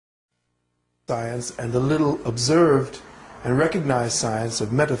science and the little observed and recognized science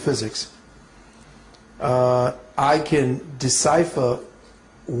of metaphysics, I can decipher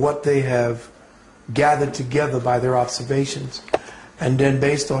what they have gathered together by their observations. And then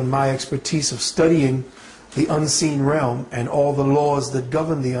based on my expertise of studying the unseen realm and all the laws that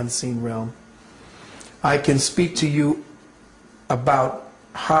govern the unseen realm, I can speak to you about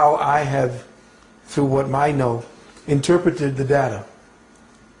how I have, through what I know, interpreted the data.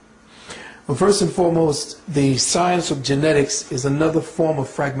 Well, first and foremost, the science of genetics is another form of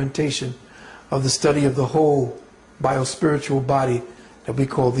fragmentation of the study of the whole biospiritual body that we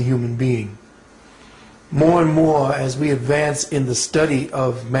call the human being. More and more, as we advance in the study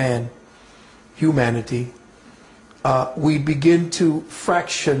of man, humanity, we begin to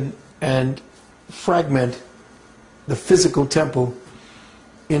fraction and fragment the physical temple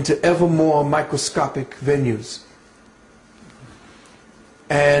into ever more microscopic venues.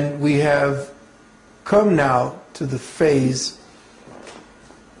 And we have come now to the phase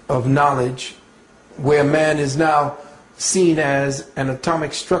of knowledge where man is now seen as an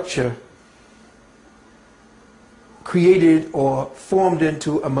atomic structure created or formed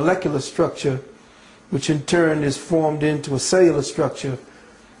into a molecular structure, which in turn is formed into a cellular structure,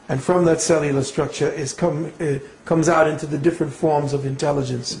 and from that cellular structure comes out into the different forms of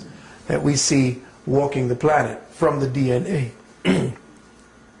intelligence that we see walking the planet from the DNA.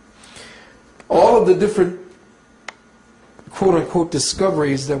 All of the different quote-unquote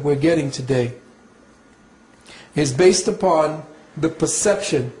discoveries that we're getting today is based upon the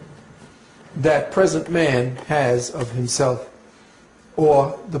perception that present man has of himself,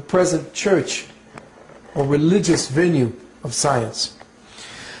 or the present church or religious venue of science.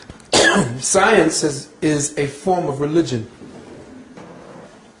 Science is a form of religion.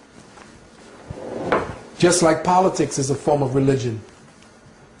 Just like politics is a form of religion.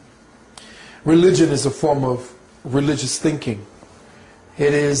 Religion is a form of religious thinking.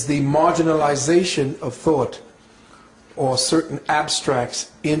 It is the marginalization of thought or certain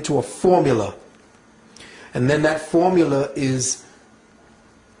abstracts into a formula. And then that formula is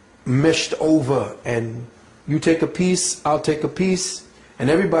meshed over, and you take a piece, I'll take a piece, and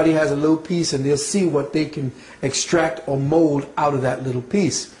everybody has a little piece, and they'll see what they can extract or mold out of that little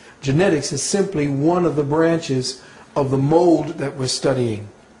piece. Genetics is simply one of the branches of the mold that we're studying.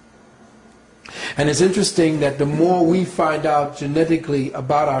 And it's interesting that the more we find out genetically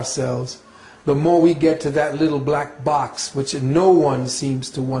about ourselves, the more we get to that little black box, which no one seems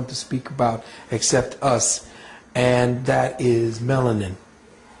to want to speak about except us, and that is melanin.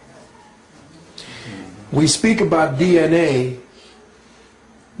 We speak about DNA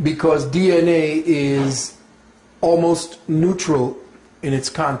because DNA is almost neutral in its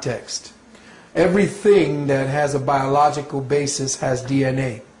context. Everything that has a biological basis has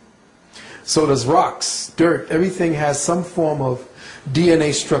DNA. So does rocks, dirt, everything has some form of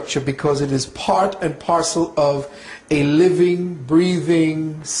DNA structure because it is part and parcel of a living,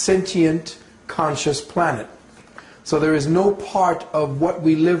 breathing, sentient, conscious planet. So there is no part of what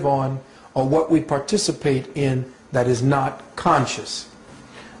we live on or what we participate in that is not conscious.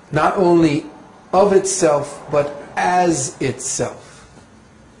 Not only of itself, but as itself.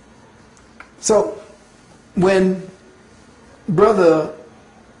 So when Brother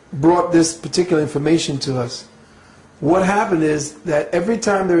brought this particular information to us, what happened is that every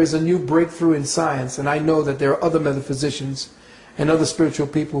time there is a new breakthrough in science, and I know that there are other metaphysicians and other spiritual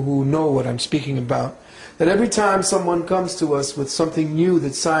people who know what I'm speaking about, that every time someone comes to us with something new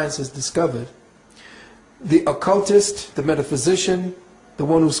that science has discovered, the occultist, the metaphysician, the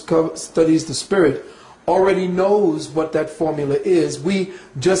one who studies the spirit, already knows what that formula is. We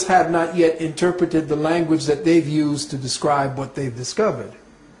just have not yet interpreted the language that they've used to describe what they've discovered.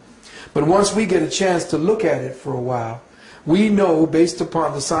 But once we get a chance to look at it for a while, we know, based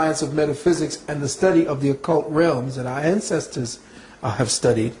upon the science of metaphysics and the study of the occult realms that our ancestors have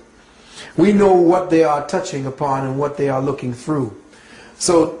studied, we know what they are touching upon and what they are looking through.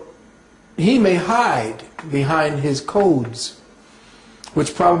 So he may hide behind his codes,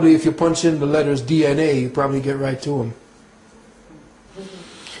 which probably, if you punch in the letters DNA, you probably get right to him.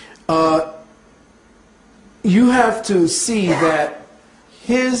 You have to see that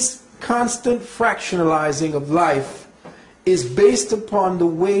his constant fractionalizing of life is based upon the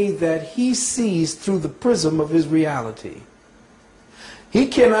way that he sees through the prism of his reality. He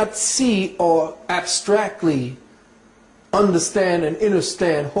cannot see or abstractly understand and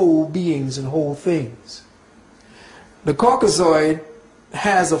understand whole beings and whole things. The Caucasoid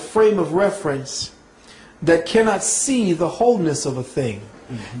has a frame of reference that cannot see the wholeness of a thing.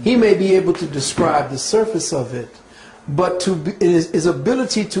 He may be able to describe the surface of it, but his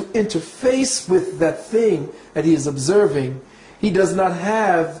ability to interface with that thing that he is observing, he does not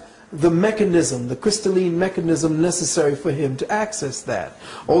have the mechanism, the crystalline mechanism necessary for him to access that.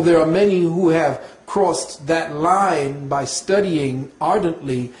 Oh, there are many who have crossed that line by studying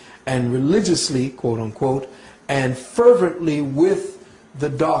ardently and religiously, quote unquote, and fervently with the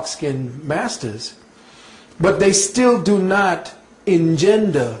dark-skinned masters, but they still do not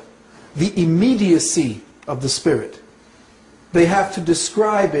engender the immediacy of the spirit. They have to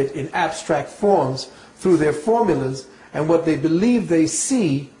describe it in abstract forms through their formulas and what they believe they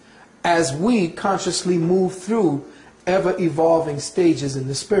see as we consciously move through ever-evolving stages in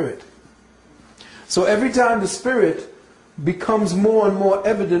the spirit. So every time the spirit becomes more and more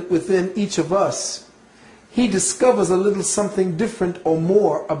evident within each of us, he discovers a little something different or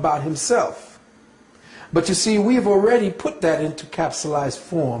more about himself. But you see, we've already put that into capsulized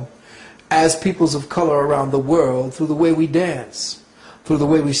form as peoples of color around the world through the way we dance, through the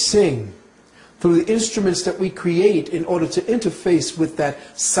way we sing, through the instruments that we create in order to interface with that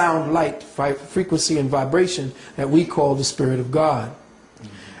sound, light, frequency, and vibration that we call the Spirit of God.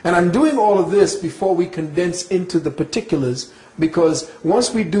 And I'm doing all of this before we condense into the particulars, because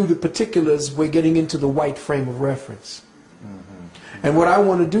once we do the particulars, we're getting into the white frame of reference. And what I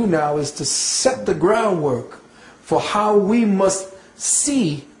want to do now is to set the groundwork for how we must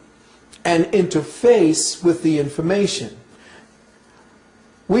see and interface with the information.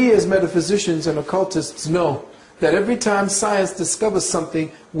 We as metaphysicians and occultists know that every time science discovers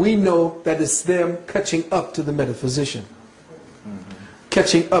something, we know that it's them catching up to the metaphysician,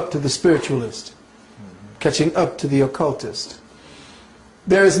 catching up to the spiritualist, catching up to the occultist.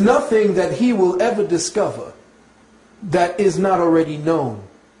 There is nothing that he will ever discover that is not already known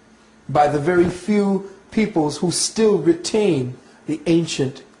by the very few peoples who still retain the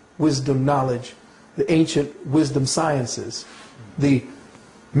ancient wisdom knowledge, the ancient wisdom sciences, the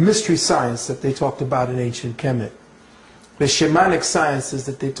mystery science that they talked about in ancient Kemet, the shamanic sciences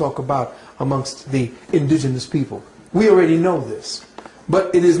that they talk about amongst the indigenous people. We already know this.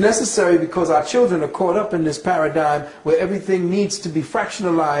 But it is necessary because our children are caught up in this paradigm where everything needs to be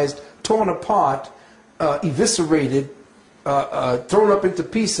fractionalized, torn apart, eviscerated, thrown up into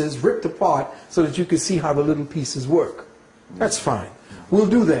pieces, ripped apart, so that you can see how the little pieces work. That's fine. We'll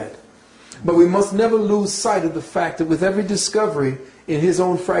do that. But we must never lose sight of the fact that with every discovery, in his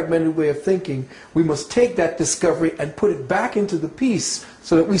own fragmented way of thinking, we must take that discovery and put it back into the piece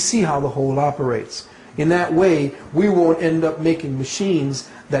so that we see how the whole operates. In that way, we won't end up making machines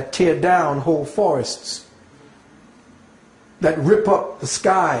that tear down whole forests, that rip up the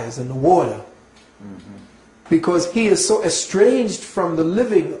skies and the water. Because he is so estranged from the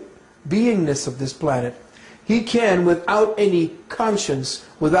living beingness of this planet, he can, without any conscience,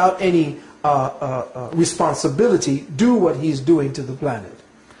 without any responsibility, do what he's doing to the planet.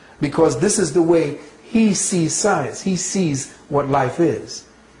 Because this is the way he sees science. He sees what life is.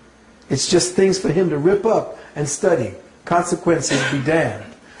 It's just things for him to rip up and study. Consequences be damned.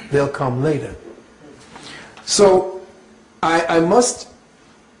 They'll come later. So I must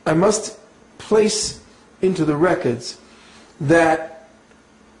place into the records that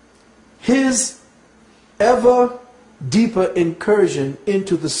his ever deeper incursion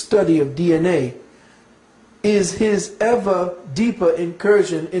into the study of DNA is his ever deeper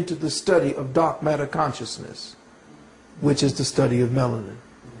incursion into the study of dark matter consciousness, which is the study of melanin.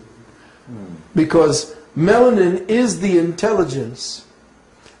 Because melanin is the intelligence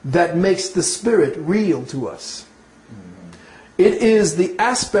that makes the spirit real to us. It is the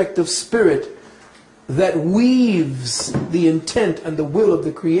aspect of spirit that weaves the intent and the will of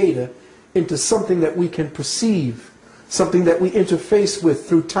the Creator into something that we can perceive, something that we interface with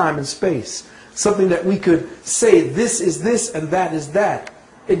through time and space, something that we could say, this is this and that is that.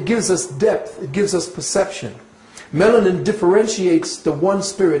 It gives us depth, it gives us perception. Melanin differentiates the one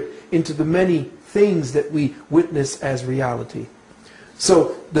spirit into the many things that we witness as reality.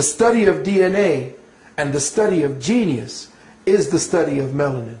 So the study of DNA and the study of genius is the study of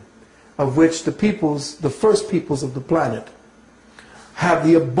melanin, of which the peoples, the first peoples of the planet, have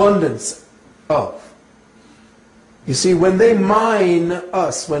the abundance of. You see, when they mine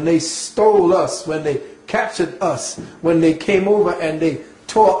us, when they stole us, when they captured us, when they came over and they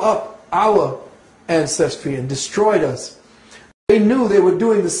tore up our ancestry and destroyed us, they knew they were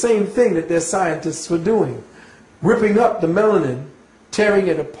doing the same thing that their scientists were doing, ripping up the melanin, tearing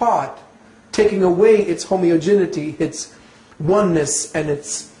it apart, taking away its homogeneity, its oneness, and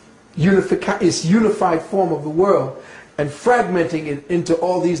its unified form of the world, and fragmenting it into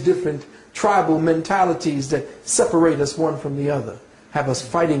all these different tribal mentalities that separate us one from the other, have us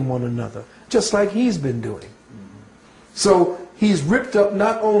fighting one another, just like he's been doing. So he's ripped up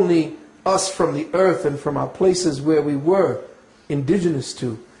not only us from the earth and from our places where we were indigenous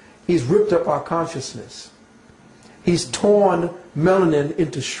to, he's ripped up our consciousness. He's torn melanin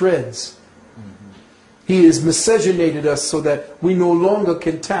into shreds. He has miscegenated us so that we no longer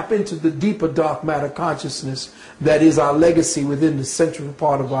can tap into the deeper dark matter consciousness that is our legacy within the central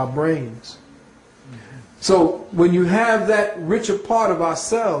part of our brains. So when you have that richer part of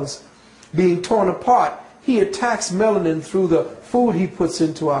ourselves being torn apart, he attacks melanin through the food he puts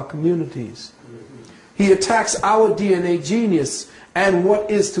into our communities. He attacks our DNA genius and what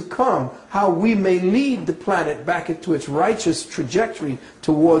is to come, how we may lead the planet back into its righteous trajectory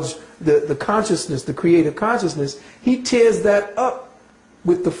towards the consciousness, the creative consciousness. He tears that up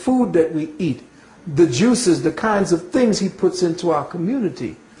with the food that we eat, the juices, the kinds of things he puts into our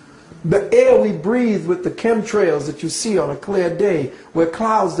community. The air we breathe with the chemtrails that you see on a clear day, where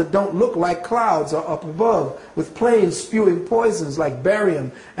clouds that don't look like clouds are up above, with planes spewing poisons like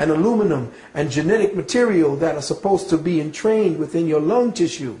barium and aluminum and genetic material that are supposed to be entrained within your lung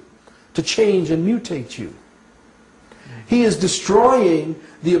tissue to change and mutate you. He is destroying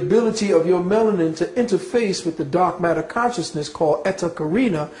the ability of your melanin to interface with the dark matter consciousness called Eta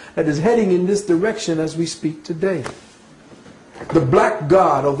Carina that is heading in this direction as we speak today. The black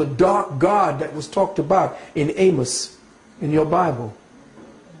God or the dark God that was talked about in Amos in your Bible.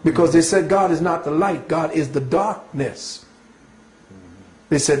 Because they said God is not the light, God is the darkness.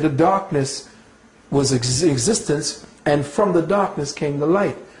 They said the darkness was existence, and from the darkness came the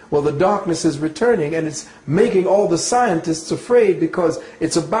light. Well, the darkness is returning, and it's making all the scientists afraid because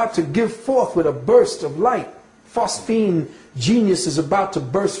it's about to give forth with a burst of light. Phosphine genius is about to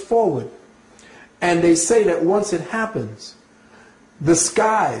burst forward. And they say that once it happens, the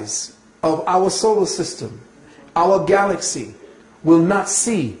skies of our solar system, our galaxy, will not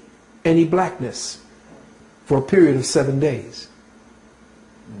see any blackness for a period of 7 days.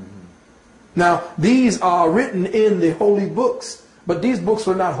 Now, these are written in the holy books, but these books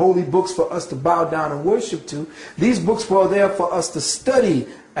were not holy books for us to bow down and worship to. These books were there for us to study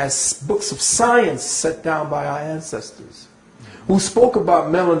as books of science set down by our ancestors, who spoke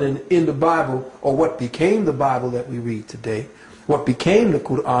about melanin in the Bible, or what became the Bible that we read today. What became the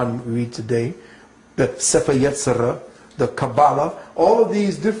Quran we read today, the Sefer Yetzirah, the Kabbalah, all of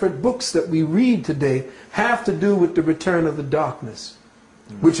these different books that we read today have to do with the return of the darkness,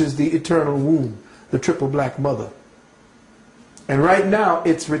 which is the eternal womb, the triple black mother. And right now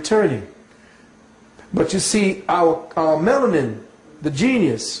it's returning. But you see, our melanin, the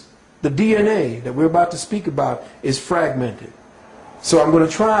genius, the DNA that we're about to speak about is fragmented. So I'm going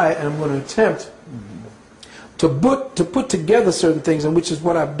to try and I'm going to attempt to put together certain things, and which is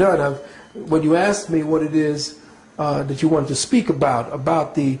what I've done. When you asked me what it is that you wanted to speak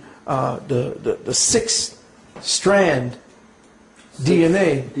about the 6-strand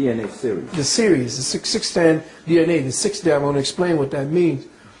DNA series, the series, the six-strand DNA, the 6th day, I'm going to explain what that means,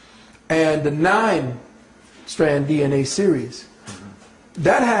 and the 9-strand DNA series,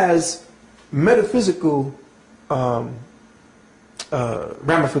 that has metaphysical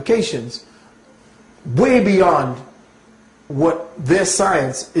ramifications way beyond what their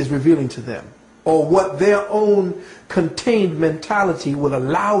science is revealing to them, or what their own contained mentality will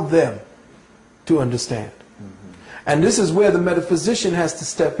allow them to understand. And this is where the metaphysician has to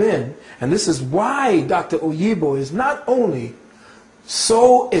step in, and this is why Dr. Oyibo is not only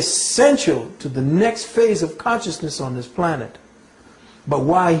so essential to the next phase of consciousness on this planet, but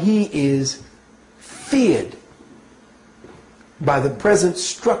why he is feared by the present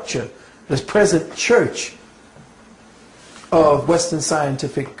structure, the present church of Western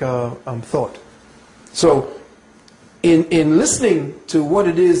scientific thought. So in listening to what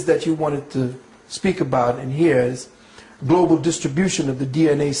it is that you wanted to speak about and hear is global distribution of the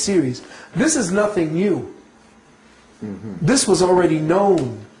DNA series, this is nothing new. This was already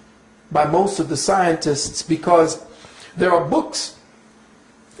known by most of the scientists, because there are books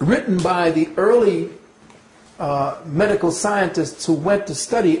written by the early medical scientists who went to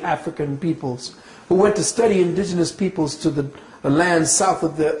study African peoples, who went to study indigenous peoples to the lands south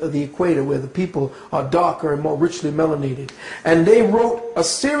of the equator, where the people are darker and more richly melanated. And they wrote a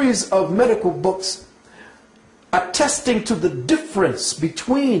series of medical books attesting to the difference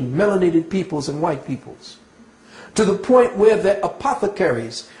between melanated peoples and white peoples, to the point where their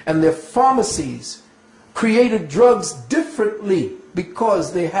apothecaries and their pharmacies created drugs differently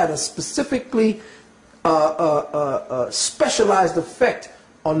because they had a specifically specialized effect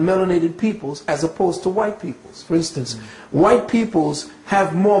on melanated peoples as opposed to white peoples. For instance, white peoples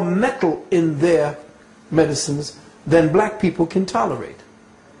have more metal in their medicines than black people can tolerate.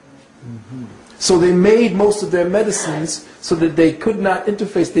 So they made most of their medicines so that they could not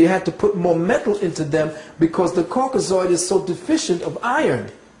interface. They had to put more metal into them because the Caucasoid is so deficient of iron.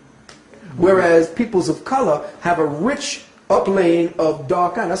 Whereas peoples of color have a rich uplaying of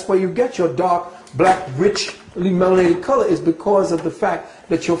dark iron. That's why you get your dark, black, rich, melanated color, is because of the fact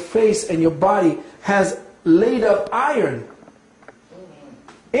that your face and your body has laid up iron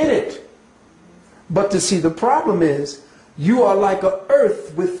in it. But to see, the problem is you are like an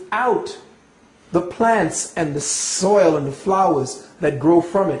earth without the plants and the soil and the flowers that grow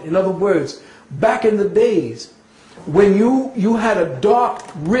from it. In other words, back in the days when you had a dark,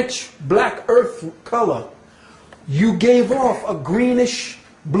 rich, black earth color, you gave off a greenish,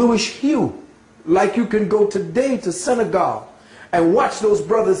 bluish hue. Like you can go today to Senegal and watch those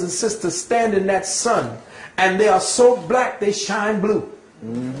brothers and sisters stand in that sun, and they are so black they shine blue.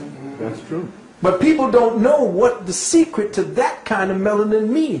 That's true. But people don't know what the secret to that kind of melanin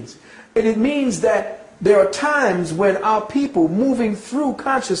means. And it means that there are times when our people moving through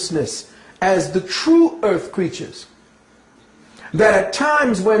consciousness as the true earth creatures, that at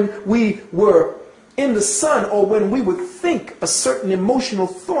times when we were in the sun, or when we would think a certain emotional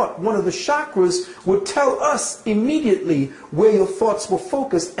thought, one of the chakras would tell us immediately where your thoughts were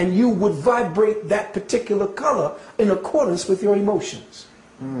focused, and you would vibrate that particular color in accordance with your emotions.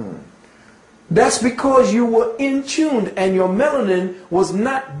 That's because you were in tune and your melanin was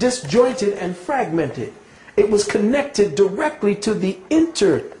not disjointed and fragmented. It was connected directly to the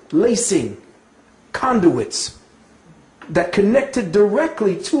interlacing conduits that connected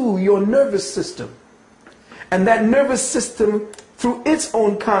directly to your nervous system. And that nervous system, through its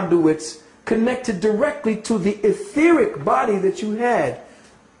own conduits, connected directly to the etheric body that you had,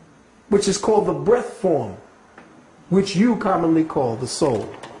 which is called the breath form, which you commonly call the soul.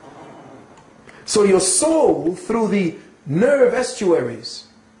 So your soul, through the nerve estuaries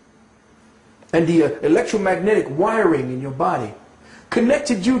and the electromagnetic wiring in your body,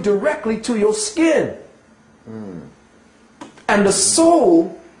 connected you directly to your skin. And the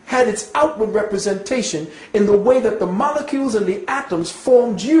soul had its outward representation in the way that the molecules and the atoms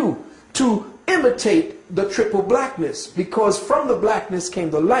formed you to imitate the triple blackness, because from the blackness came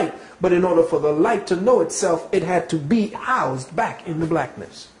the light, but in order for the light to know itself, it had to be housed back in the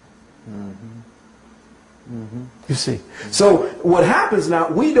blackness. You see. So what happens now,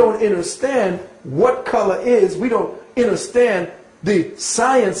 we don't understand what color is. We don't understand the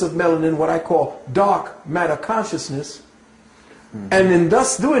science of melanin, what I call dark matter consciousness. And in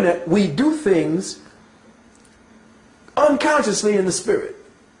thus doing it, we do things unconsciously in the spirit.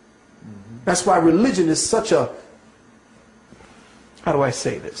 That's why religion is such a, how do I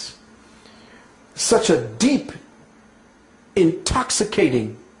say this? Such a deep,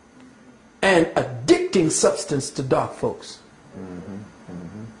 intoxicating, and addicting substance to dark folks.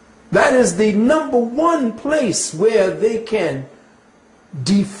 That is the #1 place where they can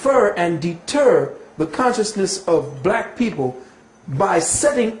defer and deter the consciousness of black people by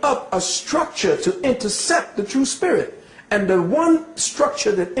setting up a structure to intercept the true spirit. And the one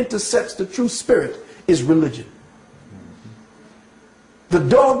structure that intercepts the true spirit is religion. The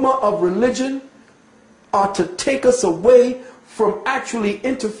dogma of religion are to take us away from actually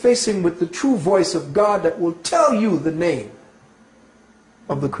interfacing with the true voice of God that will tell you the name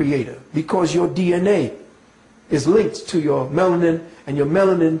of the Creator, because your DNA is linked to your melanin, and your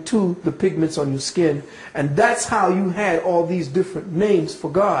melanin to the pigments on your skin. And that's how you had all these different names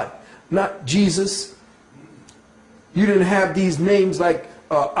for God. Not Jesus. You didn't have these names like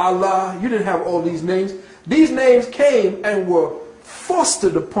Allah. You didn't have all these names. These names came and were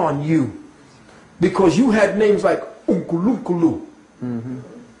fostered upon you because you had names like Unkulunkulu.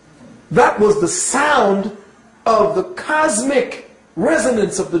 That was the sound of the cosmic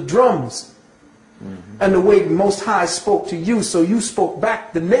resonance of the drums. And the way Most High spoke to you, so you spoke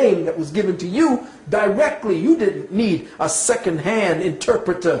back the name that was given to you directly. You didn't need a second-hand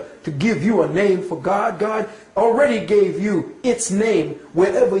interpreter to give you a name for God. God already gave you its name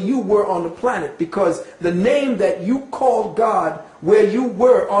wherever you were on the planet, because the name that you called God where you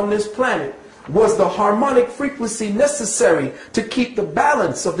were on this planet was the harmonic frequency necessary to keep the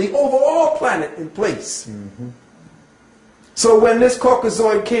balance of the overall planet in place. So when this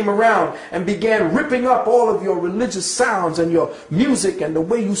Caucasoid came around and began ripping up all of your religious sounds and your music and the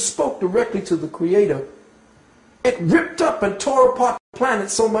way you spoke directly to the Creator, it ripped up and tore apart the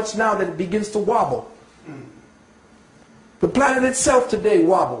planet so much now that it begins to wobble. The planet itself today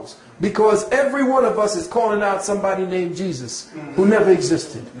wobbles because every one of us is calling out somebody named Jesus who never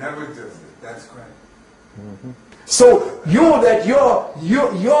existed. Never existed. That's correct. So your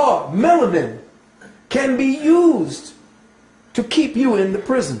melanin can be used to keep you in the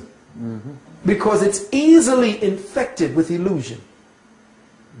prison. because it's easily infected with illusion.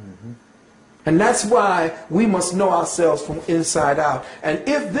 And that's why we must know ourselves from inside out. And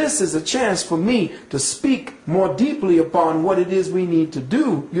if this is a chance for me to speak more deeply upon what it is we need to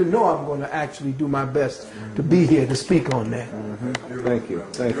do, you know I'm going to actually do my best to be here to speak on that. Thank you.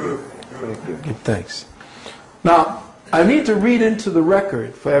 Thank you. Thank you. Give thanks. Now, I need to read into the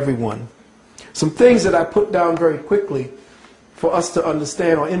record for everyone some things that I put down very quickly for us to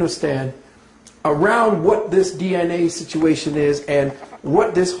understand or understand around what this DNA situation is and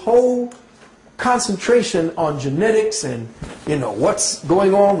what this whole concentration on genetics and, you know, what's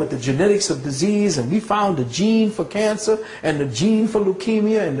going on with the genetics of disease, and we found a gene for cancer and the gene for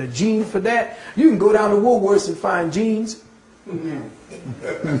leukemia and the gene for that. You can go down to Woolworths and find genes.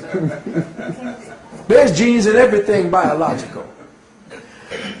 There's genes in everything biological.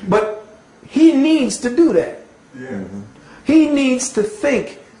 But he needs to do that. He needs to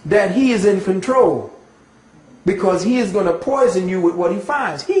think that he is in control, because he is going to poison you with what he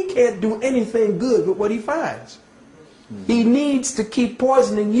finds. He can't do anything good with what he finds. He needs to keep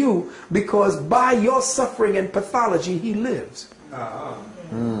poisoning you, because by your suffering and pathology he lives.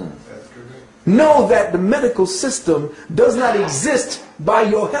 Know that the medical system does not exist by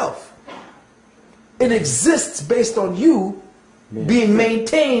your health. It exists based on you being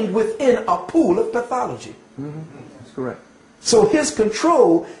maintained within a pool of pathology. That's correct. So his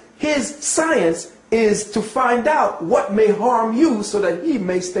control, his science, is to find out what may harm you so that he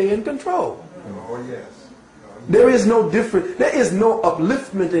may stay in control. Oh, yes. There is no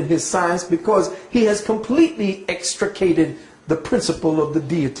upliftment in his science, because he has completely extricated the principle of the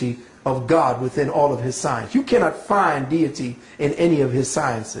deity of God within all of his science. You cannot find deity in any of his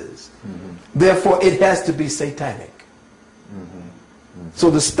sciences. Therefore, it has to be satanic. So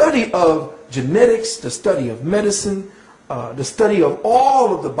the study of genetics, the study of medicine, the study of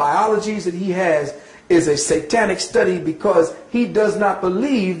all of the biologies that he has is a satanic study, because he does not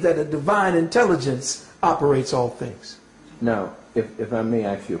believe that a divine intelligence operates all things. Now, if I may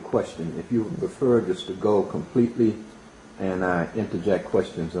ask you a question, if you would prefer just to go completely and I interject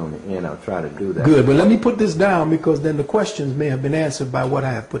questions on the end, I'll try to do that. Good, but let me put this down, because then the questions may have been answered by what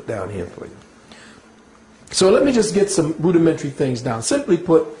I have put down here for you. So let me just get some rudimentary things down. Simply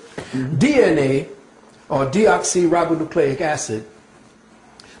put, DNA, or deoxyribonucleic acid,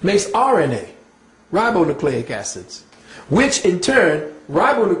 makes RNA, ribonucleic acids, which in turn,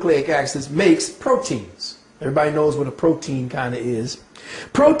 ribonucleic acids makes proteins. Everybody knows what a protein kind of is.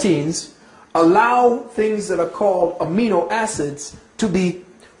 Proteins allow things that are called amino acids to be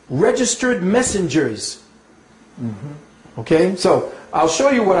registered messengers. Okay, so I'll show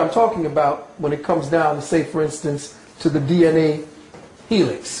you what I'm talking about when it comes down to, say, for instance, to the DNA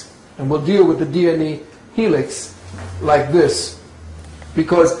helix. And we'll deal with the DNA helix like this,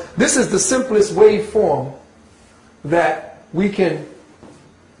 because this is the simplest waveform that we can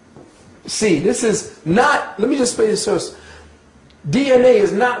see. This is not, let me just say this first. DNA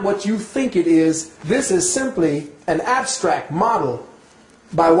is not what you think it is. This is simply an abstract model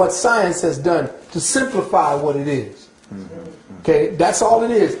by what science has done to simplify what it is. Okay, that's all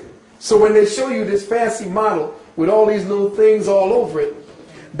it is. So when they show you this fancy model with all these little things all over it,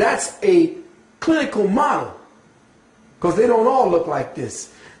 that's a clinical model, because they don't all look like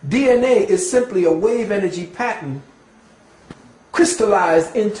this. DNA is simply a wave energy pattern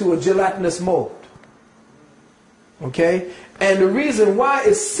crystallized into a gelatinous mold. Okay? And the reason why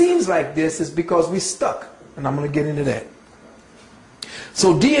it seems like this is because we're stuck. And I'm going to get into that.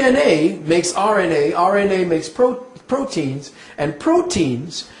 So DNA makes RNA, RNA makes proteins, and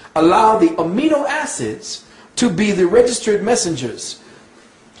proteins allow the amino acids to be the registered messengers.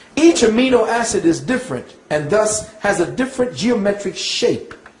 Each amino acid is different and thus has a different geometric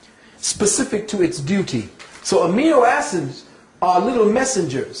shape specific to its duty. So amino acids are little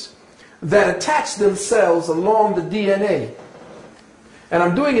messengers that attach themselves along the DNA. And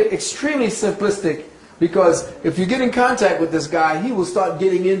I'm doing it extremely simplistic, because if you get in contact with this guy, he will start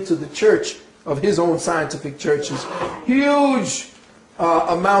getting into the church of his own scientific churches. Huge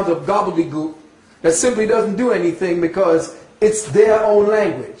amount of gobbledygook that simply doesn't do anything, because it's their own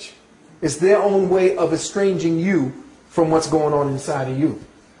language. It's their own way of estranging you from what's going on inside of you.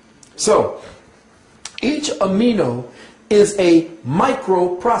 So, each amino is a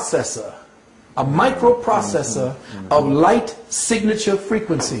microprocessor. A microprocessor of light signature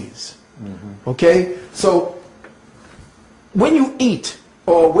frequencies. Okay? So, when you eat,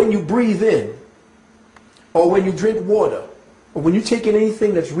 or when you breathe in, or when you drink water, or when you take in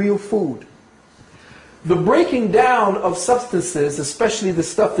anything that's real food, the breaking down of substances, especially the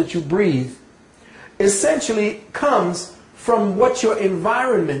stuff that you breathe, essentially comes from what your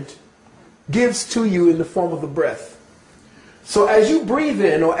environment gives to you in the form of the breath. So as you breathe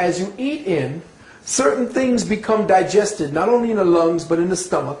in or as you eat in, certain things become digested, not only in the lungs, but in the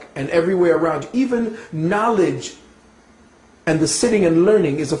stomach and everywhere around you. Even knowledge and the sitting and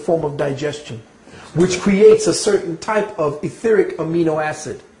learning is a form of digestion, which creates a certain type of etheric amino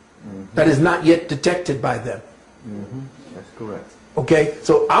acid that is not yet detected by them. That's correct. Okay,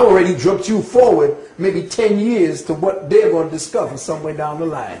 so I already jumped you forward maybe 10 years to what they're going to discover somewhere down the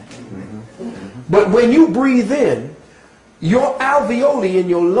line. But when you breathe in, your alveoli in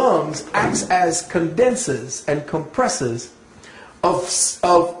your lungs acts as condensers and compressors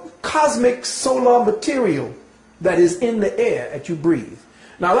of cosmic solar material that is in the air that you breathe.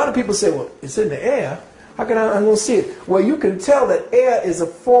 Now a lot of people say, well, it's in the air. How can I'm going to see it? Well, you can tell that air is a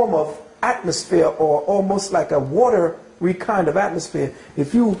form of atmosphere, or almost like a watery kind of atmosphere.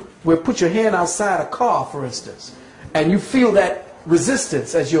 If you would put your hand outside a car, for instance, and you feel that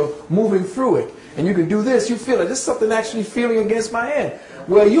resistance as you're moving through it, and you can do this, you feel it. There's something actually feeling against my hand.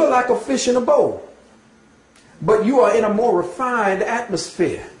 Well, you're like a fish in a bowl, but you are in a more refined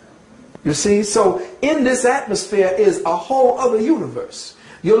atmosphere. You see, so in this atmosphere is a whole other universe.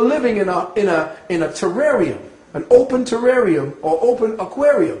 You're living in a terrarium, an open terrarium or open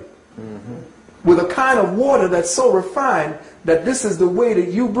aquarium, with a kind of water that's so refined that this is the way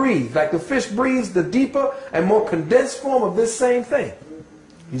that you breathe. Like the fish breathes, the deeper and more condensed form of this same thing.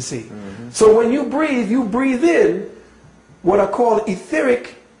 You see. So when you breathe in what are called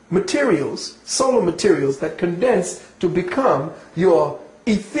etheric materials, solar materials that condense to become your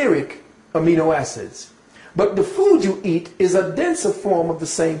etheric amino acids. But the food you eat is a denser form of the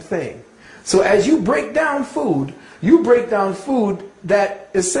same thing. So as you break down food that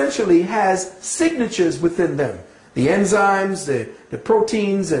essentially has signatures within them. The enzymes, the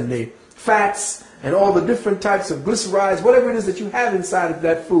proteins, and the fats, and all the different types of glycerides, whatever it is that you have inside of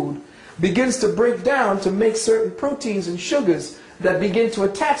that food, begins to break down to make certain proteins and sugars that begin to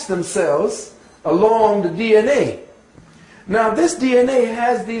attach themselves along the DNA. Now this DNA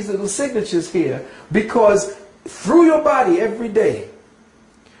has these little signatures here because through your body every day,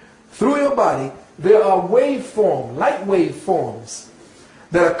 through your body, there are waveforms, light waveforms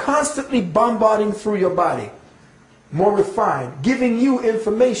that are constantly bombarding through your body, more refined, giving you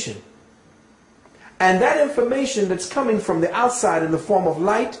information. And that information that's coming from the outside in the form of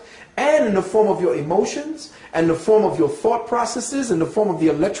light and in the form of your emotions and the form of your thought processes and the form of the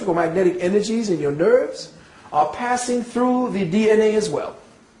electrical magnetic energies in your nerves are passing through the DNA as well.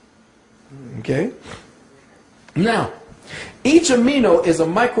 Okay? Now, each amino is a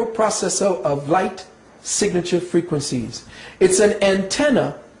microprocessor of light signature frequencies. It's an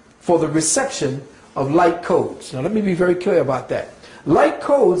antenna for the reception of light codes. Now let me be very clear about that. Light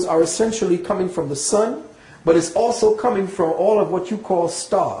codes are essentially coming from the sun, but it's also coming from all of what you call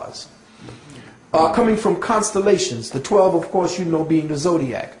stars. Coming from constellations, the 12 of course you know being the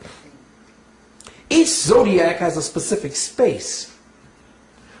zodiac. Each zodiac has a specific space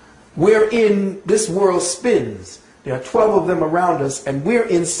wherein this world spins. There are 12 of them around us, and we're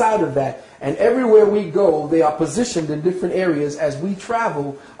inside of that. And everywhere we go, they are positioned in different areas as we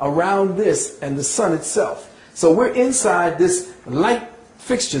travel around this and the sun itself. So we're inside this light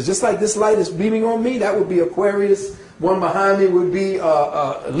fixtures. Just like this light is beaming on me, that would be Aquarius. One behind me would be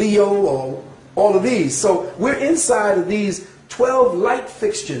Leo, or all of these. So we're inside of these 12 light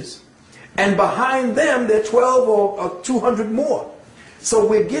fixtures. And behind them, there are 12 or 200 more. So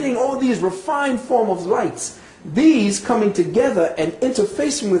we're getting all these refined forms of lights. These coming together and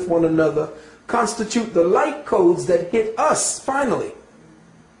interfacing with one another constitute the light codes that hit us finally.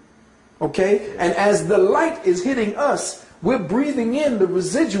 Okay? And as the light is hitting us, we're breathing in the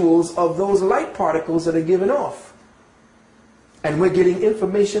residuals of those light particles that are given off. And we're getting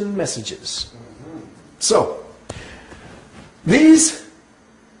information messages. So, these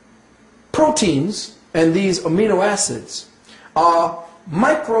proteins and these amino acids are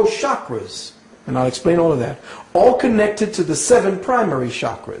micro chakras, and I'll explain all of that, all connected to the 7 primary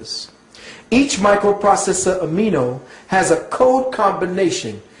chakras. Each microprocessor amino has a code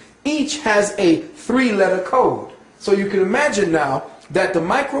combination. Each has a 3-letter code. So you can imagine now that the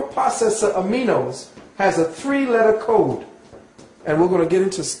microprocessor aminos has a 3-letter code. And we're going to get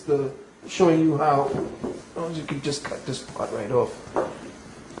into showing you how, you can just cut this part right off.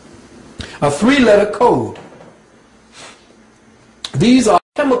 A 3-letter code. These are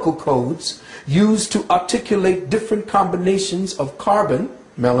chemical codes used to articulate different combinations of carbon,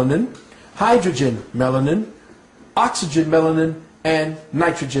 melanin, hydrogen, melanin, oxygen, melanin, and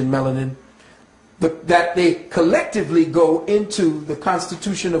nitrogen, melanin that they collectively go into the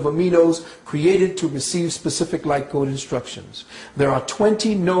constitution of aminos created to receive specific light code instructions. There are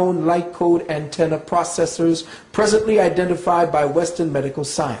 20 known light code antenna processors presently identified by Western medical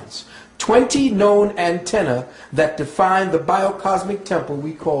science. 20 known antenna that define the biocosmic temple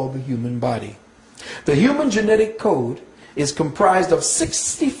we call the human body. The human genetic code is comprised of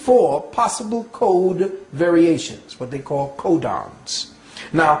 64 possible code variations, what they call codons.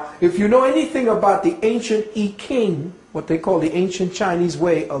 Now, if you know anything about the ancient I Ching, what they call the ancient Chinese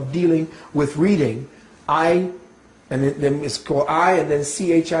way of dealing with reading, I, and then it's called I and then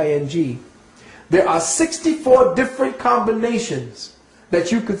CHING, there are 64 different combinations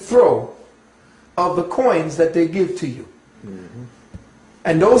that you could throw of the coins that they give to you. Mm-hmm.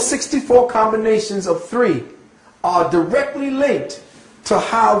 And those 64 combinations of 3 are directly linked to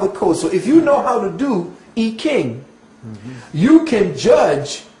how the code. So if you know how to do I Ching, you can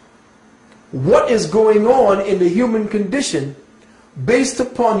judge what is going on in the human condition based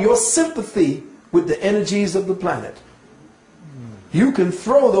upon your sympathy with the energies of the planet. You can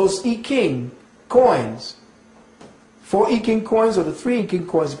throw those I Ching coins, 4 I Ching coins or the 3 I Ching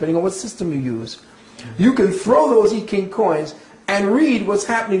coins, depending on what system you use. You can throw those I Ching coins and read what's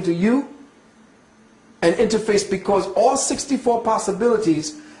happening to you and interface, because all 64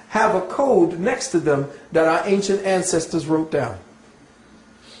 possibilities have a code next to them that our ancient ancestors wrote down.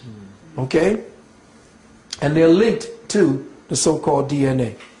 Okay? And they're linked to the so-called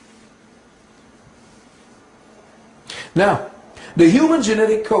DNA. Now, the human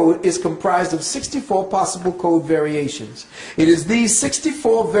genetic code is comprised of 64 possible code variations. It is these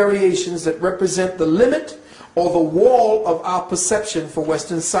 64 variations that represent the limit or the wall of our perception for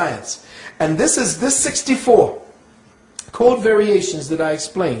Western science. And this 64 code variations that I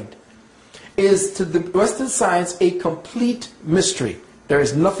explained is to the Western science a complete mystery. There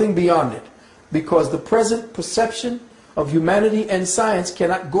is nothing beyond it, because the present perception of humanity and science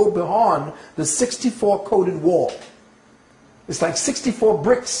cannot go beyond the 64 coded wall. It's like 64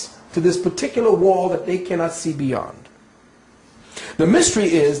 bricks to this particular wall that they cannot see beyond. The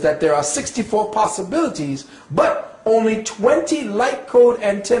mystery is that there are 64 possibilities, but only 20 light code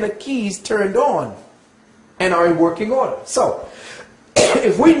antenna keys turned on and are in working order. So,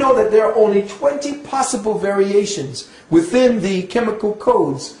 if we know that there are only 20 possible variations within the chemical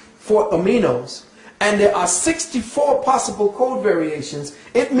codes for aminos, and there are 64 possible code variations,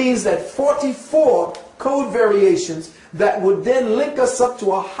 it means that 44 code variations that would then link us up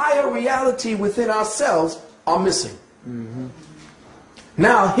to a higher reality within ourselves are missing. Mm-hmm.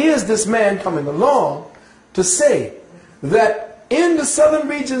 Now, here's this man coming along to say that in the southern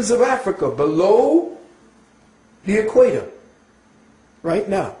regions of Africa, below the equator, right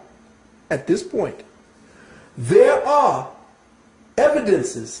now, at this point, there are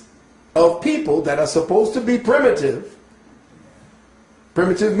evidences of people that are supposed to be primitive.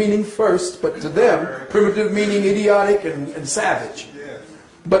 Primitive meaning first, but to them, primitive meaning idiotic and savage.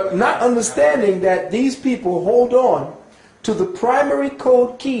 But not understanding that these people hold on to the primary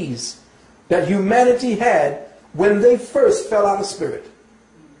code keys that humanity had when they first fell out of spirit.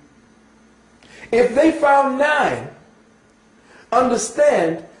 If they found 9,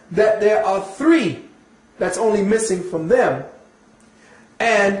 understand that there are 3 that's only missing from them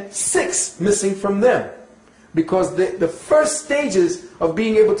and 6 missing from them. Because the first stages of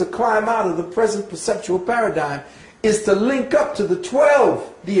being able to climb out of the present perceptual paradigm is to link up to the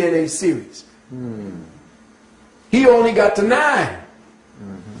 12 DNA series. He only got to 9.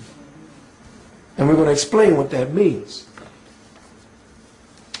 And we're going to explain what that means.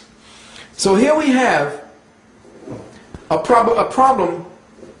 So here we have a problem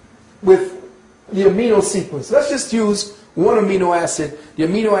with the amino sequence. Let's just use one amino acid, the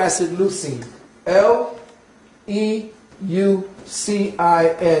amino acid leucine. L-E-U-C-I-N-E.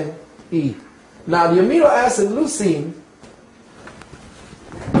 Now, the amino acid leucine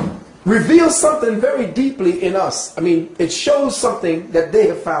reveals something very deeply in us. I mean, it shows something that they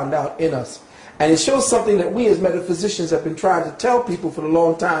have found out in us. And it shows something that we as metaphysicians have been trying to tell people for a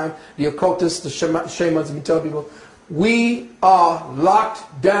long time. The occultists, the shamans have been telling people, we are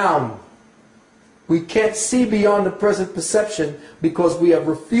locked down. We can't see beyond the present perception because we have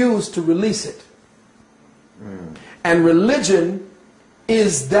refused to release it. And religion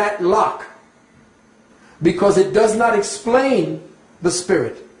is that lock, because it does not explain the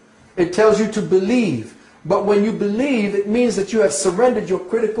spirit. It tells you to believe. But when you believe, it means that you have surrendered your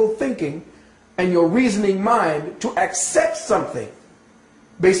critical thinking and your reasoning mind to accept something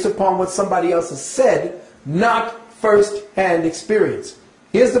based upon what somebody else has said, not first-hand experience.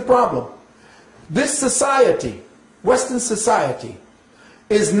 Here's the problem. This society, Western society,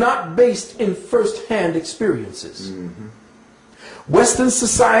 is not based in first-hand experiences. Western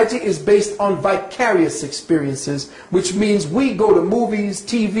society is based on vicarious experiences, which means we go to movies,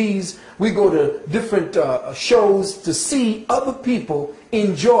 TVs, we go to different shows to see other people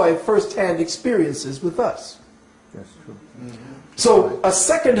enjoy first-hand experiences with us. That's true. So a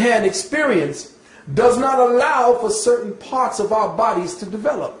second-hand experience does not allow for certain parts of our bodies to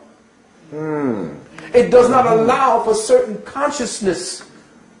develop. It does not allow for certain consciousness,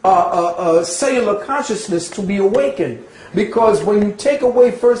 cellular consciousness to be awakened. Because when you take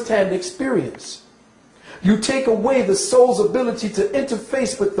away first-hand experience, you take away the soul's ability to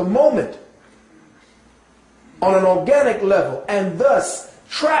interface with the moment on an organic level, and thus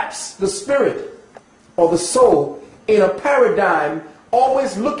traps the spirit or the soul in a paradigm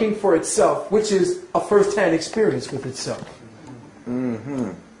always looking for itself, which is a first-hand experience with itself.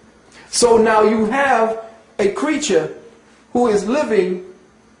 So now you have a creature who is living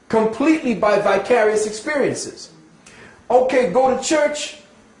completely by vicarious experiences. Okay, go to church,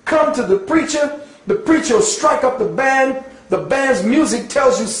 come to the preacher will strike up the band's music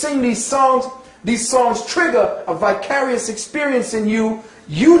tells you sing these songs trigger a vicarious experience in you.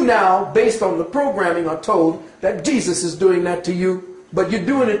 You now, based on the programming, are told that Jesus is doing that to you, but you're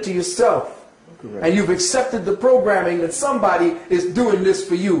doing it to yourself. Correct. And you've accepted the programming that somebody is doing this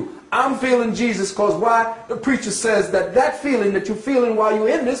for you. I'm feeling Jesus because why? The preacher says that that feeling that you're feeling while you're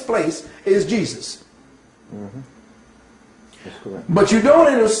in this place is Jesus. That's correct. But you don't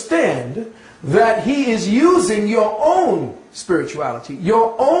understand that he is using your own spirituality,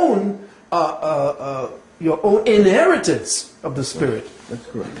 your own inheritance of the Spirit. That's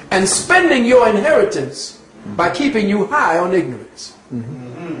correct. And spending your inheritance by keeping you high on ignorance.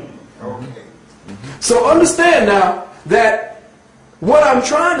 Okay. So understand now that what I'm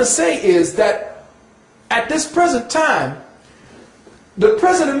trying to say is that at this present time, the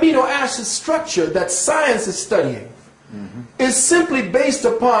present amino acid structure that science is studying is simply based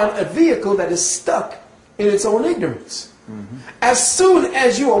upon a vehicle that is stuck in its own ignorance. As soon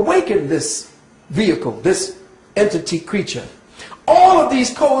as you awaken this vehicle, this entity creature, all of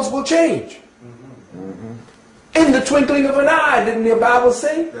these codes will change. In the twinkling of an eye, didn't the Bible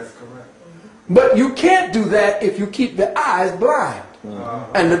say? That's correct. But you can't do that if you keep the eyes blind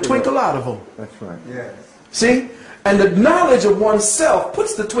and the twinkle out of them. That's right. Yes. See? And the knowledge of oneself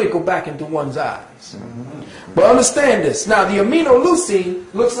puts the twinkle back into one's eyes. But understand this. Now, the amino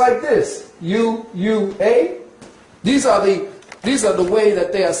leucine looks like this. UUA. These are the way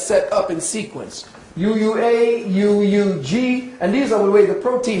that they are set up in sequence. UUA, UUG, and these are the way the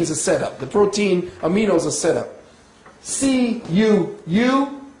proteins are set up. The protein aminos are set up.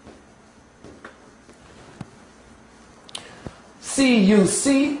 CUU,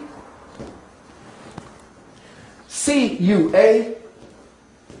 CUC, CUA,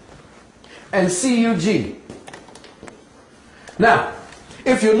 and CUG. Now,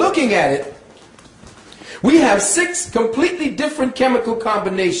 if you're looking at it, we have 6 completely different chemical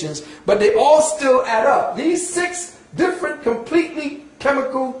combinations, but they all still add up. These 6 different completely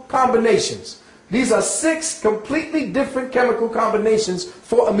chemical combinations. These are 6 completely different chemical combinations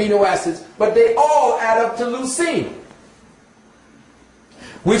for amino acids, but they all add up to leucine.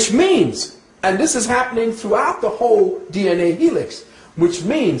 Which means, and this is happening throughout the whole DNA helix, which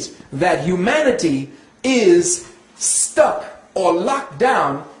means that humanity is stuck or locked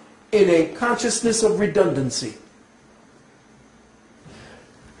down in a consciousness of redundancy.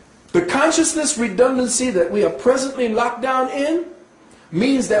 The consciousness redundancy that we are presently locked down in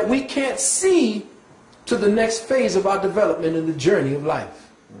means that we can't see to the next phase of our development in the journey of life.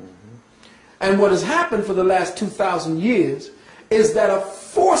 And what has happened for the last 2,000 years is that a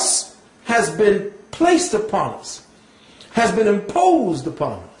force has been placed upon us, has been imposed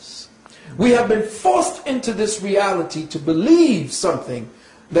upon us. We have been forced into this reality to believe something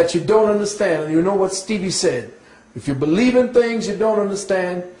that you don't understand. And you know what Stevie said? If you believe in things you don't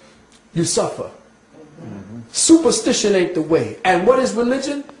understand, you suffer. Superstition ain't the way. And what is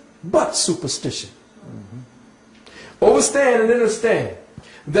religion? But superstition. Overstand and understand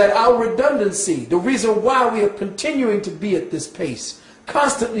that our redundancy, the reason why we are continuing to be at this pace,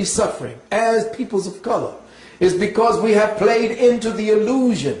 constantly suffering as peoples of color, is because we have played into the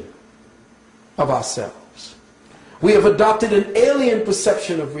illusion of ourselves. We have adopted an alien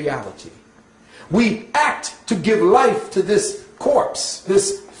perception of reality. We act to give life to this corpse,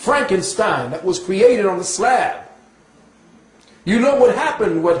 this Frankenstein that was created on the slab. You know what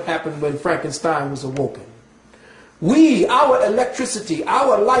happened when Frankenstein was awoken. Our electricity,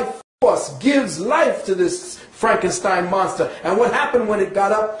 our life force gives life to this Frankenstein monster. And what happened when it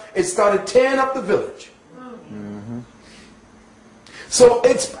got up? It started tearing up the village. So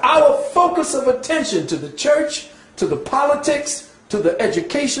it's our focus of attention to the church, to the politics, to the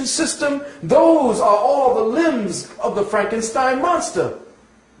education system. Those are all the limbs of the Frankenstein monster.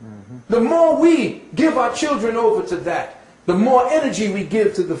 The more we give our children over to that, the more energy we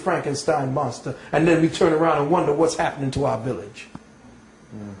give to the Frankenstein monster. And then we turn around and wonder what's happening to our village.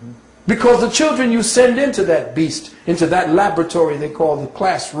 Because the children you send into that beast, into that laboratory they call the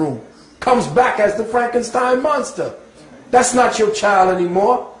classroom, comes back as the Frankenstein monster. That's not your child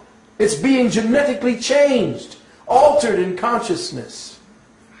anymore. It's being genetically changed, altered in consciousness.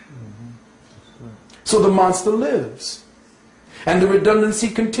 So the monster lives. And the redundancy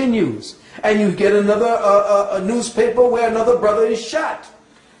continues. And you get another a newspaper where another brother is shot.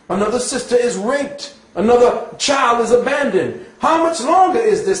 Another sister is raped. Another child is abandoned. How much longer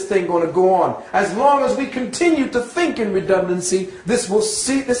is this thing going to go on? As long as we continue to think in redundancy, this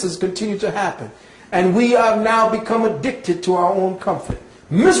has continued to happen. And we have now become addicted to our own comfort.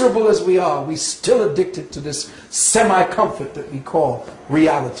 Miserable as we are, we're still addicted to this semi-comfort that we call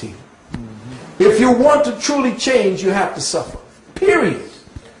reality. If you want to truly change, you have to suffer. Period.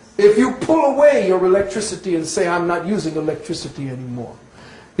 If you pull away your electricity and say, I'm not using electricity anymore.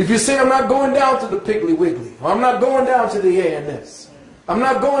 If you say, I'm not going down to the Piggly Wiggly, or I'm not going down to the ANS, I'm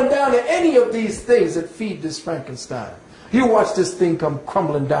not going down to any of these things that feed this Frankenstein, you watch this thing come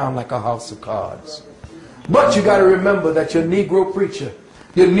crumbling down like a house of cards. But you got to remember that your Negro preacher,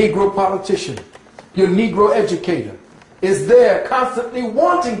 your Negro politician, your Negro educator is there constantly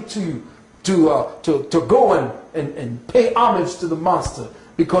wanting to go and pay homage to the monster,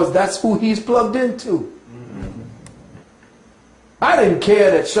 because that's who he's plugged into. I didn't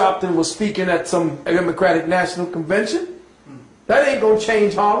care that Sharpton was speaking at some Democratic National Convention. That ain't going to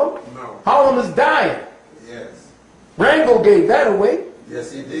change Harlem. No. Harlem is dying. Yes. Rango gave that away.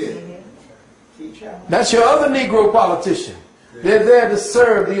 Yes, he did. That's your other Negro politician. They're there to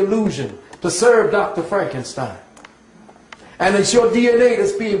serve the illusion, to serve Dr. Frankenstein. And it's your DNA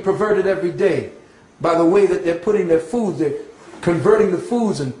that's being perverted every day by the way that they're putting their foods. They're converting the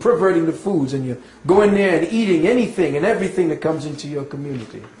foods and perverting the foods, and you go in there and eating anything and everything that comes into your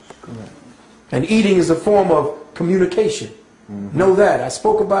community. Correct. And eating is a form of communication. Know that. I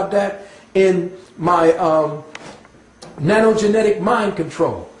spoke about that in my nanogenetic mind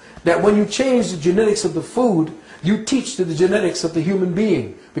control. That when you change the genetics of the food, you teach to the genetics of the human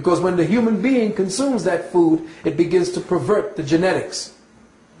being. Because when the human being consumes that food, it begins to pervert the genetics.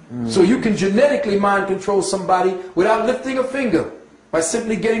 So you can genetically mind control somebody without lifting a finger, by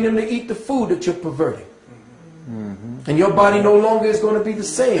simply getting them to eat the food that you're perverting. And your body no longer is going to be the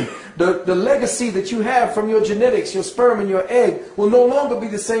same. The legacy that you have from your genetics, your sperm and your egg, will no longer be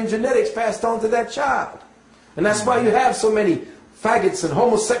the same genetics passed on to that child. And that's why you have so many faggots and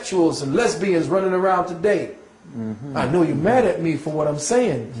homosexuals and lesbians running around today. I know you're mad at me for what I'm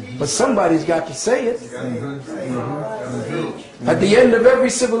saying, but somebody's got to say it. At the end of every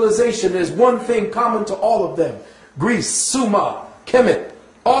civilization, there's one thing common to all of them. Greece, Sumer, Kemet,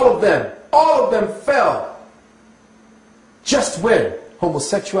 all of them fell just when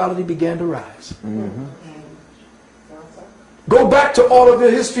homosexuality began to rise. Go back to all of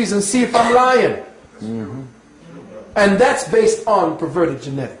their histories and see if I'm lying. And that's based on perverted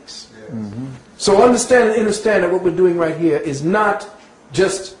genetics. So understand and understand that what we're doing right here is not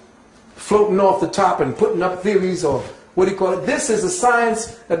just floating off the top and putting up theories or what do you call it. This is a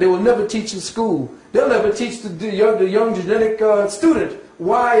science that they will never teach in school. They'll never teach the young genetic student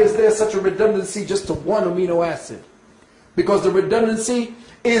why is there such a redundancy just to one amino acid. Because the redundancy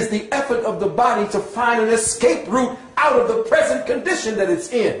is the effort of the body to find an escape route out of the present condition that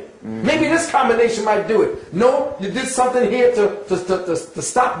it's in. Maybe this combination might do it. No, you did something here to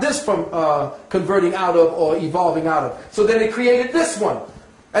stop this from converting out of or evolving out of. So then they created this one.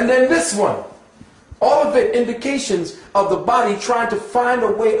 And then this one. All of it indications of the body trying to find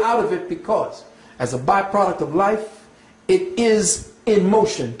a way out of it, because as a byproduct of life, it is in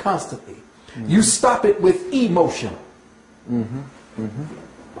motion constantly. You stop it with emotion.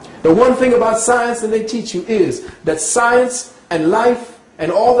 The one thing about science that they teach you is that science and life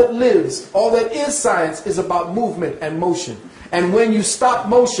and all that lives, all that is science, is about movement and motion. And when you stop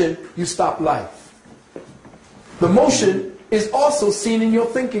motion, you stop life. The motion is also seen in your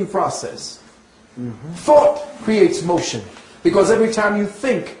thinking process. Thought creates motion, because every time you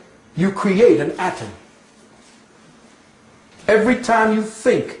think, you create an atom. Every time you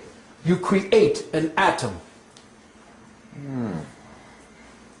think, you create an atom.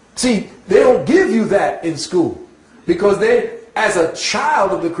 See, they don't give you that in school, because they, as a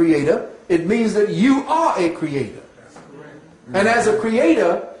child of the Creator, it means that you are a creator. And as a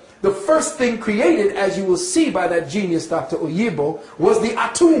creator, the first thing created, as you will see by that genius, Dr. Oyibo, was the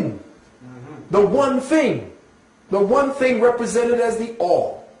atum. The one thing. The one thing represented as the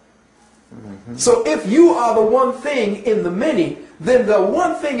all. So if you are the one thing in the many, then the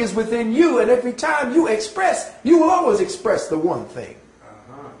one thing is within you, and every time you express, you will always express the one thing.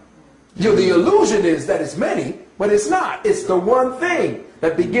 The illusion is that it's many, but it's not. It's the one thing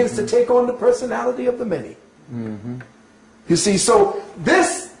that begins to take on the personality of the many. You see, so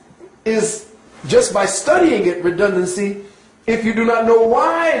this is, just by studying it, redundancy, if you do not know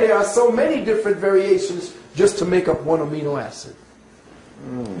why there are so many different variations just to make up one amino acid.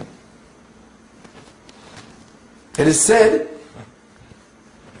 It is said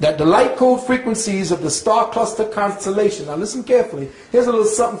that the light code frequencies of the star cluster constellation, now listen carefully, here's a little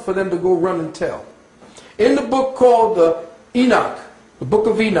something for them to go run and tell. In the book called the Enoch, the Book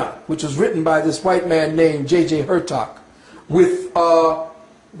of Enoch, which was written by this white man named J.J. Hurtak, with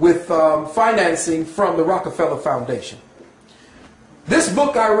financing from the Rockefeller Foundation. This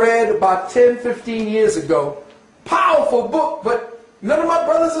book I read about 10, 15 years ago. Powerful book, but none of my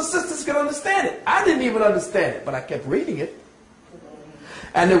brothers and sisters could understand it. I didn't even understand it, but I kept reading it.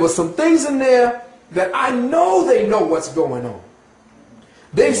 And there were some things in there that I know they know what's going on.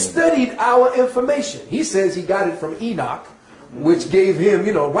 They studied our information. He says he got it from Enoch, which gave him,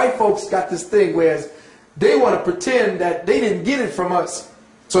 you know, white folks got this thing whereas they want to pretend that they didn't get it from us.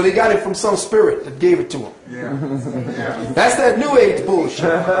 So they got it from some spirit that gave it to them. Yeah. That's that New Age bullshit.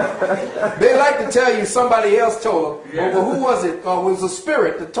 They like to tell you somebody else told them. Yeah. Well, who was it? Oh, it was a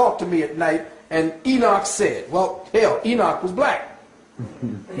spirit that talked to me at night, and Enoch said. Well, hell, Enoch was black.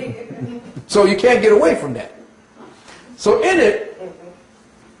 So you can't get away from that. So in it,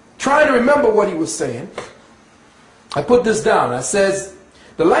 trying to remember what he was saying, I put this down. I says,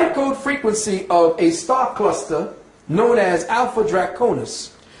 the light code frequency of a star cluster known as Alpha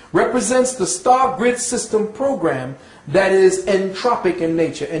Draconis represents the star grid system program that is entropic in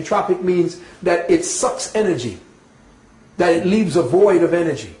nature. Entropic means that it sucks energy, that it leaves a void of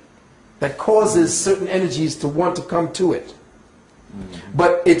energy, that causes certain energies to want to come to it.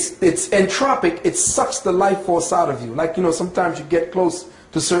 But it's entropic, it sucks the life force out of you. Like, you know, sometimes you get close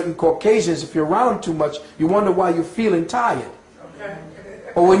to certain Caucasians, if you're around too much, you wonder why you're feeling tired.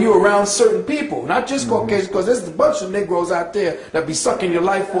 Or when you're around certain people, not just Caucasians, because there's a bunch of Negroes out there that be sucking your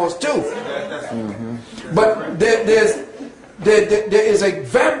life force too. But there is a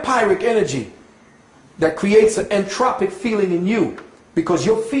vampiric energy that creates an entropic feeling in you because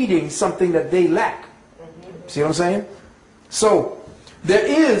you're feeding something that they lack. See what I'm saying? So there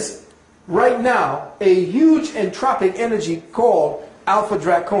is right now a huge entropic energy called Alpha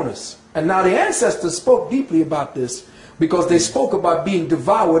Draconis. And now the ancestors spoke deeply about this because they spoke about being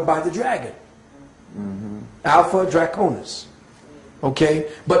devoured by the dragon. Alpha Draconis. Okay?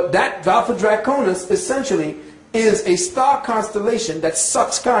 But that Alpha Draconis essentially is a star constellation that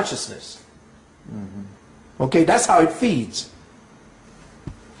sucks consciousness. Okay? That's how it feeds.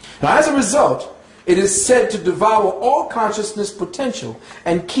 Now as a result, it is said to devour all consciousness potential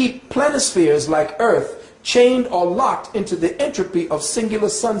and keep planispheres like Earth chained or locked into the entropy of singular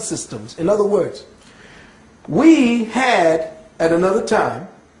sun systems. In other words, we had, at another time,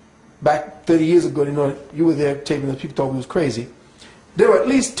 back 30 years ago, you know, you were there taping this, people told me it was crazy, there were at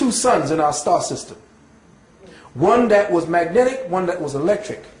least 2 suns in our star system. One that was magnetic, one that was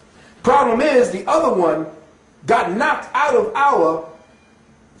electric. Problem is, the other one got knocked out of our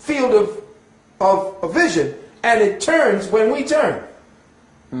field of vision, and it turns when we turn.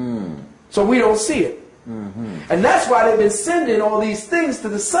 So we don't see it. And that's why they've been sending all these things to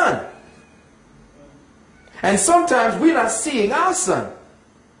the sun. And sometimes we're not seeing our sun.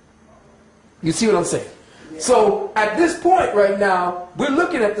 You see what I'm saying? So at this point right now, we're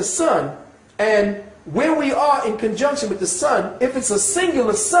looking at the sun, and where we are in conjunction with the sun, if it's a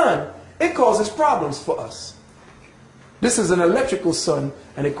singular sun, it causes problems for us. This is an electrical sun,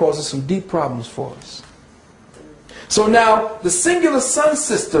 and it causes some deep problems for us. So now, the singular sun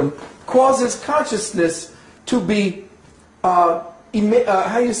system causes consciousness to be,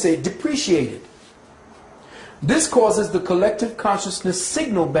 depreciated. This causes the collective consciousness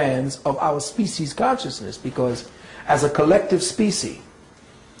signal bands of our species consciousness, because as a collective species,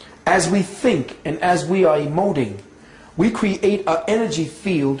 as we think and as we are emoting, we create an energy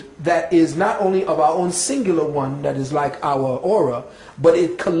field that is not only of our own singular one, that is like our aura, but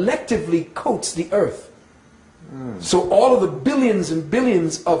it collectively coats the earth. So all of the billions and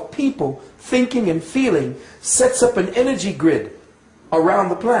billions of people thinking and feeling sets up an energy grid around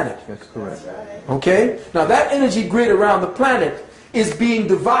the planet. That's correct. Okay? Now that energy grid around the planet is being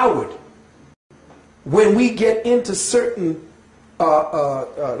devoured when we get into certain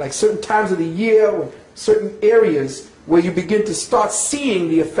like certain times of the year, or certain areas where you begin to start seeing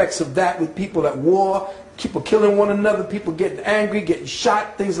the effects of that with people at war, people killing one another, people getting angry, getting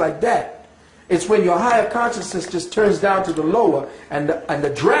shot, things like that. It's when your higher consciousness just turns down to the lower, and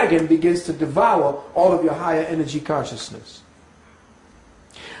the dragon begins to devour all of your higher energy consciousness.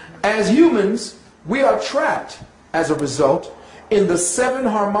 As humans, we are trapped, as a result, in the 7th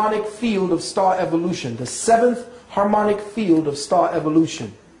harmonic field of star evolution, the 7th harmonic field of star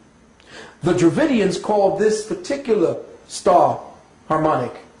evolution. The Dravidians call this particular star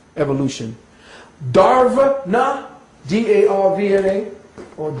harmonic evolution Darvana, D-A-R-V-N-A,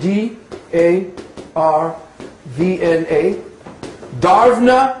 or D-A-R-V-N-A,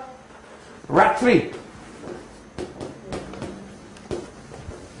 Darvana Ratri.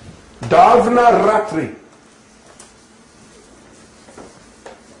 Darvana Ratri.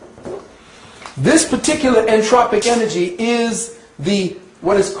 This particular entropic energy is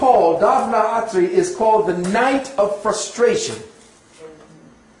what is called, Darvana Ratri is called the night of frustration.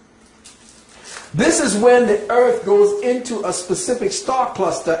 This is when the Earth goes into a specific star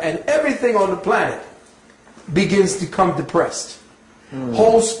cluster and everything on the planet begins to become depressed.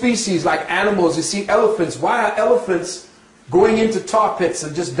 Whole species like animals, you see elephants. Why are elephants going into tar pits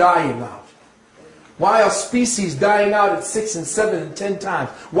and just dying out? Why are species dying out at 6 and 7 and 10 times?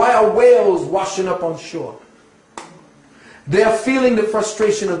 Why are whales washing up on shore? They are feeling the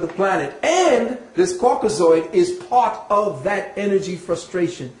frustration of the planet. And this Caucasoid is part of that energy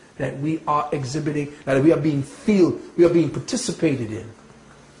frustration that we are exhibiting, that we are being participated in.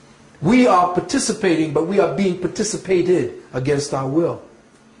 We are participating, but we are being participated against our will.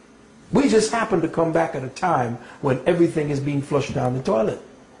 We just happen to come back at a time when everything is being flushed down the toilet.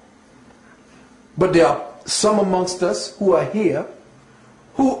 But there are some amongst us who are here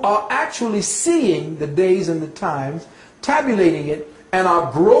who are actually seeing the days and the times, tabulating it, and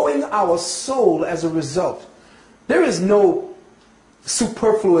are growing our soul as a result. There is no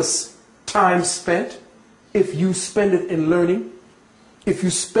superfluous time spent if you spend it in learning, if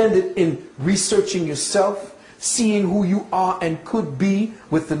you spend it in researching yourself, seeing who you are and could be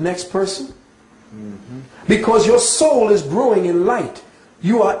with the next person. Because your soul is growing in light.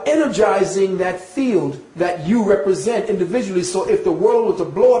 You are energizing that field that you represent individually. So if the world were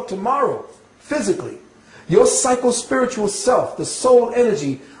to blow up tomorrow, physically, your psycho-spiritual self, the soul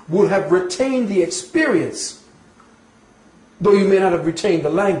energy, will have retained the experience, though you may not have retained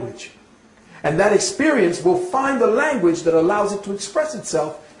the language. And that experience will find the language that allows it to express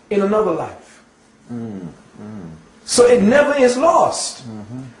itself in another life. So it never is lost.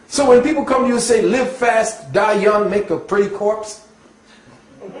 So when people come to you and say, live fast, die young, make a pretty corpse,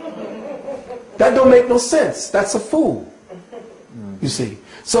 that don't make no sense. That's a fool. You see.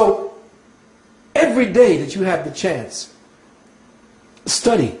 So every day that you have the chance,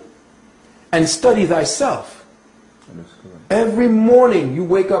 study. And study thyself. Every morning you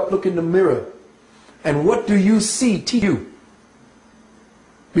wake up, look in the mirror, and what do you see to you?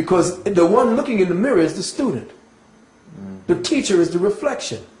 Because the one looking in the mirror is the student. The teacher is the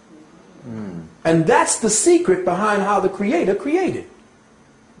reflection. And that's the secret behind how the Creator created.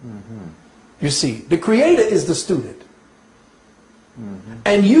 You see, the Creator is the student.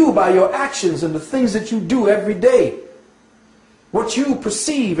 And you, by your actions and the things that you do every day, what you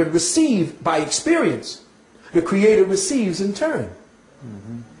perceive and receive by experience, the Creator receives in turn.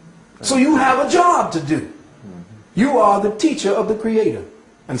 So you have a job to do. You are the teacher of the Creator.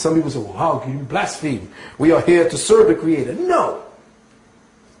 And some people say, well, how can you blaspheme? We are here to serve the Creator. No.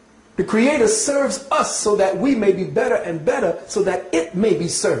 The Creator serves us so that we may be better and better, so that it may be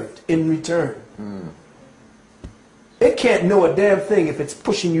served in return. It can't know a damn thing if it's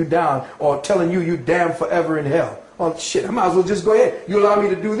pushing you down or telling you you damn forever in hell. Oh shit, I might as well just go ahead. You allow me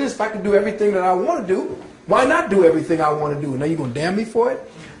to do this. If I can do everything that I want to do, why not do everything I want to do? Now you're going to damn me for it?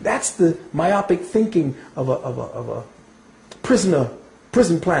 That's the myopic thinking of a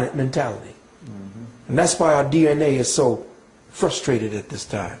prison planet mentality. And that's why our DNA is so frustrated at this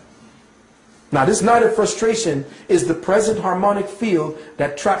time. Now this night of frustration is the present harmonic field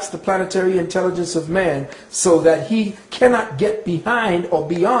that traps the planetary intelligence of man so that he cannot get behind or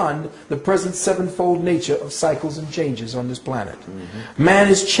beyond the present sevenfold nature of cycles and changes on this planet. Man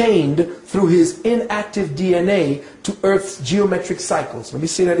is chained through his inactive DNA to Earth's geometric cycles. Let me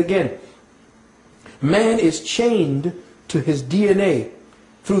say that again. Man is chained to his DNA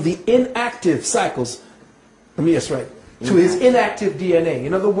through the inactive cycles. That's right. To his inactive DNA.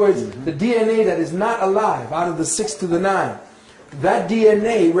 In other words, the DNA that is not alive, out of the 6 to the 9, that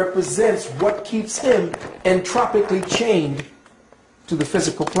DNA represents what keeps him entropically chained to the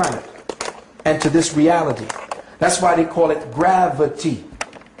physical planet and to this reality. That's why they call it gravity.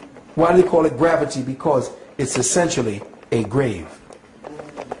 Why do they call it gravity? Because it's essentially a grave.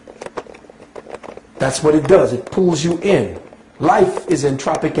 That's what it does. It pulls you in. Life is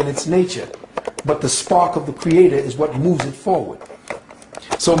entropic in its nature, but the spark of the Creator is what moves it forward.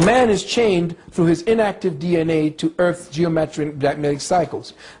 So man is chained through his inactive DNA to Earth's geometric magnetic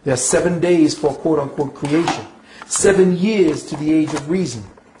cycles. There are 7 days for quote-unquote creation, 7 years to the age of reason,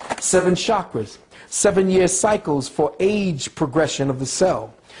 7 chakras, 7-year cycles for age progression of the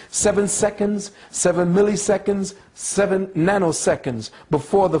cell, 7 seconds, 7 milliseconds, 7 nanoseconds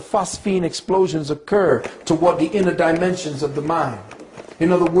before the phosphine explosions occur toward the inner dimensions of the mind.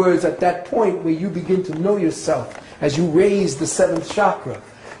 In other words, at that point where you begin to know yourself, as you raise the 7th chakra,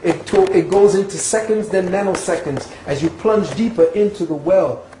 it goes into seconds, then nanoseconds, as you plunge deeper into the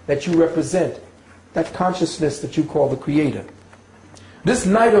well that you represent, that consciousness that you call the Creator. This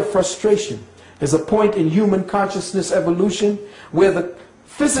night of frustration is a point in human consciousness evolution where the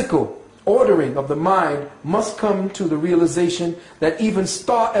physical ordering of the mind must come to the realization that even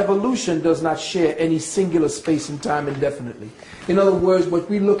star evolution does not share any singular space and time indefinitely. In other words, what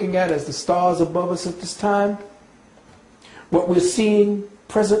we're looking at as the stars above us at this time, what we're seeing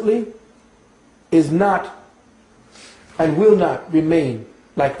presently is not and will not remain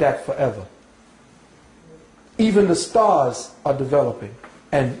like that forever. Even the stars are developing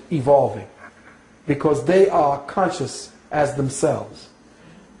and evolving because they are conscious as themselves.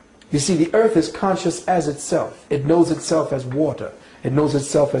 You see, the earth is conscious as itself. It knows itself as water. It knows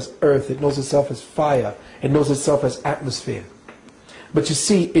itself as earth. It knows itself as fire. It knows itself as atmosphere. But you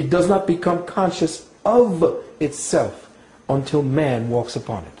see, it does not become conscious of itself until man walks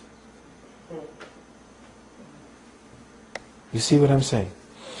upon it. You see what I'm saying?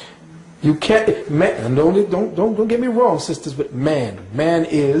 You can't, man, and don't get me wrong, sisters, but man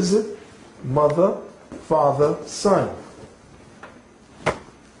is mother, father, son.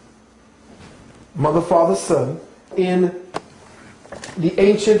 Mother, father, son. In the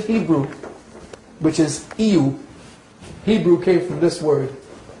ancient Hebrew, which is Iu, Hebrew came from this word,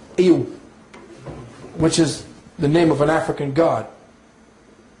 Iu, which is the name of an African god.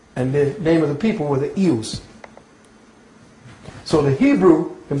 And the name of the people were the Ius. So the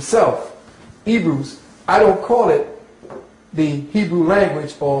Hebrew himself, Hebrews, I don't call it the Hebrew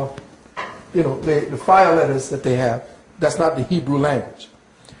language or, the fire letters that they have. That's not the Hebrew language.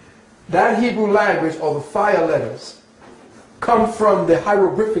 That Hebrew language or the fire letters come from the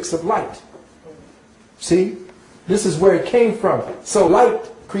hieroglyphics of light. See? This is where it came from. So light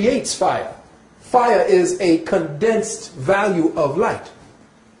creates fire. Fire is a condensed value of light.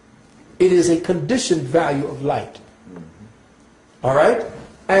 It is a conditioned value of light. All right?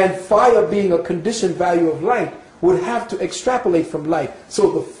 And fire being a conditioned value of light would have to extrapolate from light.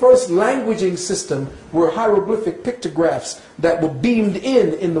 So the first languaging system were hieroglyphic pictographs that were beamed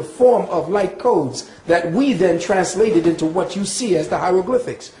in the form of light codes that we then translated into what you see as the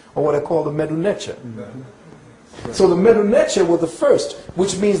hieroglyphics, or what I call the Medu Neter. So the Medu Neter were the first,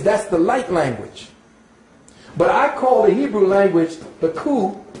 which means that's the light language. But I call the Hebrew language the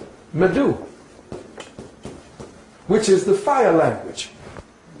Ku Medu, which is the fire language.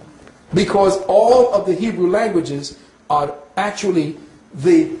 Because all of the Hebrew languages are actually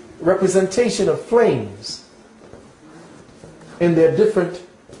the representation of flames in their different,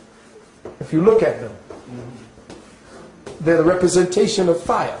 if you look at them, they're the representation of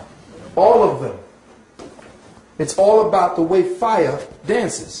fire. All of them. It's all about the way fire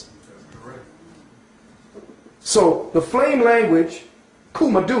dances. So the flame language,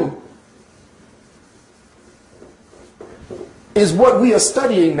 Kumadu, is what we are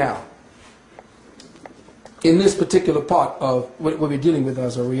studying now in this particular part of what we're dealing with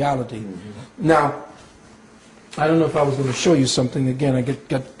as a reality. Now, I don't know if I was going to show you something again.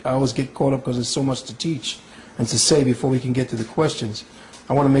 I always get caught up because there's so much to teach and to say before we can get to the questions.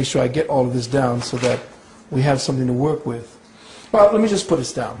 I want to make sure I get all of this down so that we have something to work with. Well, let me just put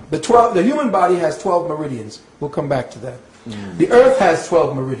this down. The human body has 12 meridians. We'll come back to that. The earth has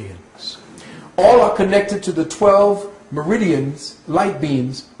 12 meridians. All are connected to the 12 meridians, light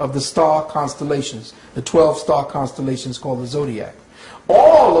beams of the star constellations, the 12 star constellations called the zodiac.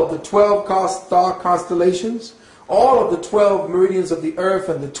 All of the 12 star constellations, all of the 12 meridians of the earth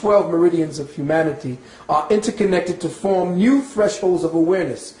and the 12 meridians of humanity are interconnected to form new thresholds of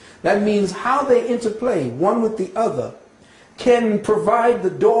awareness. That means how they interplay one with the other can provide the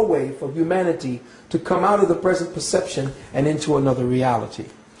doorway for humanity to come out of the present perception and into another reality.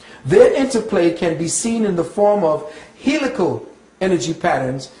 Their interplay can be seen in the form of helical energy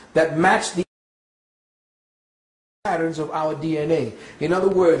patterns that match the patterns of our DNA. In other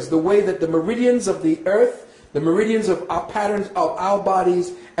words, the way that the meridians of the earth the meridians of our patterns of our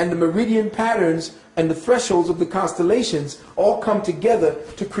bodies, and the meridian patterns and the thresholds of the constellations all come together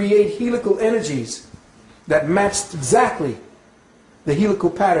to create helical energies that match exactly the helical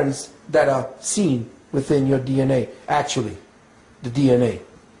patterns that are seen within your DNA, actually, the DNA.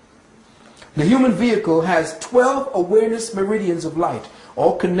 The human vehicle has 12 awareness meridians of light,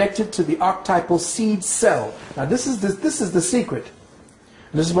 all connected to the archetypal seed cell. Now this is the secret.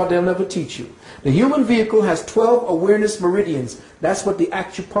 This is what they'll never teach you. The human vehicle has 12 awareness meridians. That's what the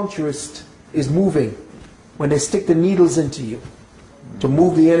acupuncturist is moving when they stick the needles into you to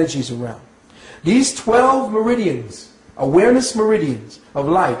move the energies around. These 12 meridians, awareness meridians of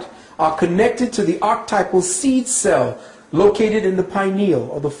light, are connected to the archetypal seed cell located in the pineal,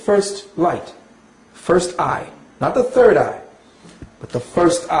 or the first light, first eye. Not the third eye, but the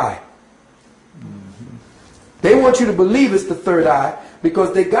first eye. They want you to believe it's the third eye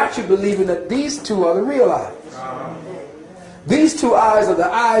because they got you believing that these two are the real eyes. These two eyes are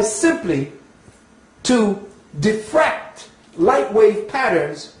the eyes simply to diffract light wave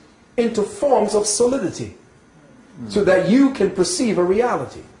patterns into forms of solidity so that you can perceive a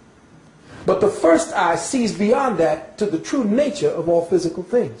reality. But the first eye sees beyond that to the true nature of all physical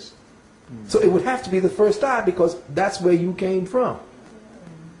things. So it would have to be the first eye because that's where you came from.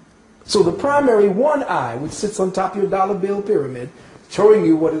 So the primary one eye, which sits on top of your dollar bill pyramid, showing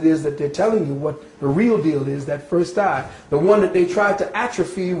you what it is that they're telling you, what the real deal is, that first eye, the one that they tried to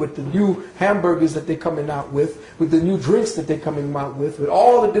atrophy with the new hamburgers that they're coming out with the new drinks that they're coming out with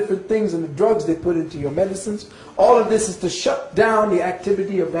all the different things and the drugs they put into your medicines. All of this is to shut down the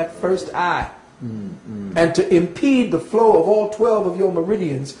activity of that first eye and to impede the flow of all 12 of your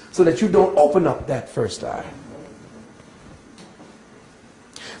meridians so that you don't open up that first eye.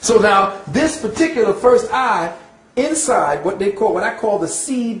 So now, this particular first eye, inside what I call the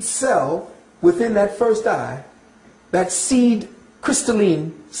seed cell within that first eye, that seed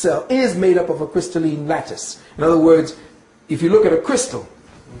crystalline cell is made up of a crystalline lattice. In other words, if you look at a crystal,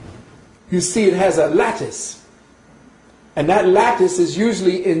 you see it has a lattice. And that lattice is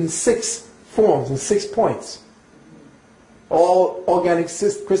usually in 6 forms, in 6 points. All organic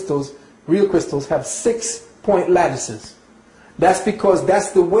crystals, real crystals, have 6-point lattices. That's because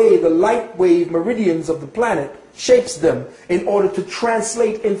that's the way the light wave meridians of the planet shapes them in order to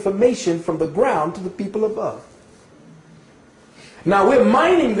translate information from the ground to the people above. Now we're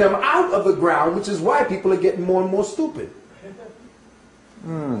mining them out of the ground, which is why people are getting more and more stupid.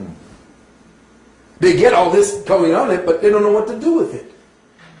 They get all this going on it, but they don't know what to do with it.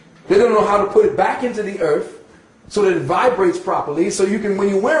 They don't know how to put it back into the earth so that it vibrates properly, so you can, when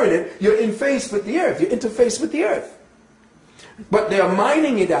you're wearing it, you're in phase with the earth. You're interfaced with the earth. But they're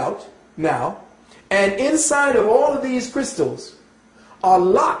mining it out now, and inside of all of these crystals are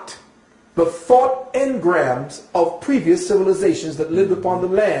locked the thought engrams of previous civilizations that lived upon the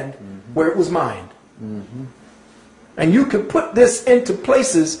land where it was mined. And you could put this into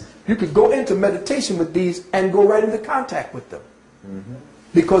places, you could go into meditation with these and go right into contact with them.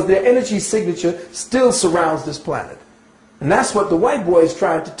 Because their energy signature still surrounds this planet. And that's what the white boy is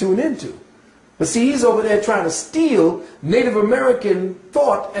trying to tune into. But see, he's over there trying to steal Native American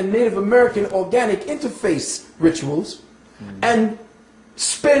thought and Native American organic interface rituals and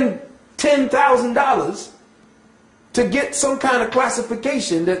spend $10,000 to get some kind of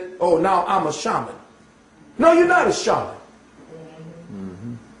classification that, oh, now I'm a shaman. No, you're not a shaman.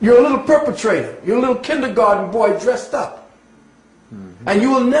 You're a little perpetrator. You're a little kindergarten boy dressed up. And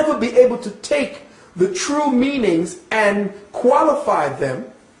you will never be able to take the true meanings and qualify them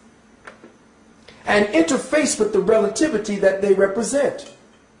and interface with the relativity that they represent.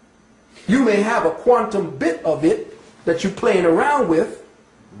 You may have a quantum bit of it that you're playing around with,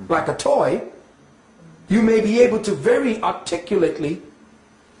 like a toy. You may be able to very articulately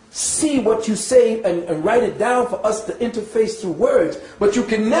see what you say and write it down for us to interface through words, but you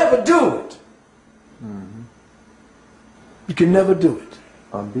can never do it. You can never do it.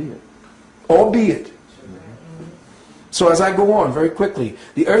 Albeit. So as I go on very quickly,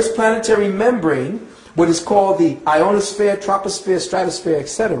 the Earth's planetary membrane, what is called the ionosphere, troposphere, stratosphere,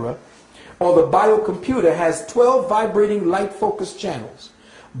 etc., or the biocomputer, has 12 vibrating light-focused channels.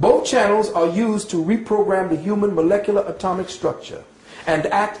 Both channels are used to reprogram the human molecular atomic structure and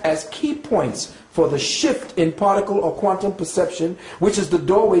act as key points for the shift in particle or quantum perception, which is the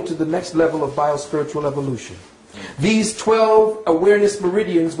doorway to the next level of biospiritual evolution. These 12 awareness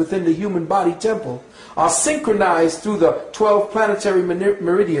meridians within the human body temple are synchronized through the 12 planetary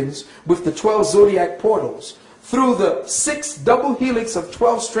meridians with the 12 zodiac portals, through the 6 double helix of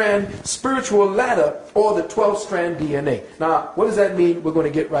 12-strand spiritual ladder, or the 12-strand DNA. Now, what does that mean? We're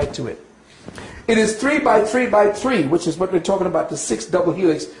going to get right to it. It is 3 by 3 by 3, which is what we're talking about, the 6 double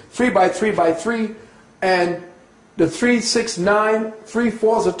helix, 3 by 3 by 3, and the 3, 6, 9, 3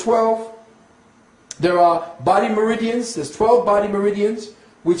 fours are 12. There are body meridians. There's 12 body meridians,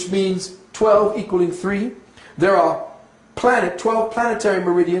 which means 12 equaling 3. There are 12 planetary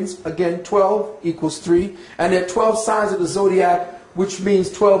meridians, again 12 equals 3. And there are 12 signs of the zodiac, which means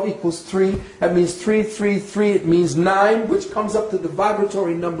 12 equals 3. That means 3, 3, 3. It means 9, which comes up to the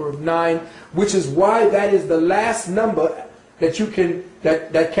vibratory number of 9, which is why that is the last number that you can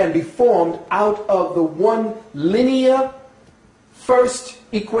that can be formed out of the one linear first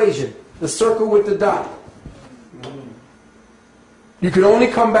equation, the circle with the dot. You can only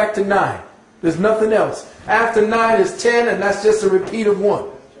come back to 9. There's nothing else. After 9 is 10, and that's just a repeat of 1.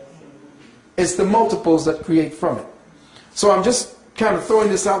 It's the multiples that create from it. So I'm just kind of throwing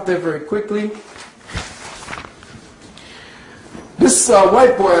this out there very quickly. This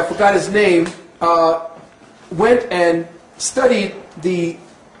white boy, I forgot his name, went and studied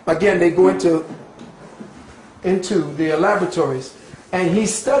again they go into the laboratories, and he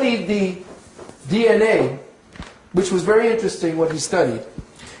studied the DNA, which was very interesting what he studied.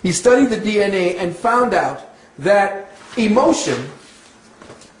 He studied the DNA and found out that emotion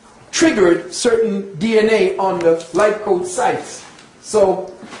triggered certain DNA on the light code sites.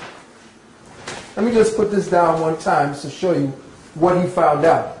 So let me just put this down one time to show you what he found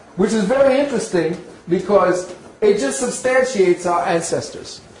out, which is very interesting because it just substantiates our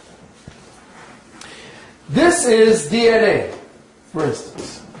ancestors. This is DNA, for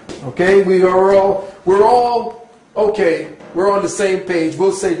instance. Okay, we're all okay. We're on the same page.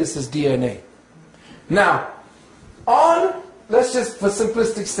 We'll say this is DNA. Now, let's just, for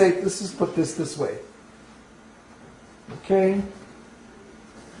simplistic sake, let's just put this way. Okay?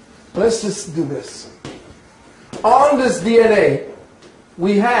 Let's just do this. On this DNA,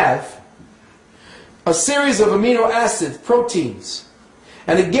 we have a series of amino acid proteins.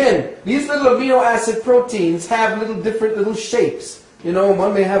 And again, these little amino acid proteins have different little shapes. You know,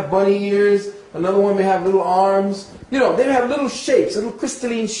 one may have bunny ears, another one may have little arms. You know, they have little shapes, little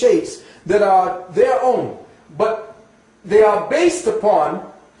crystalline shapes that are their own. But they are based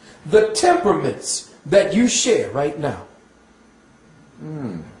upon the temperaments that you share right now.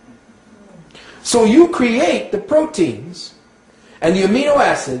 So you create the proteins and the amino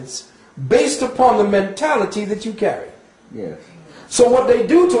acids based upon the mentality that you carry. Yes. So what they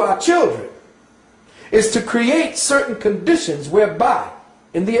do to our children is to create certain conditions whereby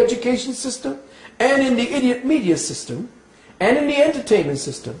in the education system and in the idiot media system and in the entertainment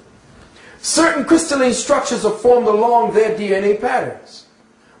system, certain crystalline structures are formed along their DNA patterns.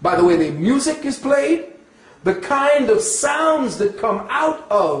 By the way the music is played, the kind of sounds that come out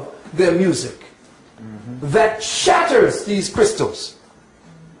of their music that shatters these crystals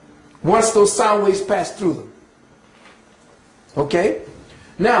once those sound waves pass through them. Okay?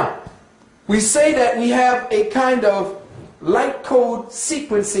 Now, we say that we have a kind of light code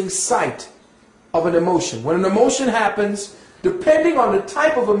sequencing site of an emotion. When an emotion happens, depending on the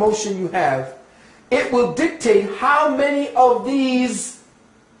type of emotion you have, it will dictate how many of these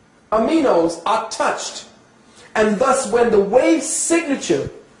aminos are touched. And thus, when the wave signature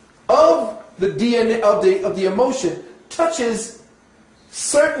of the DNA of the emotion touches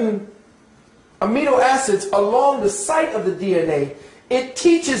certain amino acids along the site of the DNA, it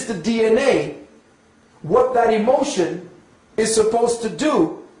teaches the DNA what that emotion is supposed to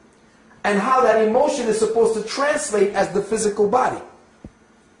do and how that emotion is supposed to translate as the physical body.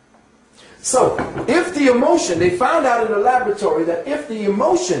 So, if the emotion, they found out in the laboratory that if the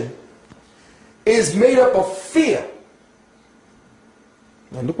emotion is made up of fear,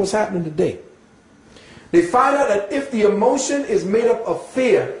 and look what's happening today. They find out that if the emotion is made up of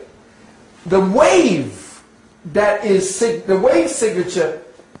fear, the wave signature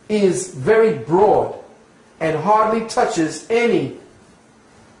is very broad and hardly touches any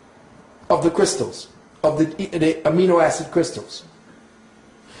of the crystals, of the amino acid crystals.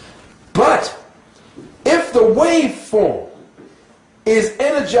 But if the waveform is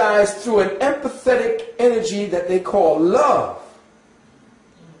energized through an empathetic energy that they call love,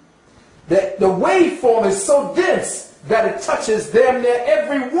 that the waveform is so dense that it touches damn near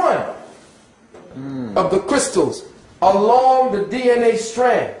every one of the crystals along the DNA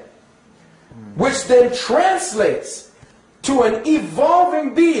strand, which then translates to an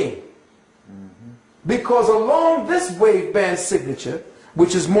evolving being. Because along this waveband signature,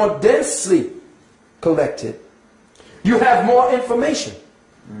 which is more densely collected, you have more information.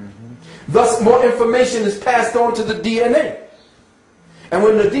 Thus, more information is passed on to the DNA. And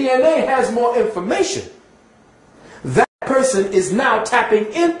when the DNA has more information, that person person is now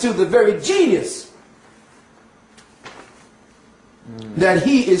tapping into the very genius that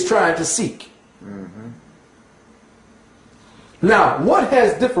he is trying to seek. Now, what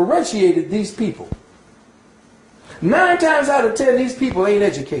has differentiated these people? 9 times out of 10, these people ain't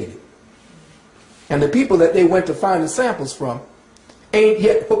educated. And the people that they went to find the samples from ain't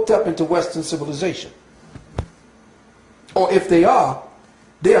yet hooked up into Western civilization. Or if they are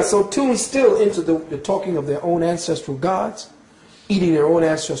so tuned still into the talking of their own ancestral gods, eating their own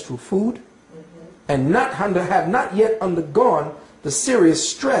ancestral food, and have not yet undergone the serious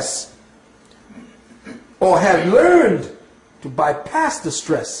stress, or have learned to bypass the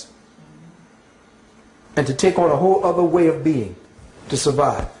stress and to take on a whole other way of being to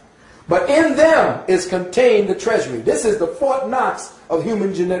survive. But in them is contained the treasury. This is the Fort Knox of the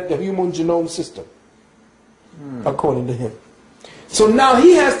human genome system, according to him. So now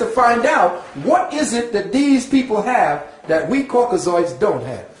he has to find out what is it that these people have that we Caucasoids don't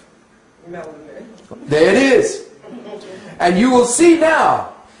have. There it is. And you will see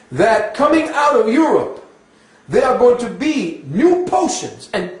now that coming out of Europe, there are going to be new potions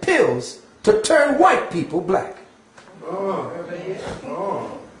and pills to turn white people black.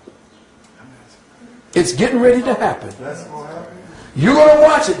 It's getting ready to happen. You're going to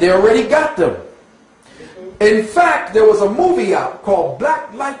watch it. They already got them. In fact, there was a movie out called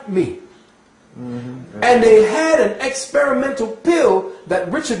Black Like Me. And they had an experimental pill that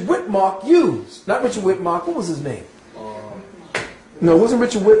Richard Whitmark used. Not Richard Whitmark. What was his name? No, it wasn't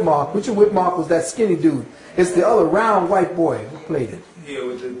Richard Whitmark. Richard Whitmark was that skinny dude. It's the other round white boy who played it. Yeah,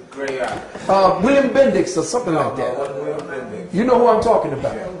 with the gray eye. William Bendix or something like that. You know who I'm talking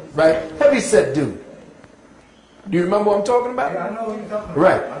about, right? Heavyset dude. Do you remember what I'm talking about? Yeah, I know what you're talking about.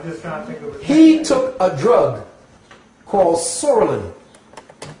 Right. I'm just trying to think of it. He took a drug called Sorolin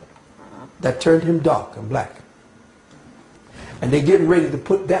that turned him dark and black. And they're getting ready to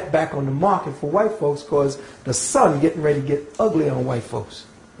put that back on the market for white folks because the sun getting ready to get ugly on white folks.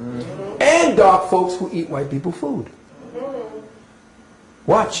 And dark folks who eat white people food.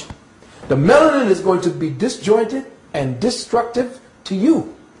 Watch. The melanin is going to be disjointed and destructive to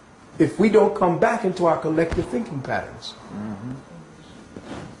you if we don't come back into our collective thinking patterns.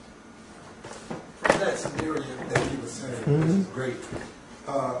 That scenario that you were saying, which is great.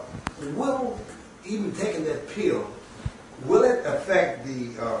 Will, even taking that pill, will it affect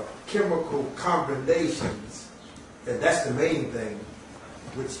the chemical combinations? And that's the main thing,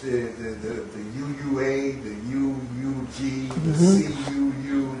 which the UUA, the UUG, the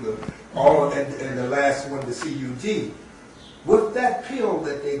CUU, all, and the last one, the CUG. With that pill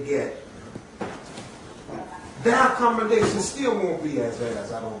that they get, their combination still won't be as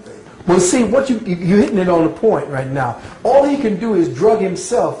bad, I don't think. Well, see, what you're hitting it on the point right now. All he can do is drug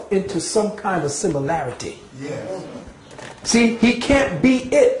himself into some kind of similarity. Yes. See, he can't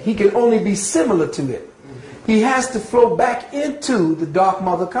be it. He can only be similar to it. He has to flow back into the dark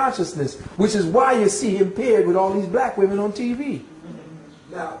mother consciousness, which is why you see him paired with all these black women on TV.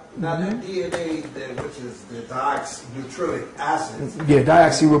 Now that DNA, which is the deoxynucleic acid. Yeah,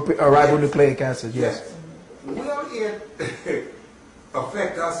 deoxyribonucleic acid, yes. Will it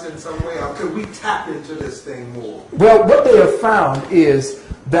affect us in some way, or could we tap into this thing more? Well, what they have found is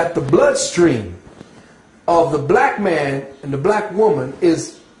that the bloodstream of the black man and the black woman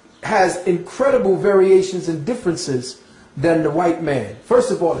has incredible variations and differences than the white man. First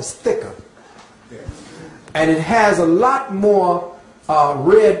of all, it's thicker. Yes. And it has a lot more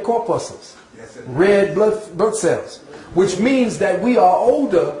red corpuscles, red blood cells, which means that we are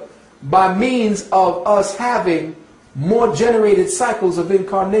older by means of us having more generated cycles of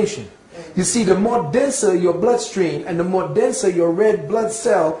incarnation. You see, the more denser your bloodstream and the more denser your red blood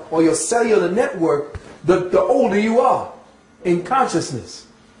cell or your cellular network, the older you are in consciousness.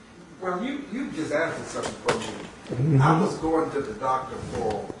 Well, you just answered something for me. I was going to the doctor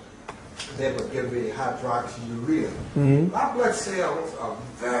for, they were giving me hydroxyurea. My blood cells are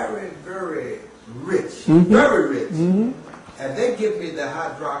very, very rich, very rich. And they give me the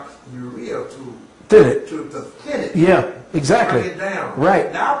hydroxyurea to thin it. To thin it. Yeah, exactly. Bring it down.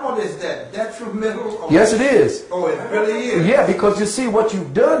 Right. Now, what is that? Detrimental? Or yes, it is. Oh, it really is? Yeah, because you see, what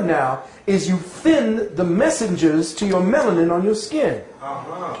you've done now is you thin the messengers to your melanin on your skin.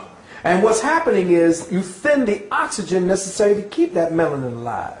 And what's happening is you thin the oxygen necessary to keep that melanin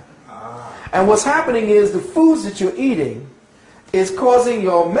alive. And what's happening is the foods that you're eating is causing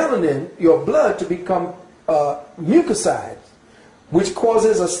your melanin, your blood, to become mucosized, which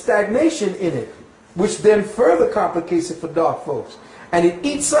causes a stagnation in it, which then further complicates it for dark folks. And it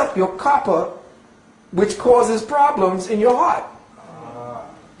eats up your copper, which causes problems in your heart.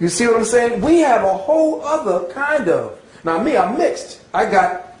 You see what I'm saying? We have a whole other kind of Now me, I'm mixed. I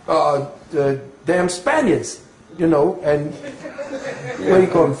got the damn Spaniards, you know, and what do you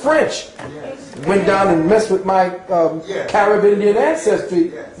call them, French. Went down and messed with my Carib Indian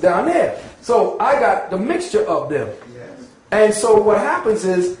ancestry down there. So I got the mixture of them. And so what happens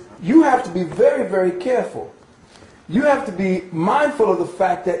is you have to be very, very careful. You have to be mindful of the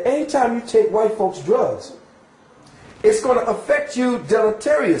fact that anytime you take white folks' drugs, it's going to affect you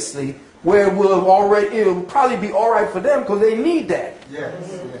deleteriously, where it'll probably be all right for them because they need that.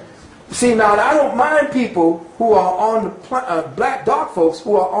 See, now I don't mind people who are on the black dark folks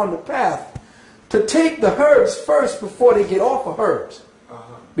who are on the path to take the herbs first before they get off of herbs,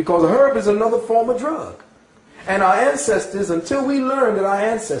 because a herb is another form of drug. And our ancestors, until we learn that our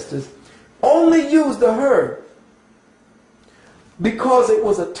ancestors only used the herb because it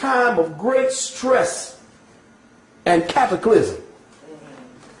was a time of great stress and cataclysm.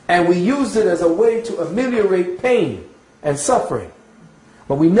 And we used it as a way to ameliorate pain and suffering.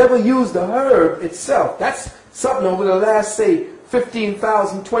 But we never used the herb itself. That's something over the last, say,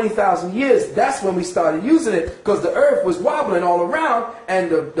 15,000, 20,000 years. That's when we started using it, because the earth was wobbling all around and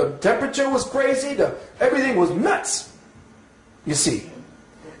the temperature was crazy. Everything was nuts, you see.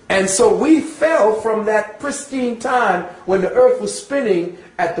 And so we fell from that pristine time when the earth was spinning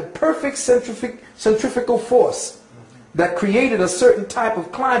at the perfect centrifugal force that created a certain type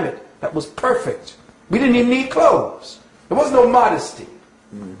of climate that was perfect. We didn't even need clothes. There was no modesty.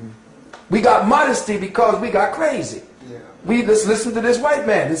 We got modesty because we got crazy. We just listened to this white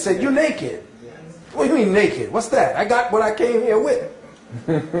man and said, "You're naked." What do you mean naked? What's that? I got what I came here with.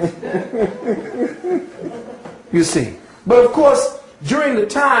 You see. But of course, during the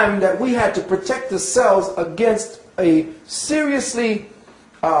time that we had to protect the cells against a seriously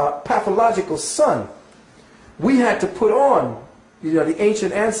pathological sun, we had to put on, you know, the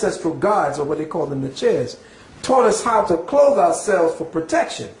ancient ancestral gods, or what they call them, the chairs, taught us how to clothe ourselves for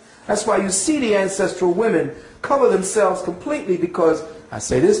protection. That's why you see the ancestral women cover themselves completely, because, I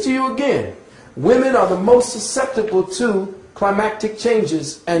say this to you again, women are the most susceptible to climactic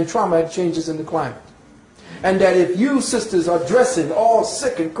changes and traumatic changes in the climate. And that if you sisters are dressing all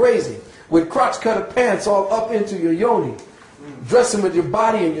sick and crazy, with crotch-cutter pants all up into your yoni, dressing with your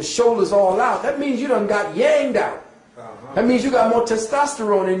body and your shoulders all out, that means you done got yanged out. That means you got more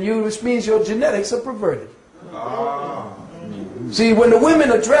testosterone in you, which means your genetics are perverted. See, when the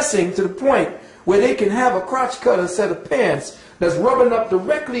women are dressing to the point where they can have a crotch-cutter set of pants that's rubbing up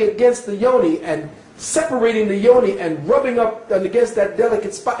directly against the yoni and separating the yoni and rubbing up against that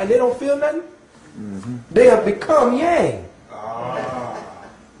delicate spot, and they don't feel nothing, they have become yang.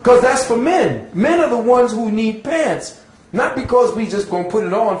 Because that's for men. Men are the ones who need pants. Not because we just going to put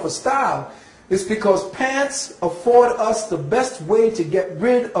it on for style. It's because pants afford us the best way to get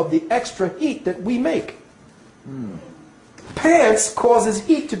rid of the extra heat that we make. Pants causes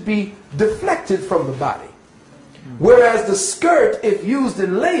heat to be deflected from the body. Whereas the skirt, if used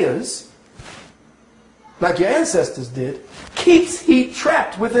in layers, like your ancestors did, keeps heat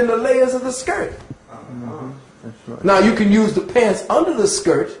trapped within the layers of the skirt. That's right. Now you can use the pants under the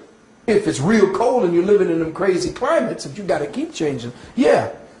skirt if it's real cold and you're living in them crazy climates that you got to keep changing.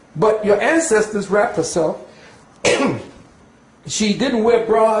 Yeah, but your ancestors wrapped herself. She didn't wear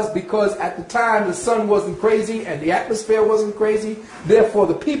bras because at the time the sun wasn't crazy and the atmosphere wasn't crazy. Therefore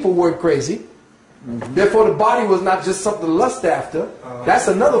the people weren't crazy. Therefore the body was not just something to lust after. That's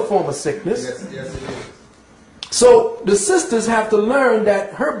another form of sickness. Yes, yes, it is. So the sisters have to learn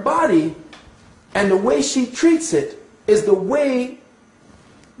that her body and the way she treats it is the way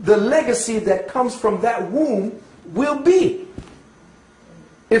the legacy that comes from that womb will be.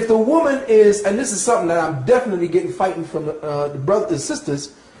 If the woman is, and this is something that I'm definitely getting fighting from the brothers and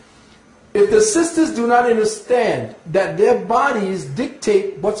sisters, if the sisters do not understand that their bodies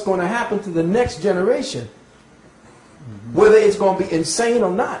dictate what's going to happen to the next generation, whether it's going to be insane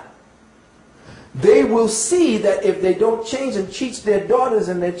or not, they will see that if they don't change and teach their daughters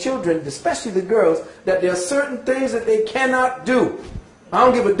and their children, especially the girls, that there are certain things that they cannot do. I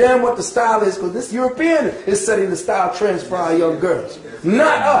don't give a damn what the style is, because this European is setting the style trends for our young girls,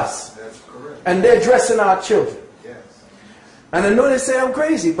 not us. And they're dressing our children. And I know they say I'm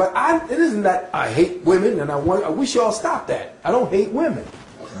crazy, but it isn't that I hate women, and I wish y'all stop that. I don't hate women.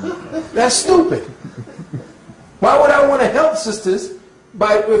 That's stupid. Why would I want to help sisters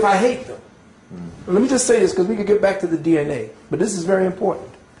if I hate them? Let me just say this, because we could get back to the DNA, but this is very important.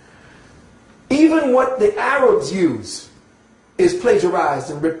 Even what the Arabs use is plagiarized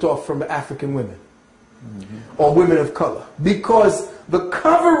and ripped off from the African women or women of color, because the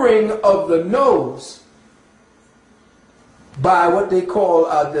covering of the nose by what they call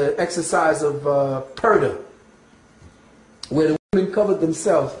the exercise of purdah where the women covered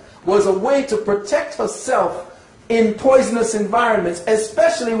themselves, was a way to protect herself in poisonous environments,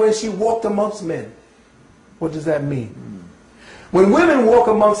 especially when she walked amongst men. What does that mean? When women walk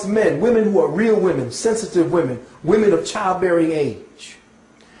amongst men, women who are real women, sensitive women, women of childbearing age,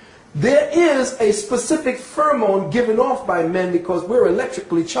 there is a specific pheromone given off by men because we're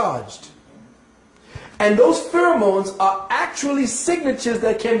electrically charged. And those pheromones are actually signatures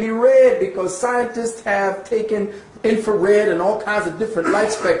that can be read because scientists have taken infrared and all kinds of different light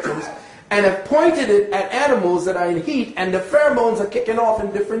spectrums and have pointed it at animals that are in heat, and the pheromones are kicking off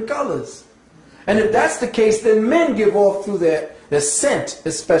in different colors. And if that's the case, then men give off through their scent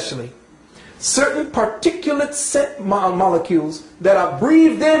especially certain particulate scent molecules that are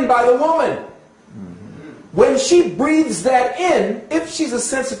breathed in by the woman. When she breathes that in, if she's a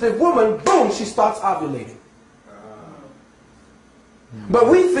sensitive woman, boom, she starts ovulating. But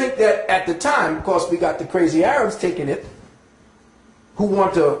we think that at the time, of course, we got the crazy Arabs taking it, who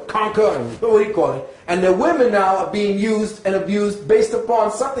want to conquer, and what do you call it? And the women now are being used and abused based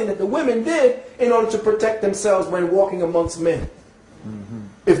upon something that the women did in order to protect themselves when walking amongst men.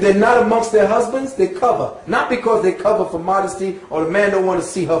 If they're not amongst their husbands, they cover. Not because they cover for modesty or the man don't want to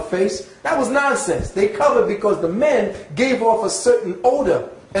see her face. That was nonsense. They covered because the men gave off a certain odor,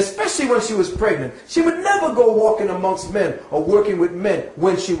 especially when she was pregnant. She would never go walking amongst men or working with men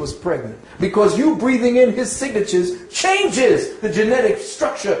when she was pregnant. Because you breathing in his signatures changes the genetic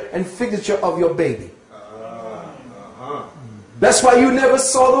structure and signature of your baby. That's why you never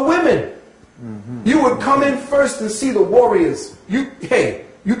saw the women. You would come in first and see the warriors. Hey,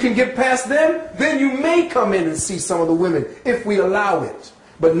 you can get past them, then you may come in and see some of the women if we allow it.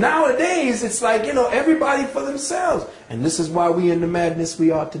 But nowadays, it's like, you know, everybody for themselves. And this is why we in the madness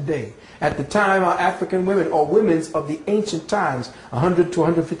we are today. At the time, our African women, or women of the ancient times, 100 to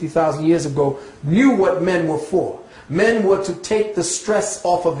 150,000 years ago, knew what men were for. Men were to take the stress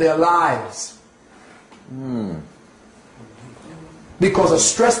off of their lives. Because a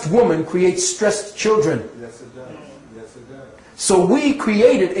stressed woman creates stressed children. Yes, it does. Yes, it does. So we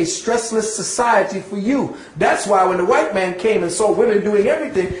created a stressless society for you. That's why when the white man came and saw women doing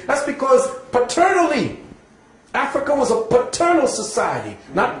everything, that's because paternally, Africa was a paternal society,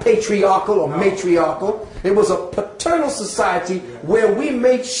 not patriarchal or matriarchal. It was a paternal society where we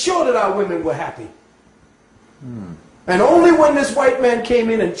made sure that our women were happy. And only when this white man came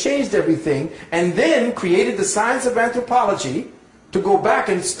in and changed everything and then created the science of anthropology to go back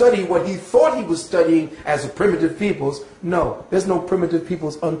and study what he thought he was studying as a primitive peoples. No, there's no primitive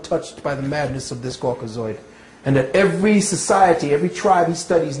peoples untouched by the madness of this Caucasoid. And that every society, every tribe he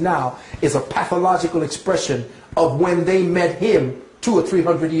studies now is a pathological expression of when they met him 200 or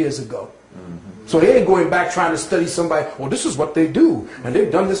 300 years ago. So he ain't going back trying to study somebody, well, this is what they do, and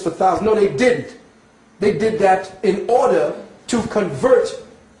they've done this for thousands. No, they didn't. They did that in order to convert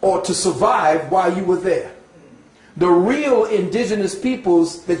or to survive while you were there. The real indigenous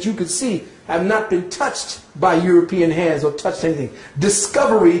peoples that you could see have not been touched by European hands or touched anything.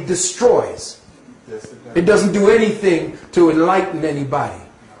 Discovery destroys. It doesn't do anything to enlighten anybody.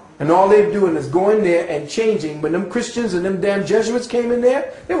 And all they're doing is going there and changing. When them Christians and them damn Jesuits came in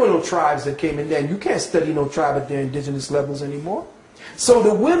there were no tribes that came in there. And you can't study no tribe at their indigenous levels anymore. So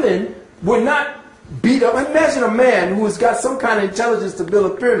the women were not beat up. Imagine a man who has got some kind of intelligence to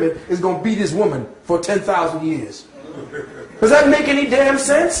build a pyramid is going to beat his woman for 10,000 years. Does that make any damn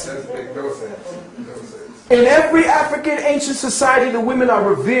sense? That makes no sense. No sense. In every African ancient society, the women are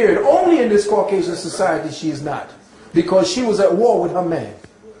revered. Only in this Caucasian society she is not. Because she was at war with her man.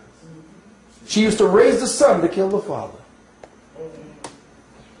 She used to raise the son to kill the father.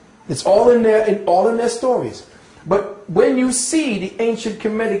 It's all in their stories. But when you see the ancient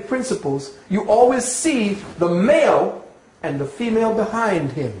Kemetic principles, you always see the male and the female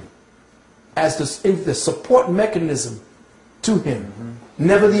behind him as the support mechanism to him.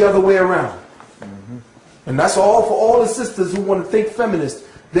 Never the other way around. And that's all for all the sisters who want to think feminist.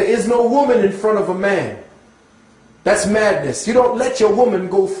 There is no woman in front of a man. That's madness. You don't let your woman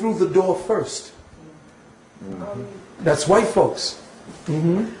go through the door first. That's white folks.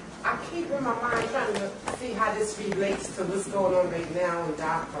 I keep in my mind trying to see how this relates to what's going on right now in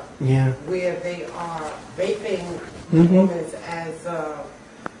Dhaka. Yeah. Where they are vaping women as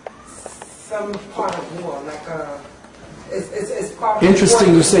some part of war, like it's part of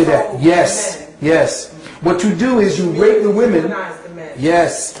Interesting you say that. Yes, yes. What you do is you rape the women.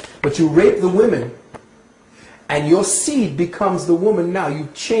 Yes, but you rape the women, and your seed becomes the woman now. You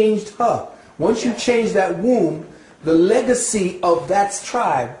changed her. Once you change that womb, the legacy of that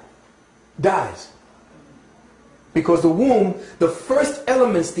tribe dies. Because the womb, the first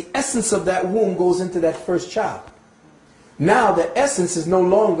elements, the essence of that womb goes into that first child. Now the essence is no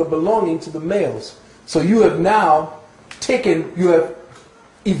longer belonging to the males. So you have now you have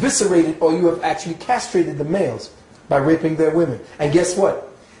eviscerated, or you have actually castrated the males by raping their women. And guess what?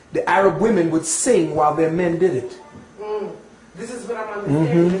 The Arab women would sing while their men did it. This is what I'm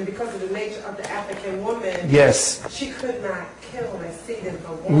understanding. And because of the nature of the African woman, yes, she could not kill and see them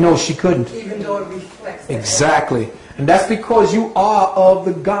for woman. No, she couldn't. Even though it reflects. Exactly. And that's because you are of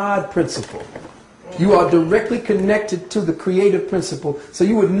the God principle. You are directly connected to the creative principle. So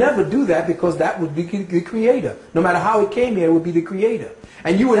you would never do that, because that would be the creator. No matter how it came here, it would be the creator.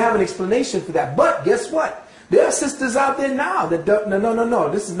 And you would have an explanation for that. But guess what? There are sisters out there now that don't,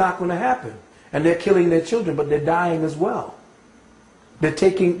 no, this is not going to happen. And they're killing their children, but they're dying as well. They're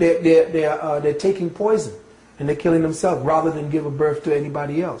taking poison, and they're killing themselves rather than give a birth to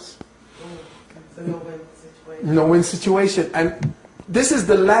anybody else. It's a no-win situation. No-win situation. And this is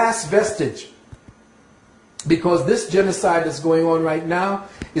the last vestige. Because this genocide that's going on right now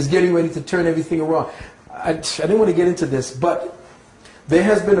is getting ready to turn everything around. I didn't want to get into this, but there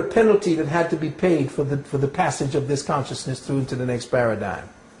has been a penalty that had to be paid for the passage of this consciousness through into the next paradigm.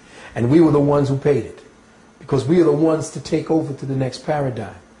 And we were the ones who paid it. Because we are the ones to take over to the next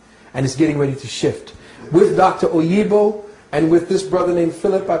paradigm. And it's getting ready to shift. With Dr. Oyibo and with this brother named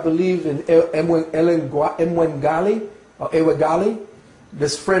Philip, I believe, in Mwengali, or Ewagali,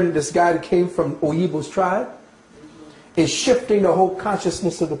 this guy that came from Oyibo's tribe, is shifting the whole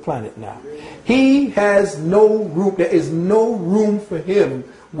consciousness of the planet now. He has no room, there is no room for him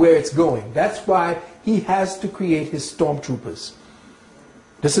where it's going. That's why he has to create his stormtroopers.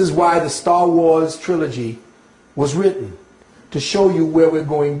 This is why the Star Wars trilogy was written, to show you where we're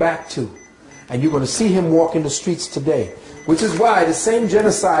going back to. And you're going to see him walk in the streets today. Which is why the same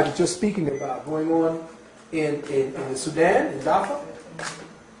genocide that you're speaking about going on in Sudan, in Darfur,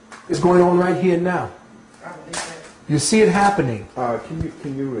 is going on right here now. You see it happening.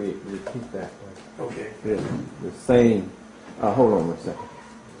 Can you repeat that? Okay. The same. Hold on 1 second.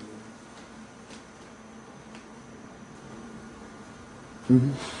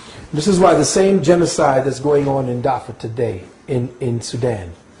 This is why the same genocide that's going on in Darfur today, in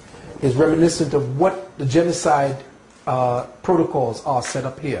Sudan, is reminiscent of what the genocide protocols are set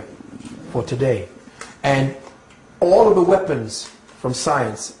up here for today. And all of the weapons from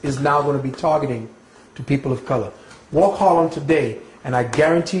science is now going to be targeting to people of color. Walk Harlem today, and I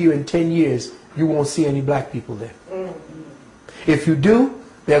guarantee you in 10 years, you won't see any black people there. If you do,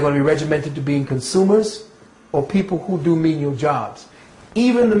 they're going to be regimented to being consumers or people who do menial jobs.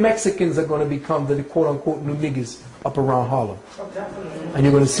 Even the Mexicans are going to become the quote-unquote new niggas up around Harlem. And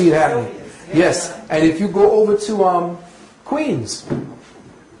you're going to see it happening. Yes, and if you go over to Queens,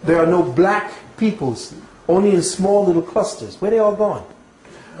 there are no black peoples, only in small little clusters. Where they all gone?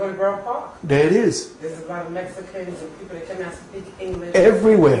 Go to Borough Park. There it is. There's a lot of Mexicans and people that cannot speak English.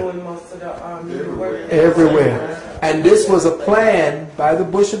 Everywhere. Doing most of the work. Everywhere. And this was a plan by the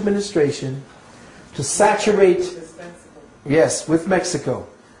Bush administration to saturate, yes, with Mexico.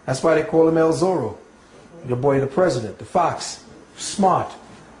 That's why they call him El Zorro. Your boy, the president, the fox. Smart.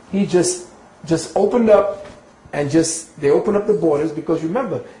 He just opened up and they opened up the borders because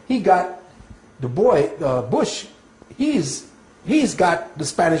remember, he got the boy, Bush, he's got the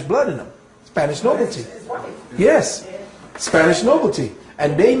Spanish blood in him. Spanish nobility. Yes. Spanish nobility.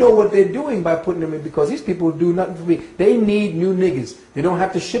 And they know what they're doing by putting them in, because these people do nothing for me. They need new niggas. They don't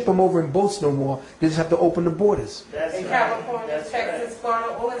have to ship them over in boats no more. They just have to open the borders. In California, Texas,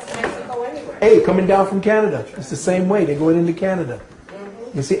 Florida, all it's Mexico anyway. Hey, coming down from Canada. It's the same way. They're going into Canada.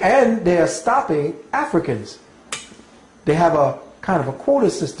 You see, and they are stopping Africans. They have a kind of a quota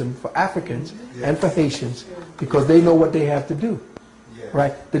system for Africans and for Haitians because they know what they have to do.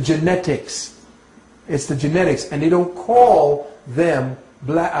 Right? The genetics. It's the genetics. And they don't call them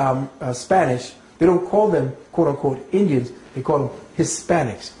Spanish. They don't call them, quote-unquote, Indians. They call them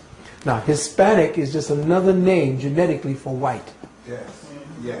Hispanics. Now, Hispanic is just another name genetically for white. Yes.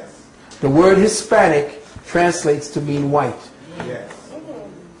 Yes. The word Hispanic translates to mean white. Yes.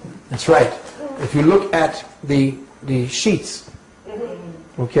 That's right. If you look at the sheets,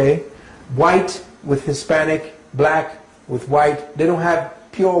 okay, white with Hispanic, black with white. They don't have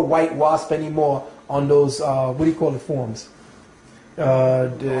pure white wasp anymore on those, what do you call the forms?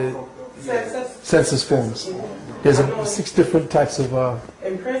 The census forms. There's 6 different types of...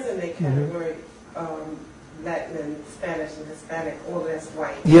 In prison, they categorize Latin and Spanish and Hispanic, all that's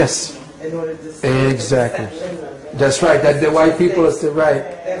white. Yes. In order to... Exactly. That's right. That the white people are still right.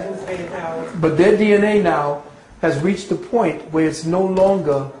 But their DNA now has reached the point where it's no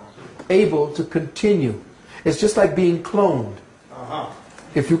longer able to continue. It's just like being cloned.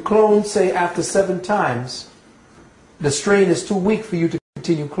 If you clone, say, after 7 times, The strain is too weak for you to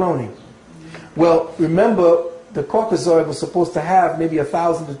continue cloning. Well, remember, the Caucasoid was supposed to have maybe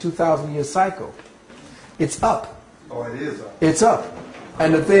 1,000 to 2,000 year cycle. It's up. Oh, it is up. It's up.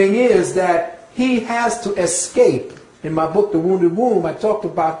 And the thing is that he has to escape. In my book, The Wounded Womb, I talked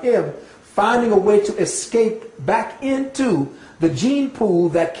about him finding a way to escape back into the gene pool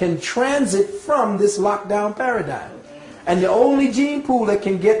that can transit from this lockdown paradigm. And the only gene pool that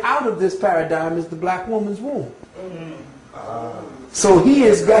can get out of this paradigm is the black woman's womb. So he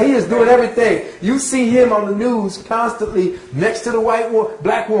is doing everything. You see him on the news constantly next to the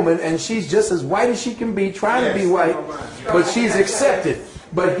black woman, and she's just as white as she can be, trying to be white, but she's accepted.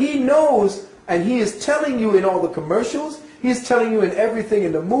 But he knows, and he is telling you in all the commercials, he's telling you in everything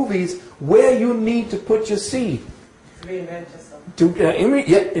in the movies where you need to put your seed. Reinvent yourself.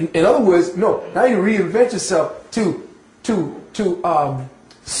 In other words, no, now you reinvent yourself to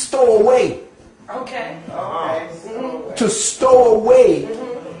stow away. Okay. To stow away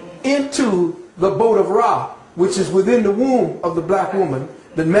into the boat of Ra, which is within the womb of the black woman,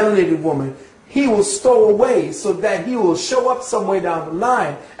 the melanated woman. He will stow away so that he will show up somewhere down the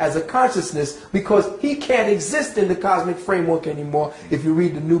line as a consciousness, because he can't exist in the cosmic framework anymore. If you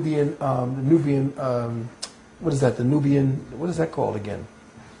read the Nubian, what is that? The Nubian, what is that called again?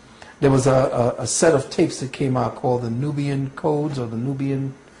 There was a set of tapes that came out called the Nubian Codes or the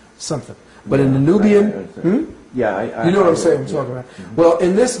Nubian something. But in the Nubian, yeah, you know what I'm saying? I'm talking about. Well,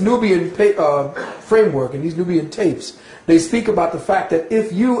 in this Nubian framework, in these Nubian tapes, they speak about the fact that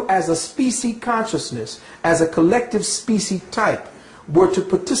if you, as a species consciousness, as a collective species type, were to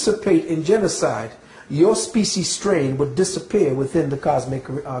participate in genocide, your species strain would disappear within the cosmic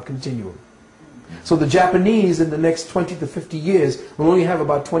continuum. So the Japanese, in the next 20 to 50 years, will only have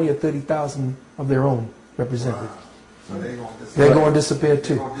about 20 or 30,000 of their own represented. So they're going to disappear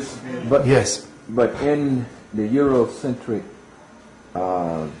too. But yes. But in the Eurocentric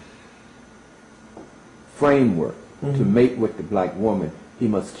framework, to mate with the black woman, he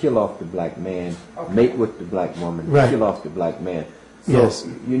must kill off the black man, mate with the black woman, kill off the black man. So yes.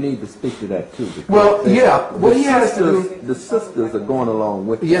 You need to speak to that too. Well, yeah. What he has to do. The sisters are going along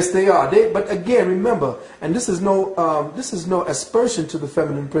with. Yes, they are. But again, remember, and this is no aspersion to the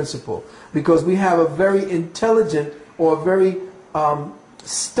feminine principle, because we have a very intelligent or a very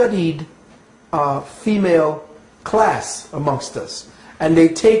studied female class amongst us, and they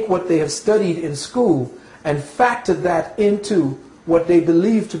take what they have studied in school and factor that into what they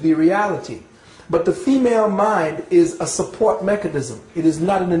believe to be reality. But the female mind is a support mechanism. It is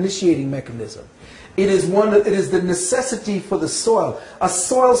not an initiating mechanism. It is the necessity for the soil. A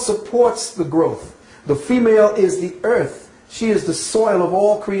soil supports the growth. The female is the earth. She is the soil of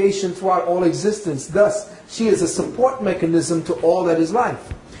all creation throughout all existence. Thus, she is a support mechanism to all that is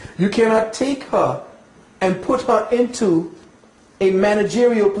life. You cannot take her and put her into a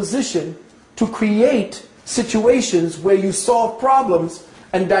managerial position to create situations where you solve problems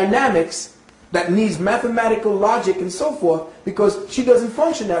and dynamics that needs mathematical logic and so forth, because she doesn't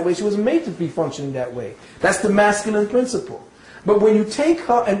function that way. She wasn't made to be functioning that way. That's the masculine principle. But when you take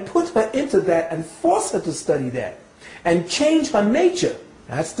her and put her into that and force her to study that and change her nature,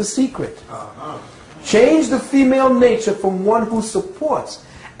 that's the secret. Change the female nature from one who supports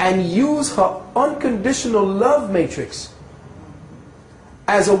and use her unconditional love matrix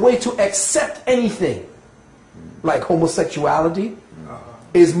as a way to accept anything, like homosexuality,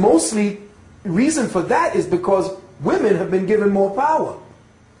 is mostly, reason for that is because women have been given more power.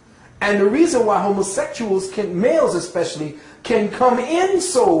 And the reason why homosexuals males especially, can come in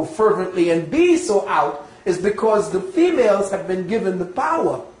so fervently and be so out is because the females have been given the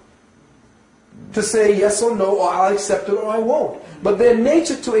power to say yes or no, or I'll accept it or I won't. But their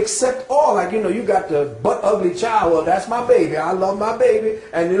nature to accept all, like, you got the butt ugly child, well, that's my baby, I love my baby,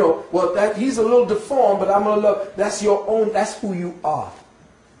 and well, he's a little deformed, but I'm going to love, that's your own, that's who you are.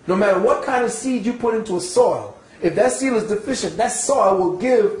 No matter what kind of seed you put into a soil, if that seed is deficient, that soil will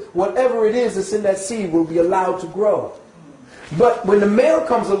give whatever it is that's in that seed will be allowed to grow. But when the male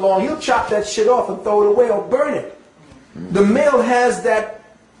comes along, he'll chop that shit off and throw it away or burn it. The male has that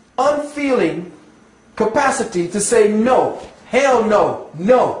unfeeling capacity to say no, hell no,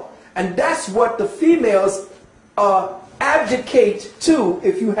 no. And that's what the females abdicate to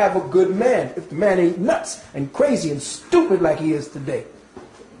if you have a good man, if the man ain't nuts and crazy and stupid like he is today.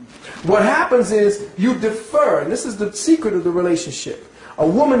 What happens is you defer, and this is the secret of the relationship. A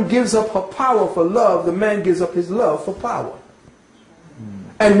woman gives up her power for love, the man gives up his love for power.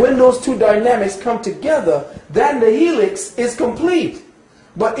 And when those two dynamics come together, then the helix is complete.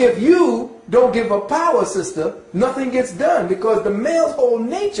 But if you don't give up power, sister, nothing gets done, because the male's whole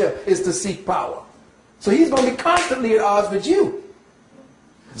nature is to seek power. So he's going to be constantly at odds with you.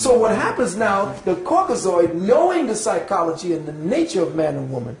 So what happens now, the Caucasoid, knowing the psychology and the nature of man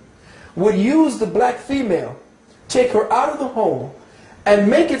and woman, would use the black female, take her out of the home, and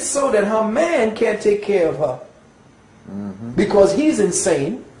make it so that her man can't take care of her. Because he's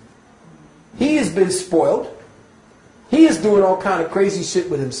insane. He has been spoiled. He is doing all kind of crazy shit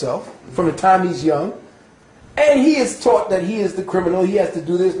with himself from the time he's young. And he is taught that he is the criminal. He has to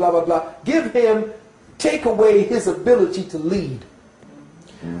do this, blah, blah, blah. Take away his ability to lead.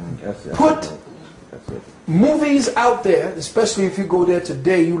 Put movies out there, especially if you go there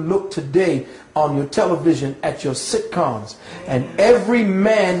today, you look today on your television at your sitcoms, and every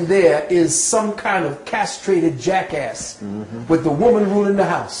man there is some kind of castrated jackass with the woman ruling the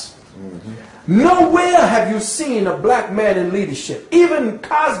house. Nowhere have you seen a black man in leadership. Even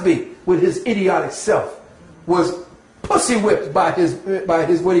Cosby, with his idiotic self, was pussy whipped by his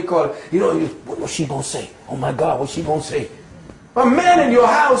what do you call it? You know, what's she gonna say? Oh my God, what's she gonna say? A man in your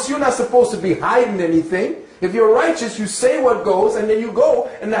house, you're not supposed to be hiding anything. If you're righteous, you say what goes, and then you go,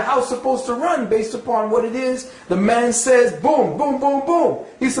 and the house is supposed to run based upon what it is. The man says, boom, boom, boom, boom.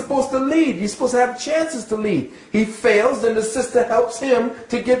 He's supposed to lead. He's supposed to have chances to lead. He fails, then the sister helps him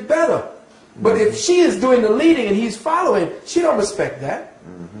to get better. But if she is doing the leading and he's following, she don't respect that.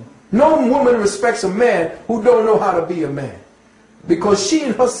 No woman respects a man who don't know how to be a man. Because she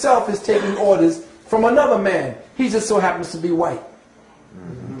in herself is taking orders from another man. He just so happens to be white.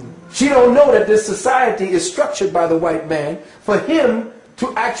 She don't know that this society is structured by the white man for him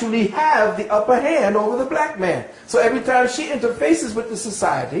to actually have the upper hand over the black man. So every time she interfaces with the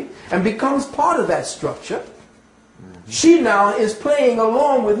society and becomes part of that structure, she now is playing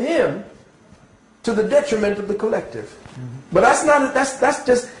along with him to the detriment of the collective. But that's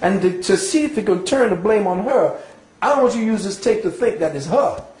just, and to see if you can turn the blame on her, I don't want you to use this tape to think that it's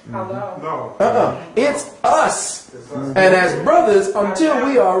her. No. It's us. And as brothers, until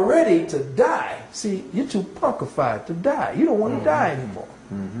we are ready to die. See, you're too punkified to die. You don't want to die anymore.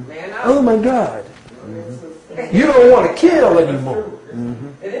 Oh my God. You don't want to kill anymore.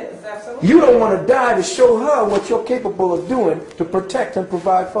 It is, absolutely. You don't want to die to show her what you're capable of doing to protect and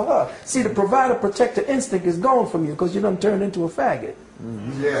provide for her. See, the provider-protector instinct is gone from you because you done turned into a faggot.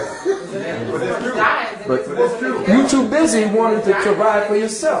 Yeah. But it's true. But it's true. You're too busy wanting to provide for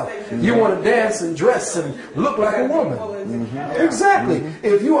yourself. You want to dance and dress and look like a woman. Exactly.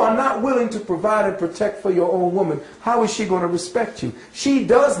 If you are not willing to provide and protect for your own woman, how is she going to respect you? She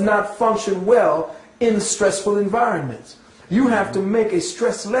does not function well in stressful environments. You have to make a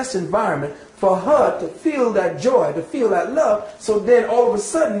stressless environment for her to feel that joy, to feel that love, so then all of a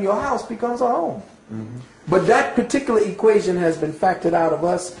sudden your house becomes a home. But that particular equation has been factored out of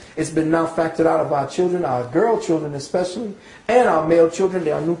us. It's been now factored out of our children, our girl children especially, and our male children.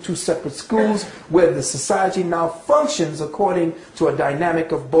 There are new two separate schools where the society now functions according to a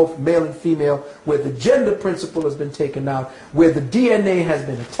dynamic of both male and female, where the gender principle has been taken out, where the DNA has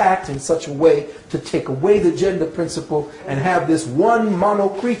been attacked in such a way to take away the gender principle and have this one mono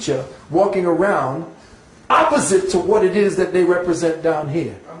creature walking around opposite to what it is that they represent down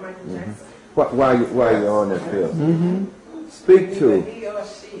here. While you're on this bill, speak to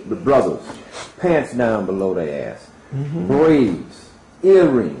the brothers. Pants down below their ass, braids,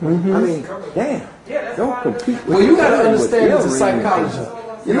 earrings. I mean, damn, don't compete with. Well, you got to understand it's a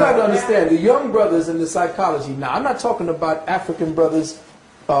psychology. You got to understand the young brothers in the psychology. Now, I'm not talking about African brothers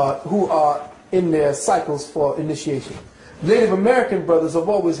who are in their cycles for initiation. Native American brothers have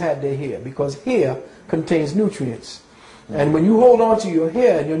always had their hair because hair contains nutrients. And when you hold on to your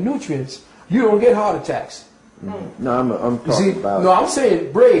hair and your nutrients, you don't get heart attacks. No, I'm talking about. No, I'm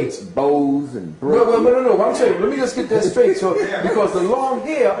saying braids, bows and braids. No. I'm saying, let me just get that straight. So, because the long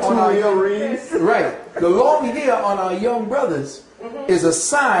hair on our the long hair on our young brothers is a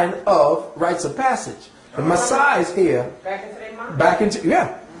sign of rites of passage. The Maasai's hair back into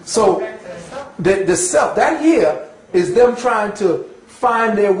So the self, that hair is them trying to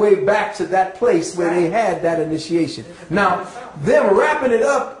find their way back to that place where they had that initiation. Now, them wrapping it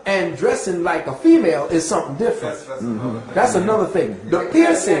up and dressing like a female is something different. That's another thing. The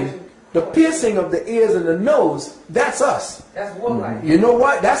piercing of the ears and the nose, that's us. That's warlike. You know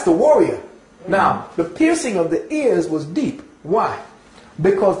what? That's the warrior. Now, the piercing of the ears was deep. Why?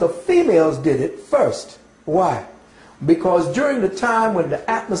 Because the females did it first. Why? Because during the time when the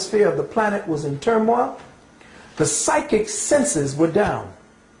atmosphere of the planet was in turmoil, the psychic senses were down.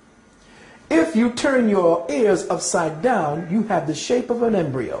 If you turn your ears upside down, you have the shape of an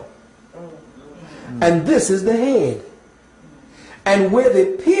embryo. And this is the head. And where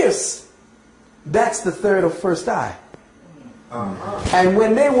they pierce, that's the third or first eye. And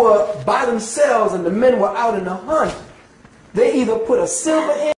when they were by themselves and the men were out in the hunt, they either put a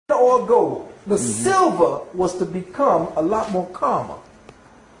silver in or gold. The silver was to become a lot more calmer,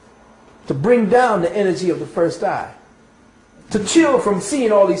 to bring down the energy of the first eye, to chill from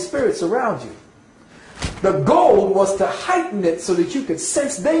seeing all these spirits around you. The gold was to heighten it so that you could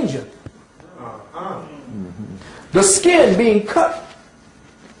sense danger. The skin being cut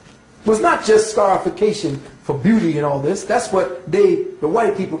was not just scarification for beauty and all this. That's what the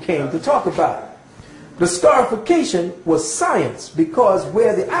white people came to talk about. The scarification was science, because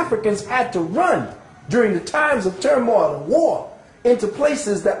where the Africans had to run during the times of turmoil and war into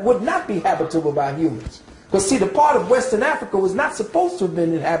places that would not be habitable by humans. Because see, the part of Western Africa was not supposed to have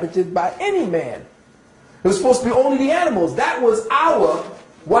been inhabited by any man. It was supposed to be only the animals. That was our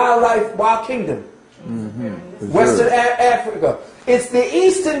wildlife, wild kingdom. Western Africa. It's the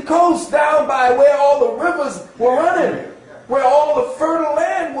eastern coast down by where all the rivers were running, where all the fertile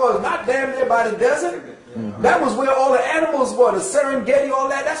land was, not damn near by the desert. That was where all the animals were, the Serengeti, all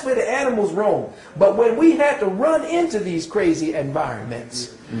that. That's where the animals roam. But when we had to run into these crazy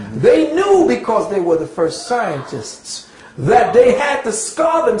environments, they knew, because they were the first scientists, that they had to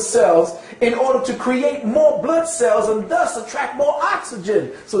scar themselves in order to create more blood cells and thus attract more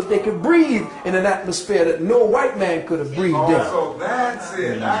oxygen so that they could breathe in an atmosphere that no white man could have breathed in. So that's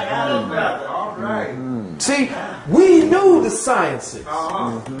it. I got it. All right. See, we knew the sciences.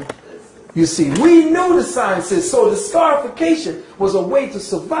 You see, we knew the sciences, so the scarification was a way to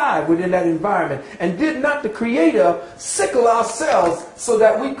survive within that environment. And did not the Creator sickle ourselves so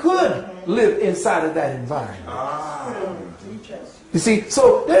that we could live inside of that environment? You see,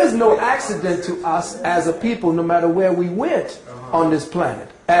 so there's no accident to us as a people, no matter where we went on this planet,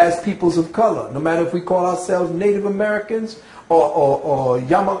 as peoples of color, no matter if we call ourselves Native Americans or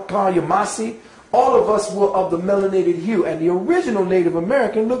Yamaka, Yamasi. All of us were of the melanated hue, and the original Native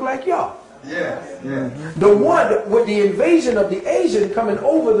American looked like y'all. The one with the invasion of the Asian coming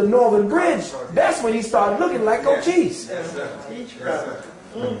over the Northern Bridge, that's when he started looking like Cochise.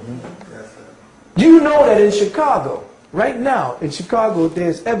 You know that in Chicago, right now in Chicago,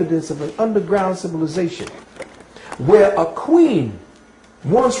 there's evidence of an underground civilization where a queen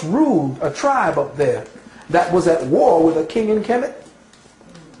once ruled a tribe up there that was at war with a king in Kemet.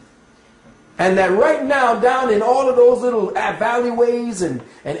 And that right now, down in all of those little valleyways and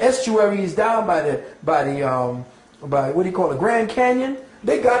estuaries down by what do you call it, Grand Canyon,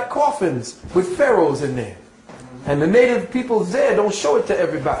 they got coffins with pharaohs in there. And the native peoples there don't show it to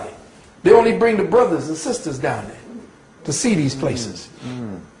everybody. They only bring the brothers and sisters down there to see these places.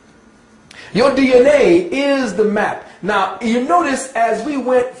 Your DNA is the map. Now, you notice as we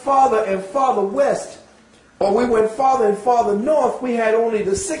went farther and farther west, or we went farther and farther north, we had only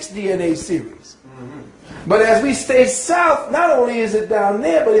the 6 DNA series. But as we stay south, not only is it down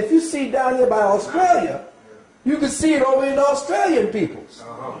there, but if you see down here by Australia, you can see it over in the Australian peoples.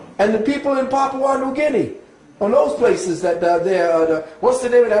 And the people in Papua New Guinea, on those places that what's the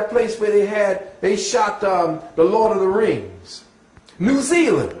name of that place where they shot the Lord of the Rings? New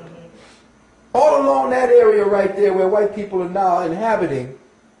Zealand. All along that area right there where white people are now inhabiting,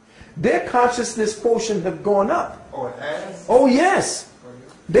 their consciousness quotient have gone up. Oh, it has? Oh, yes.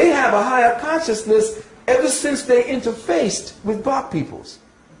 They have a higher consciousness ever since they interfaced with black peoples.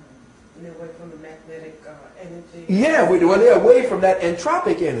 And they're away from the magnetic energy. Yeah, well, they're away from that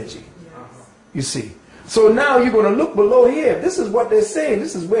entropic energy. You see. So now you're going to look below here. This is what they're saying.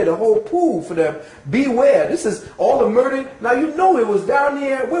 This is where the whole pool for them. Beware. This is all the murder. Now you know it was down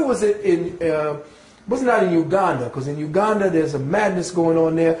here. Where was it in... It was not in Uganda, because in Uganda there's a madness going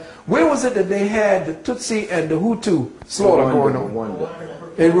on there. Where was it that they had the Tutsi and the Hutu slaughter going on?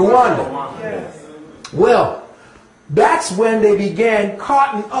 In Rwanda. Yes. Well, that's when they began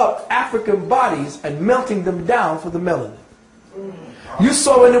carting up African bodies and melting them down for the melanin. You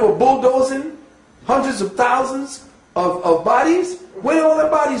saw when they were bulldozing hundreds of thousands of bodies. Where all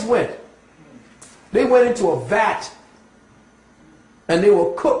their bodies went? They went into a vat and they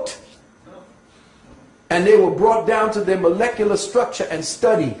were cooked. And they were brought down to their molecular structure and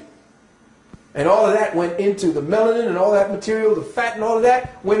studied. And all of that went into the melanin and all that material, the fat and all of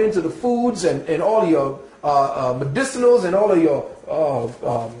that, went into the foods and all your medicinals and all of your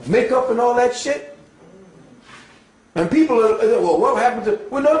makeup and all that shit. And people are, well, what happened to,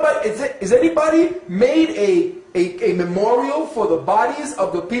 well, nobody, is anybody made a memorial for the bodies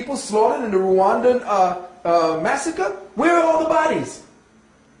of the people slaughtered in the Rwandan massacre? Where are all the bodies?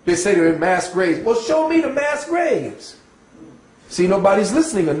 They say they're in mass graves. Well, show me the mass graves. See, nobody's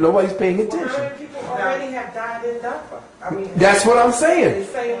listening and nobody's paying attention. Well, how many people already have died in Darfur? I mean, that's what I'm saying. They're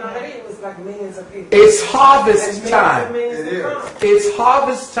saying already it was like millions of people. It's harvest time. Millions It to come. It's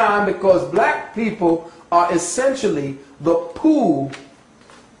harvest time because black people are essentially the pool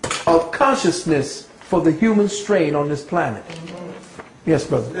of consciousness for the human strain on this planet. Yes,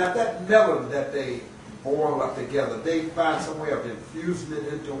 brother. Now that melon that they boil up together, they find some way of infusing it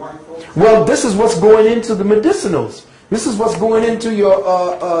into white folks? Well, this is what's going into the medicinals. This is what's going into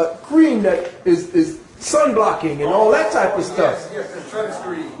your cream that is sun blocking and all that type of stuff. Yes, the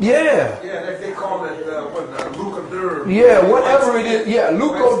sunscreen. Yeah. Yeah, they call it leucoderm. Yeah, whatever it is. Yeah,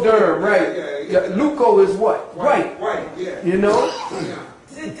 leucoderm, right. Yeah. Leuco is what? White. White, yeah. You know? Yeah.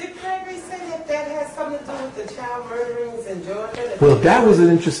 Did Gregory say that that has something to do with the child murderings in Georgia? Well, that was an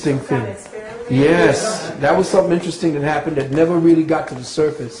interesting Some kind thing. of experiment? Yes, that was something interesting that happened that never really got to the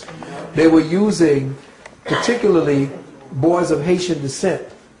surface. They were using, particularly, boys of Haitian descent.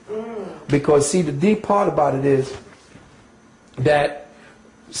 Because, see, the deep part about it is that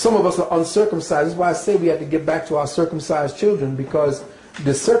some of us are uncircumcised. That's why I say we have to get back to our circumcised children, because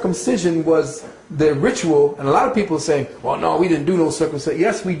the circumcision was the ritual. And a lot of people are saying, well, no, we didn't do no circumcision.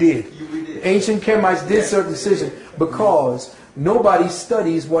 Yes, we did. We did. Ancient Kemites did circumcision because nobody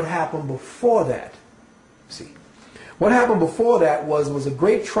studies what happened before that. See, what happened before that was a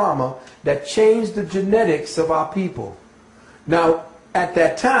great trauma that changed the genetics of our people. Now, at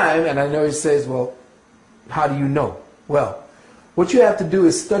that time, and I know he says, well, how do you know? Well, what you have to do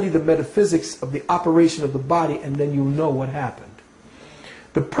is study the metaphysics of the operation of the body, and then you'll know what happened.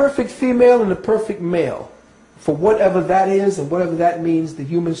 The perfect female and the perfect male, for whatever that is and whatever that means, the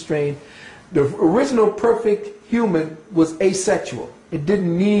human strain, the original perfect human was asexual. It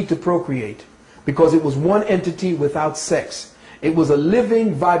didn't need to procreate because it was one entity without sex. It was a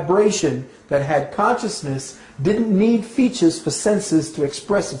living vibration that had consciousness, didn't need features for senses to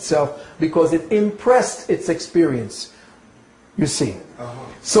express itself because it impressed its experience. You see.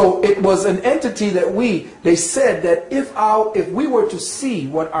 So it was an entity that they said that if we were to see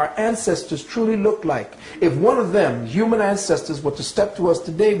what our ancestors truly looked like, if one of them, human ancestors, were to step to us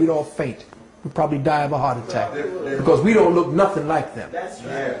today, we'd all faint. We'd probably die of a heart attack because we don't look nothing like them. That's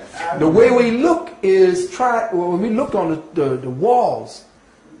right. The way we look is, when we look on the walls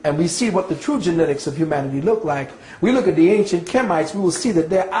and we see what the true genetics of humanity look like, we look at the ancient Kemites, we will see that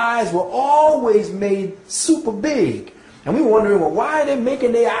their eyes were always made super big. And we were wondering, well, why are they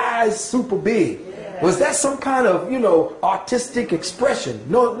making their eyes super big? Yeah. Was that some kind of, artistic expression?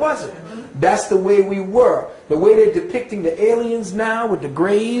 No, it wasn't. That's the way we were. The way they're depicting the aliens now with the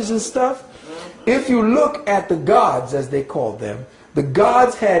grays and stuff. If you look at the gods, as they called them, the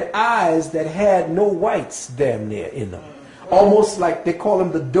gods had eyes that had no whites damn near in them. Almost like they call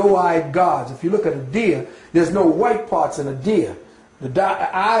them the doe-eyed gods. If you look at a deer, there's no white parts in a deer. The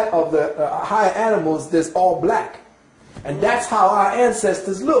eye of the higher animals, there's all black. And that's how our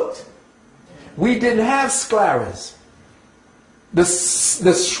ancestors looked. We didn't have scleras.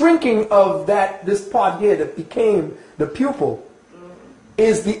 The shrinking of this part here that became the pupil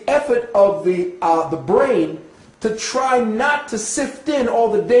is the effort of the brain to try not to sift in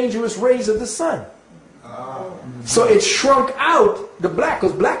all the dangerous rays of the sun. So it shrunk out the black,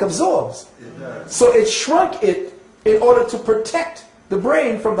 because black absorbs. So it shrunk it in order to protect the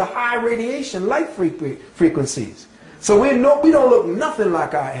brain from the high radiation light frequencies. So we don't look nothing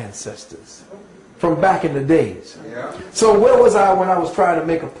like our ancestors from back in the days. Yeah. So where was I when I was trying to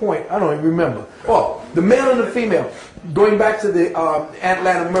make a point? I don't even remember. Oh, the male and the female. Going back to the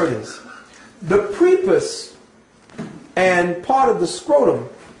Atlanta murders. The prepuce and part of the scrotum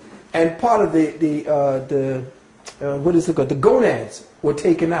and part of what is it called? The gonads were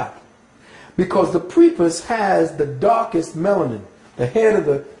taken out. Because the prepuce has the darkest melanin. The head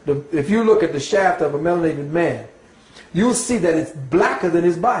of if you look at the shaft of a melanated man, you'll see that it's blacker than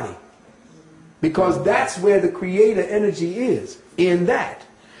his body. Because that's where the creator energy is, in that.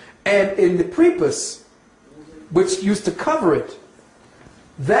 And in the prepuce, which used to cover it,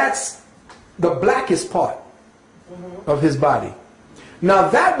 that's the blackest part of his body. Now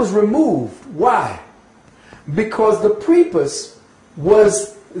that was removed. Why? Because the prepuce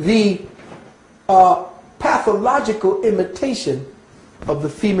was the pathological imitation of the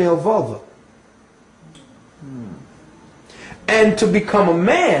female vulva. And to become a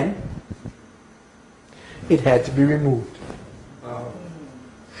man, it had to be removed.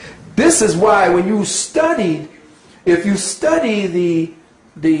 This is why when you studied, if you study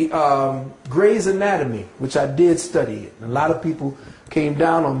the Gray's Anatomy, which I did study it, and a lot of people came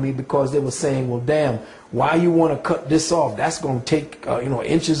down on me because they were saying, well, damn, why you want to cut this off? That's going to take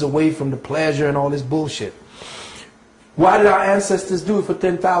inches away from the pleasure and all this bullshit. Why did our ancestors do it for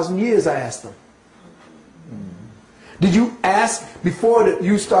 10,000 years, I asked them. Did you ask before that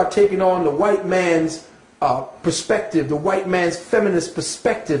you start taking on the white man's perspective, the white man's feminist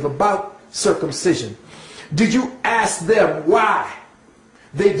perspective about circumcision? Did you ask them why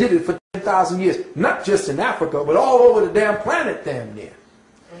they did it for 10,000 years? Not just in Africa, but all over the damn planet damn near.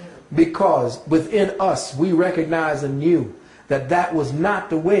 Because within us, we recognize and knew that that was not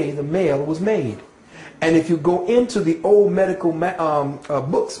the way the male was made. And if you go into the old medical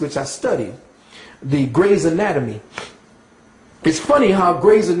books, which I studied, the Gray's Anatomy, it's funny how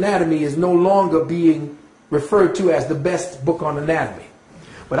Gray's Anatomy is no longer being referred to as the best book on anatomy.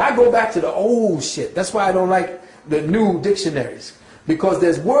 But I go back to the old shit. That's why I don't like the new dictionaries. Because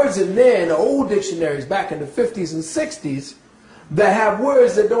there's words in there in the old dictionaries back in the 50s and 60s that have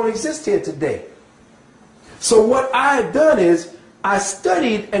words that don't exist here today. So what I've done is I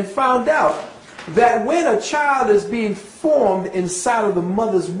studied and found out that when a child is being formed inside of the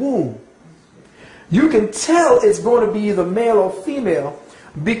mother's womb, you can tell it's going to be either male or female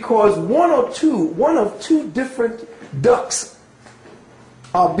because one of two different ducts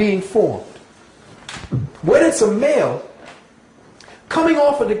are being formed. When it's a male, coming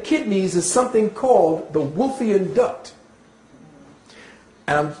off of the kidneys is something called the Wolffian duct.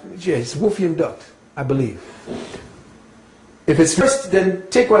 And it's Wolffian duct, I believe. If it's reversed, then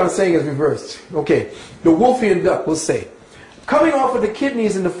take what I'm saying as reversed. Okay, the Wolffian duct, we'll say. Coming off of the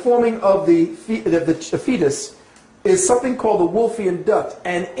kidneys in the forming of the fetus is something called the Wolffian duct.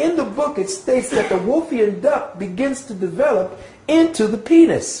 And in the book it states that the Wolffian duct begins to develop into the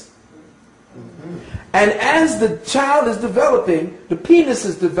penis. And as the child is developing, the penis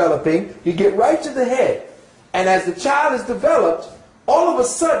is developing, you get right to the head. And as the child is developed, all of a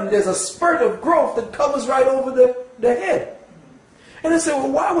sudden there's a spurt of growth that covers right over the head. And they say,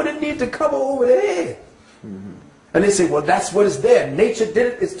 well, why would it need to cover over the head? And they say, well, that's what is there. Nature did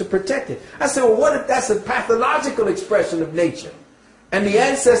it, it's to protect it. I say, well, what if that's a pathological expression of nature? And the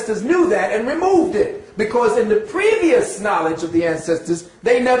ancestors knew that and removed it. Because in the previous knowledge of the ancestors,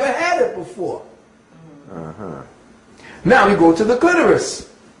 they never had it before. Now we go to the clitoris.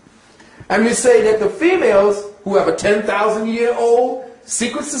 And we say that the females who have a 10,000-year-old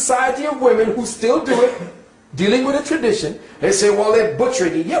secret society of women who still do it, dealing with a tradition, they say, well, they're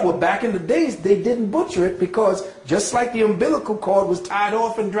butchering it. Yeah, well, back in the days, they didn't butcher it because just like the umbilical cord was tied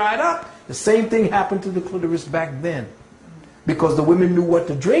off and dried up, the same thing happened to the clitoris back then. Because the women knew what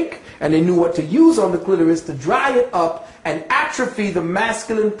to drink and they knew what to use on the clitoris to dry it up and atrophy the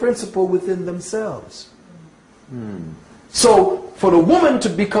masculine principle within themselves. So for the woman to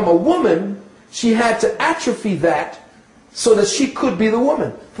become a woman, she had to atrophy that so that she could be the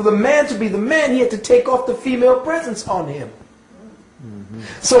woman. For the man to be the man, he had to take off the female presence on him.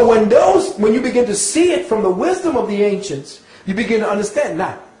 So when you begin to see it from the wisdom of the ancients, you begin to understand.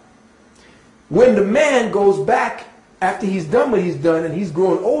 Now, when the man goes back after he's done what he's done and he's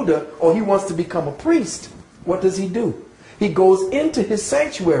grown older, or he wants to become a priest, what does he do? He goes into his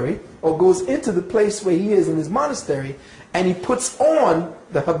sanctuary or goes into the place where he is in his monastery, and he puts on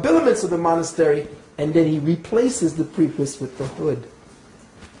the habiliments of the monastery, and then he replaces the prepuce with the hood.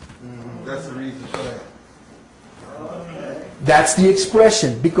 That's the reason for that. That's the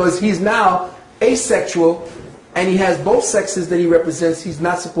expression, because he's now asexual and he has both sexes that he represents. He's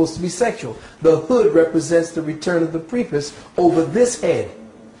not supposed to be sexual. The hood represents the return of the prepuce over this head.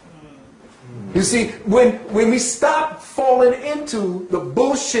 You see, when we stop falling into the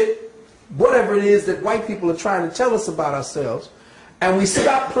bullshit, whatever it is that white people are trying to tell us about ourselves, and we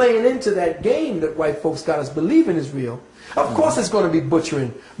stop playing into that game that white folks got us believing is real, of course it's going to be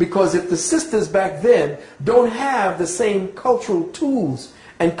butchering. Because if the sisters back then don't have the same cultural tools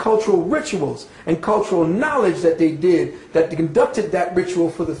and cultural rituals and cultural knowledge that they did, that conducted that ritual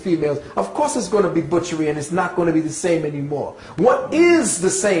for the females, of course it's going to be butchery and it's not going to be the same anymore. What is the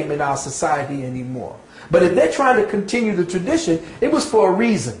same in our society anymore? But if they're trying to continue the tradition, it was for a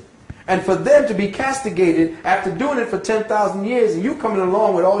reason. And for them to be castigated after doing it for 10,000 years and you coming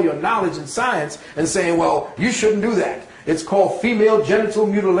along with all your knowledge and science and saying, well, you shouldn't do that. It's called female genital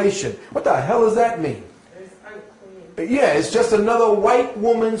mutilation. What the hell does that mean? Yeah, it's just another white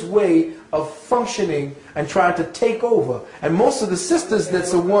woman's way of functioning and trying to take over. And most of the sisters,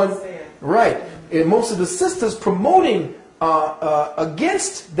 that's the one, right, and most of the sisters promoting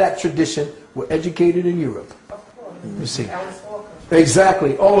against that tradition were educated in Europe. You see.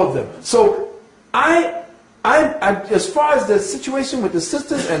 Exactly, all of them. So I as far as the situation with the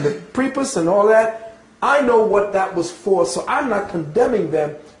sisters and the prepuce and all that, I know what that was for, so I'm not condemning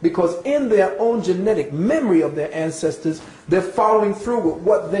them, because in their own genetic memory of their ancestors, they're following through with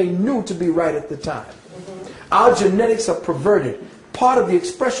what they knew to be right at the time. Our genetics are perverted. part of the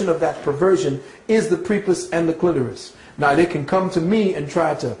expression of that perversion is the prepuce and the clitoris. Now, they can come to me and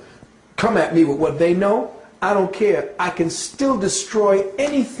try to come at me with what they know. I don't care. I can still destroy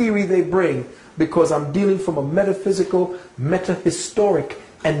any theory they bring because I'm dealing from a metaphysical, metahistoric,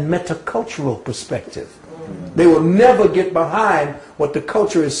 and metacultural perspective. They will never get behind what the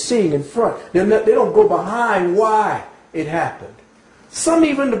culture is seeing in front. They don't go behind why it happened. Some,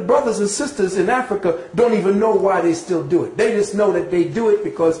 even the brothers and sisters in Africa, don't even know why they still do it. They just know that they do it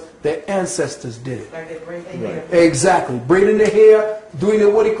because their ancestors did it. Like they braid their hair. Exactly. Braiding their hair, doing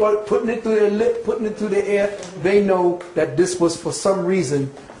it, what do you call it, putting it through their lip, putting it through their ear. They know that this was for some reason,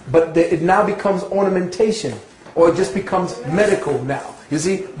 but it now becomes ornamentation, or it just becomes medical now. You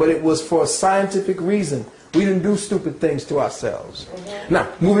see, but it was for a scientific reason. We didn't do stupid things to ourselves. Now,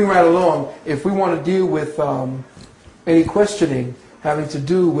 moving right along, if we want to deal with any questioning having to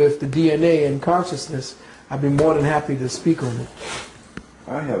do with the DNA and consciousness, I'd be more than happy to speak on it.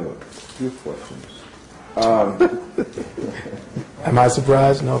 I have a few questions. Am I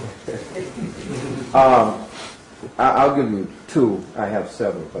surprised? No. I'll give you two. I have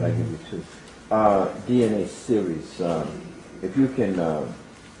several, but I give you two. DNA series. If you can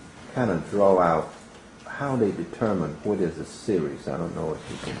kind of draw out how they determine what is a series. I don't know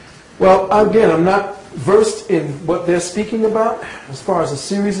if you can. Well, again, I'm not versed in what they're speaking about as far as a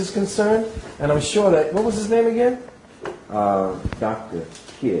series is concerned, and I'm sure that, what was his name again? Dr.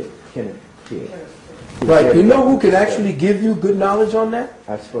 Kidd, Kenneth Kidd. Right, you know who could actually give you good knowledge on that?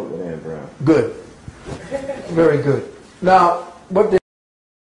 I spoke with Ann Brown. Good. Very good. Now, what the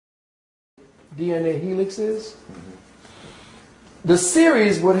DNA helix is, the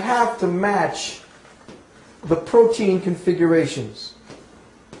series would have to match the protein configurations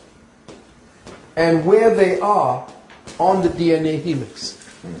and where they are on the DNA helix.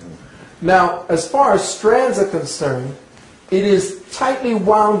 Now, as far as strands are concerned, it is tightly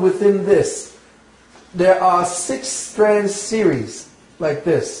wound within this. There are 6 strand series like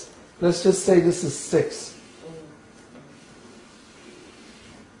this. Let's just say this is 6.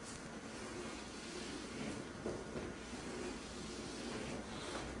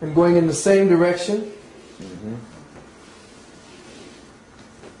 And going in the same direction.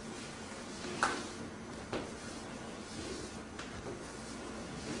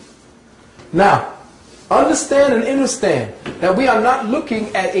 Now, understand and understand that we are not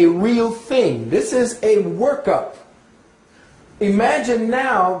looking at a real thing. This is a workup. Imagine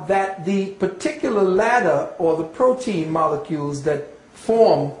now that the particular ladder or the protein molecules that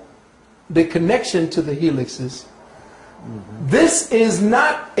form the connection to the helixes, this is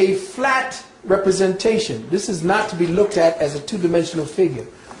not a flat representation. This is not to be looked at as a two-dimensional figure,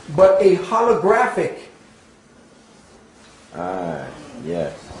 but a holographic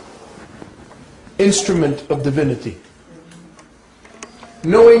Yes. instrument of divinity.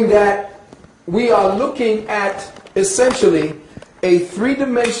 Knowing that we are looking at essentially a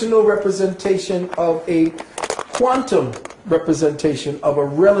three-dimensional representation of a quantum representation of a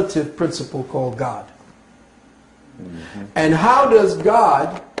relative principle called God. And how does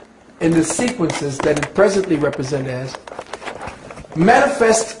God, in the sequences that it presently represents as,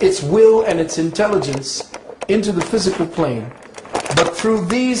 manifest its will and its intelligence into the physical plane, but through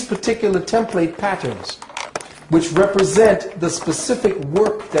these particular template patterns, which represent the specific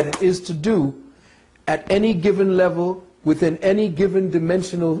work that it is to do at any given level within any given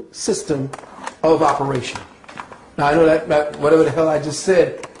dimensional system of operation. Now I know that whatever the hell I just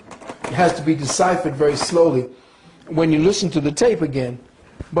said has to be deciphered very slowly when you listen to the tape again.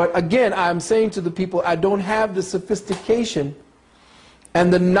 But again, I'm saying to the people, I don't have the sophistication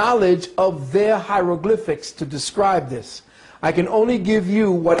and the knowledge of their hieroglyphics to describe this. I can only give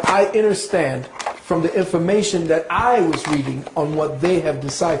you what I understand from the information that I was reading on what they have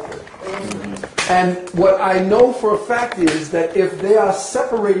deciphered. And what I know for a fact is that if they are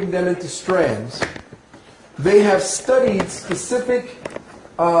separating them into strands, they have studied specific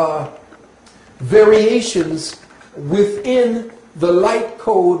variations within the light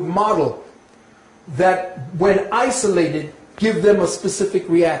code model that, when isolated, give them a specific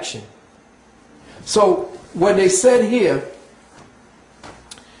reaction. So when they said here,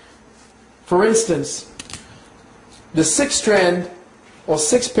 for instance, the 6 strand or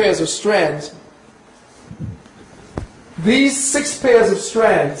 6 pairs of strands, these 6 pairs of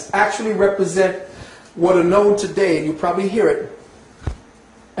strands actually represent what are known today, and you probably hear it,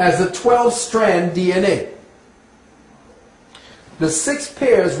 as the 12-strand DNA. The 6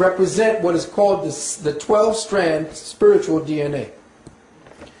 pairs represent what is called the 12-strand spiritual DNA.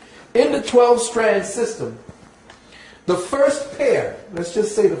 In the 12-strand system, the first pair, let's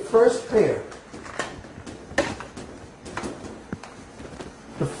just say the first pair,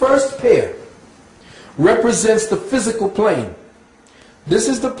 first pair represents the physical plane. This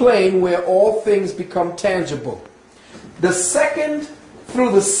is the plane where all things become tangible. The second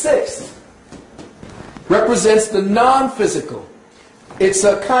through the sixth represents the non-physical. It's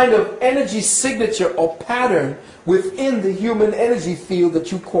a kind of energy signature or pattern within the human energy field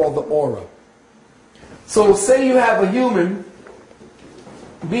that you call the aura. So say you have a human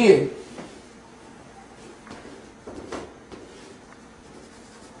being.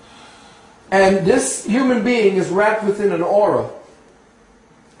 And this human being is wrapped within an aura.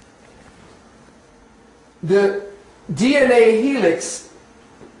 The DNA helix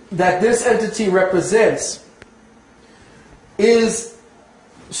that this entity represents is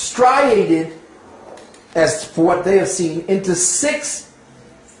striated, as for what they have seen, into 6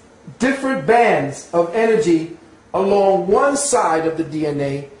 different bands of energy along one side of the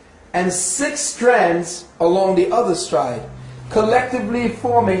DNA and 6 strands along the other side, collectively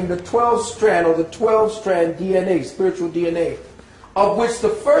forming the 12th strand or the 12-strand DNA, spiritual DNA, of which the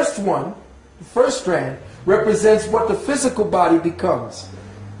first one, the first strand, represents what the physical body becomes,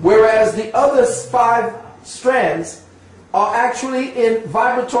 whereas the other 5 strands are actually in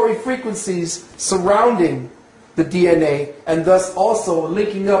vibratory frequencies surrounding the DNA and thus also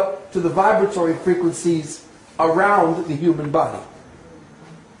linking up to the vibratory frequencies around the human body.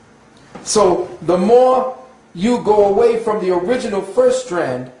 So the more you go away from the original first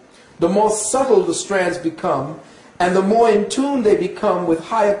strand, the more subtle the strands become and the more in tune they become with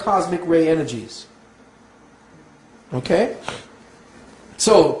higher cosmic ray energies. Okay?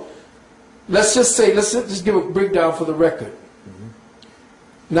 So let's just say, let's just give a breakdown for the record.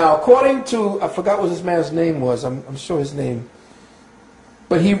 Now, according to, I forgot what this man's name was, I'm sure his name,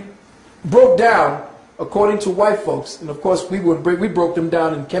 but he broke down, according to white folks, and of course we broke them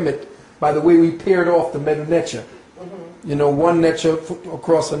down in Kemet by the way we paired off the metal nature. You know, one nature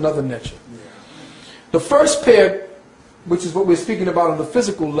across another nature. The first pair, which is what we're speaking about on the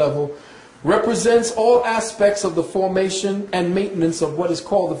physical level, represents all aspects of the formation and maintenance of what is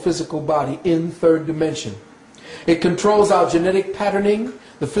called the physical body in third dimension. It controls our genetic patterning,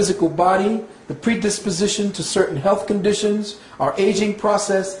 the physical body, the predisposition to certain health conditions, our aging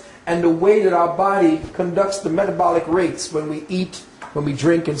process, and the way that our body conducts the metabolic rates when we eat, when we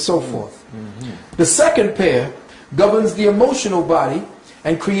drink, and so forth. The second pair governs the emotional body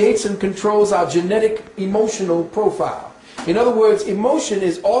and creates and controls our genetic emotional profile. In other words, emotion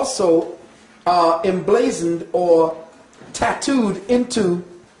is also emblazoned or tattooed into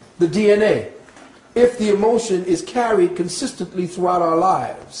the DNA. If the emotion is carried consistently throughout our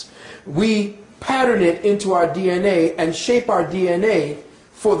lives, we pattern it into our DNA and shape our DNA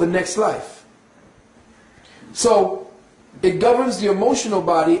for the next life. So it governs the emotional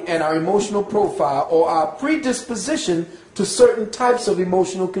body and our emotional profile, or our predisposition to certain types of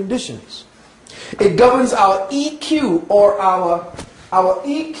emotional conditions. It governs our EQ, or our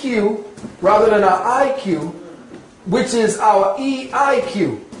EQ rather than our IQ, which is our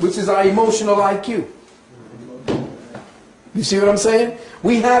EIQ, which is our emotional IQ. You see what I'm saying?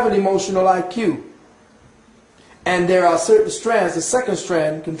 We have an emotional IQ. And there are certain strands. The second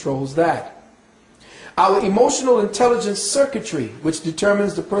strand controls that. Our emotional intelligence circuitry, which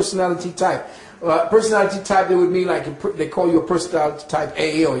determines the personality type. Personality type, they would mean like they call you a personality type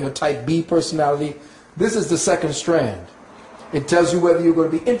A or your type B personality. This is the second strand. It tells you whether you're going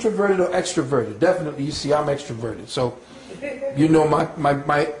to be introverted or extroverted. Definitely, you see, I'm extroverted. So, you know my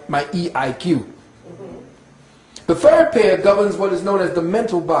EIQ. The third pair governs what is known as the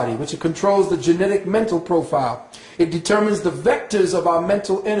mental body, which controls the genetic mental profile. It determines the vectors of our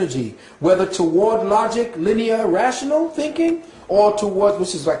mental energy, whether toward logic, linear, rational thinking, or towards,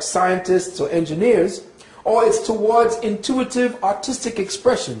 which is like scientists or engineers, or it's towards intuitive, artistic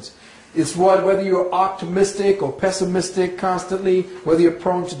expressions. It's whether you're optimistic or pessimistic constantly, whether you're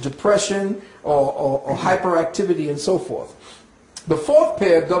prone to depression or hyperactivity and so forth. The fourth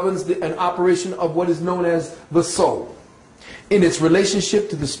pair governs an operation of what is known as the soul in its relationship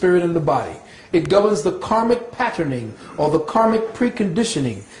to the spirit and the body. It governs the karmic patterning or the karmic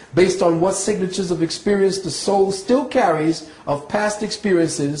preconditioning based on what signatures of experience the soul still carries of past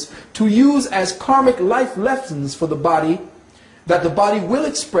experiences to use as karmic life lessons for the body that the body will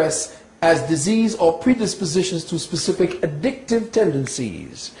express as disease or predispositions to specific addictive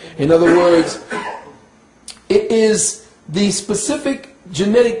tendencies. In other words, it is the specific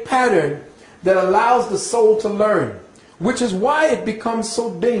genetic pattern that allows the soul to learn, which is why it becomes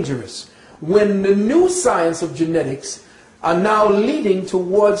so dangerous when the new science of genetics are now leading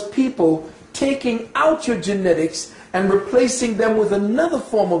towards people taking out your genetics and replacing them with another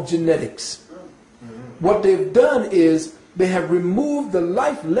form of genetics. What they've done is they have removed the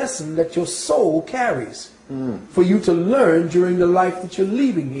life lesson that your soul carries for you to learn during the life that you're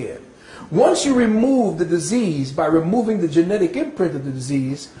leaving here. Once you remove the disease by removing the genetic imprint of the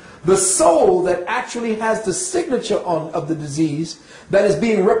disease, the soul that actually has the signature of the disease that is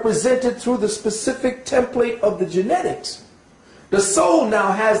being represented through the specific template of the genetics, the soul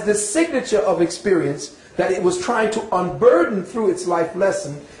now has this signature of experience that it was trying to unburden through its life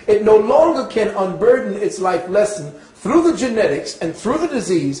lesson. It no longer can unburden its life lesson through the genetics and through the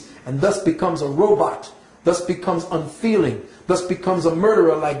disease, and thus becomes a robot, thus becomes unfeeling, thus becomes a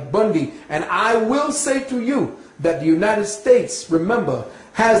murderer like Bundy. And I will say to you that the United States, remember,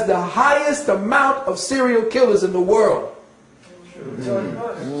 has the highest amount of serial killers in the world.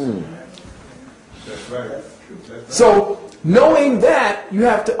 That's right. So, knowing that, you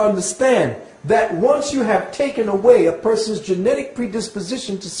have to understand that once you have taken away a person's genetic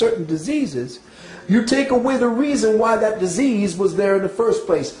predisposition to certain diseases, you take away the reason why that disease was there in the first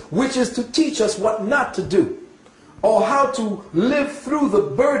place, which is to teach us what not to do, or how to live through the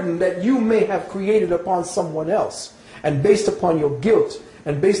burden that you may have created upon someone else. And based upon your guilt,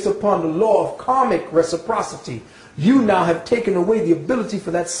 and based upon the law of karmic reciprocity, you now have taken away the ability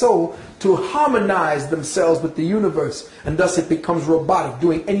for that soul to harmonize themselves with the universe, and thus it becomes robotic,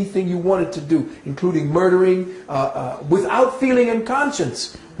 doing anything you want it to do, including murdering without feeling and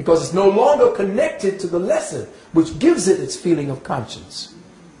conscience, because it's no longer connected to the lesson which gives it its feeling of conscience.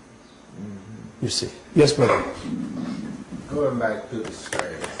 You see. Yes, brother. Going back to the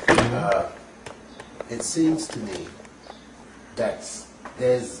strain, it seems to me that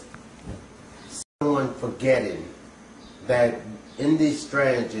there's someone forgetting that in these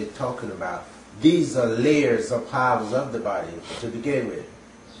strands you're talking about, these are layers of powers of the body to begin with.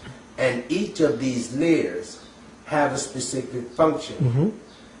 And each of these layers have a specific function.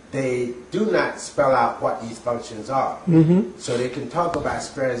 They do not spell out what these functions are. So they can talk about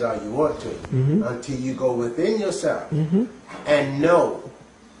strands all you want to until you go within yourself and know,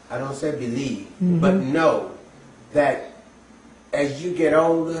 I don't say believe, but know that as you get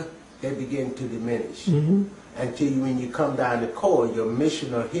older, they begin to diminish. Until when you come down the core, your mission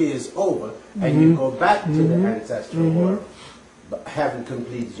here is over, and you go back to the ancestral world, but having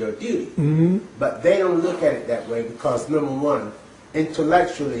completed your duty. But they don't look at it that way because, number one,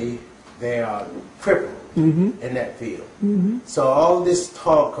 intellectually, they are crippled in that field. So all this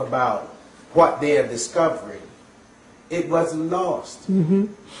talk about what they are discovering, it wasn't lost.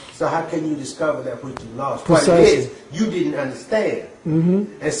 So how can you discover that which you lost? Precisely. What it is, you didn't understand.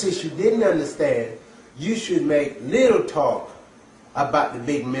 And since you didn't understand, you should make little talk about the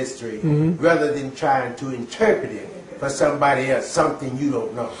big mystery rather than trying to interpret it for somebody else, something you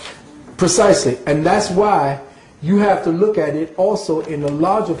don't know. Precisely. And that's why you have to look at it also in a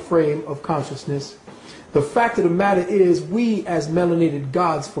larger frame of consciousness. The fact of the matter is, we as melanated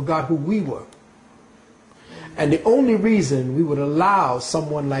gods forgot who we were. And the only reason we would allow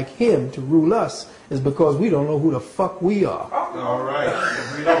someone like him to rule us is because we don't know who the fuck we are. All right.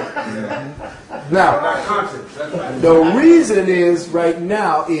 We don't. Now, Not conscious. That's right. the reason is, right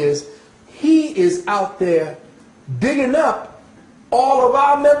now, is he is out there digging up all of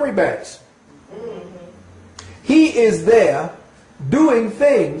our memory banks. He is there doing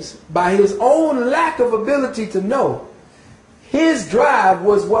things by his own lack of ability to know. His drive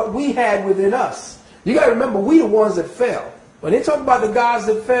was what we had within us. You got to remember, we the ones that fell. When they talk about the gods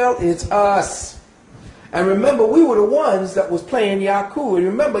that fell, it's us. And remember, we were the ones that was playing Yaku. And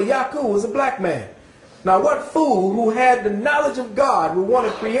remember, Yaku was a black man. Now, what fool who had the knowledge of God would want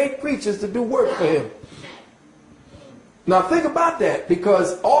to create creatures to do work for him? Now, think about that,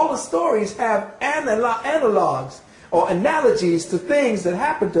 because all the stories have analogs or analogies to things that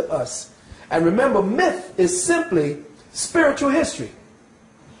happened to us. And remember, myth is simply spiritual history.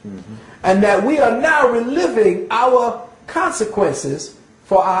 And that we are now reliving our consequences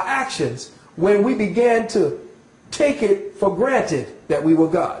for our actions when we began to take it for granted that we were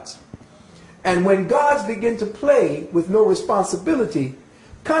gods. And when gods begin to play with no responsibility,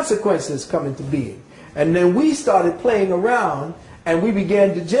 consequences come into being. And then we started playing around, and we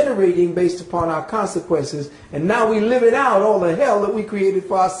began degenerating based upon our consequences, and now we living out all the hell that we created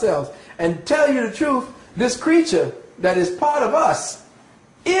for ourselves. And tell you the truth, this creature that is part of us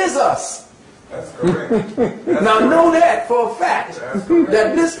is us. That's correct. Now know that for a fact,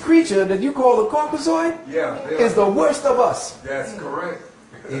 that this creature that you call the Caucasoid is the worst of us. That's correct.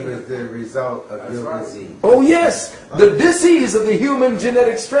 It was the result of your disease. Oh yes, the disease of the human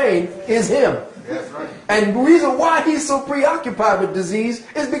genetic strain is him. That's right. And the reason why he's so preoccupied with disease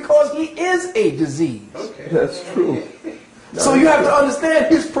is because he is a disease. That's true. So you have to understand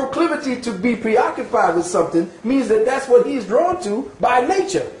his proclivity to be preoccupied with something means that that's what he's drawn to by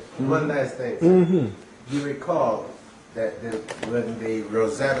nature. One last thing. You recall that when the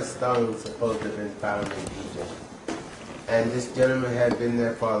Rosetta Stone was supposed to have been found in Egypt, and this gentleman had been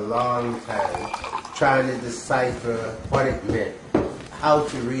there for a long time trying to decipher what it meant, how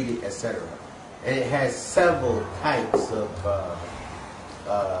to read it, etc. And it has several types of,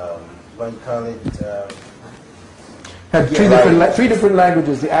 what do you call it? Had three different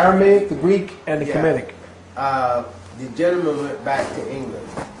languages, the Aramaic, the Greek, and the Kemetic. The gentleman went back to England,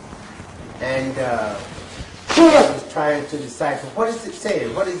 and he was trying to decipher, what is it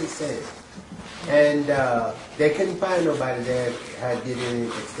saying? What is it saying? And they couldn't find nobody that had did any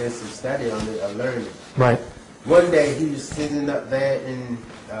extensive study on it or learned it. Right. One day he was sitting up there in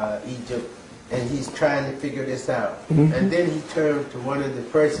Egypt, and he's trying to figure this out. And then he turned to one of the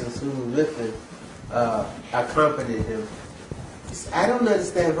persons who was with him, accompanied him. He said, I don't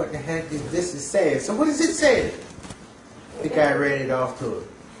understand what the heck this is saying. So what is it saying? The guy read it off to him.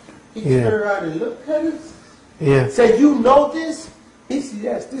 He turned around and looked at us. Yeah. Said, you know this? He said,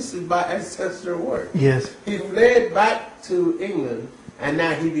 yes, this is my ancestral work. Yes. He fled back to England, and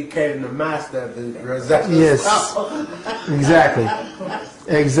now he became the master of the Rosetta Yes. Stone. Exactly.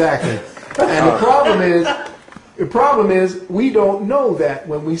 Exactly. And the problem is we don't know that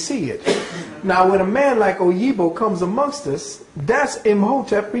when we see it. Now, when a man like Oyibo comes amongst us, that's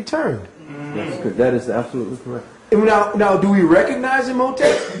Imhotep returned. That is absolutely correct. Now, do we recognize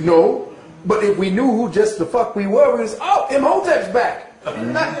Imhotep? No. But if we knew who just the fuck we were, we would say, oh, Imhotep's back.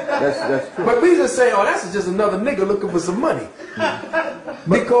 That's true. But we just say, oh, that's just another nigga looking for some money.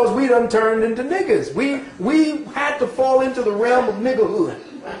 Because we done turned into niggas. We had to fall into the realm of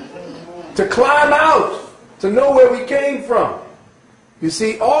niggerhood. To climb out. To know where we came from. You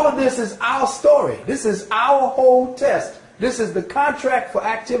see, all of this is our story. This is our whole test. This is the contract for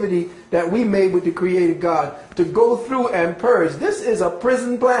activity that we made with the Creator God to go through and purge. This is a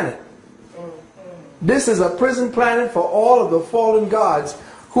prison planet. This is a prison planet for all of the fallen gods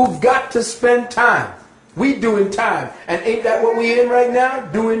who've got to spend time. We doing time. And ain't that what we in right now?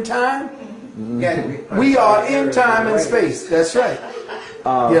 Doing time? We are in time and space. That's right.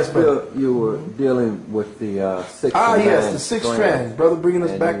 Yes, brother. You were dealing with the sixth yes, the sixth strand. Brother, bringing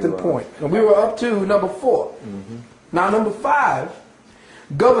us back to the point. And we were up to number 4. Now, number 5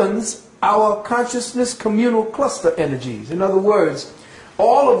 governs our consciousness communal cluster energies. In other words,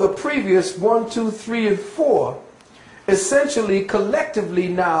 all of the previous 1, 2, 3, and 4 essentially collectively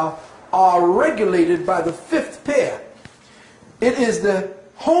now are regulated by the 5th pair. It is the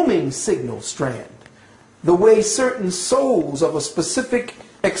homing signal strand, the way certain souls of a specific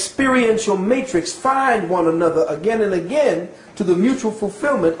experiential matrix find one another again and again to the mutual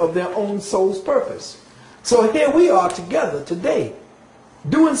fulfillment of their own soul's purpose. So here we are together today,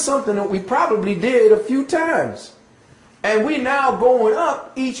 doing something that we probably did a few times. And we now going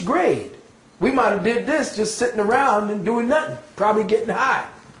up each grade. We might have did this just sitting around and doing nothing, probably getting high.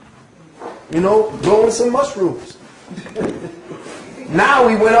 You know, blowing some mushrooms. Now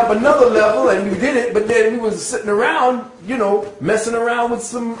we went up another level and we did it, but then we was sitting around, you know, messing around with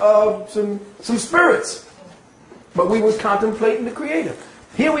some spirits. But we was contemplating the Creator.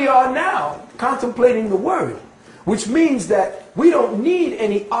 Here we are now, contemplating the Word, which means that we don't need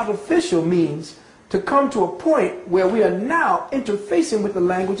any artificial means to come to a point where we are now interfacing with the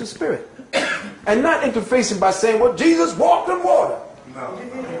language of spirit. And not interfacing by saying, well, Jesus walked on water. No.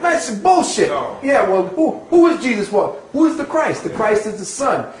 That's bullshit. No. Yeah, well, who is Jesus walk? Who is the Christ? The Christ is the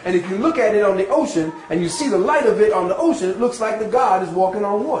Son. And if you look at it on the ocean and you see the light of it on the ocean, it looks like the God is walking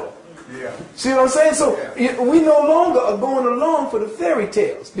on water. Yeah. See what I'm saying? So we no longer are going along for the fairy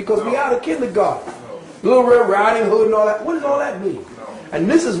tales because we out of kindergarten. Little Red Riding Hood and all that. What does all that mean? And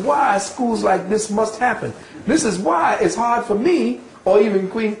this is why schools like this must happen. This is why it's hard for me, or even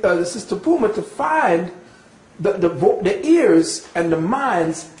Queen Sister Puma, to find the ears and the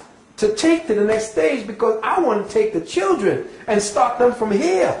minds to take to the next stage, because I want to take the children and start them from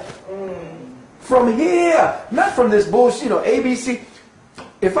here. From here. Not from this bullshit, you know, ABC.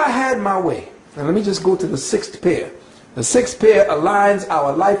 If I had my way, and let me just go to the 6th pair. The 6th pair aligns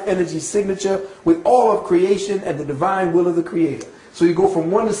our life energy signature with all of creation and the divine will of the Creator. So you go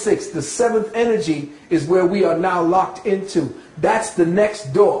from 1 to 6. The 7th energy is where we are now locked into. That's the next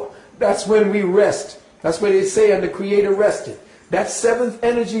door. That's when we rest. That's where they say, and the Creator rested. That 7th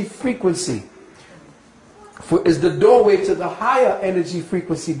energy frequency is the doorway to the higher energy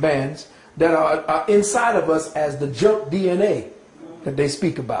frequency bands that are inside of us as the junk DNA that they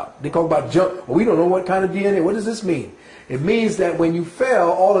speak about. They talk about junk. Well, we don't know what kind of DNA. What does this mean? It means that when you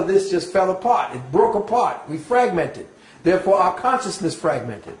fell, all of this just fell apart. It broke apart. We fragmented. Therefore, our consciousness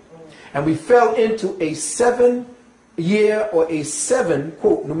fragmented. And we fell into a 7-year or a 7,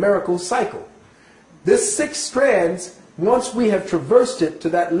 quote, numerical cycle. This 6 strands, once we have traversed it to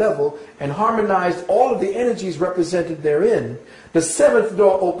that level and harmonized all of the energies represented therein, the 7th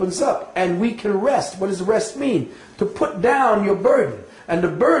door opens up and we can rest. What does rest mean? To put down your burden. And the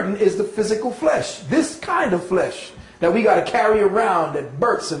burden is the physical flesh. This kind of flesh that we got to carry around that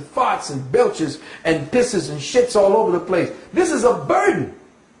burps and farts and belches and pisses and shits all over the place. This is a burden.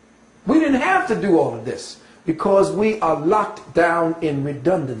 We didn't have to do all of this because we are locked down in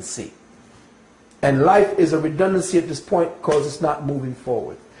redundancy. And life is a redundancy at this point because it's not moving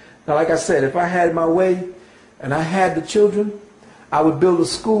forward. Now, like I said, if I had my way and I had the children, I would build a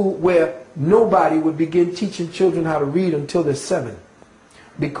school where nobody would begin teaching children how to read until they're 7.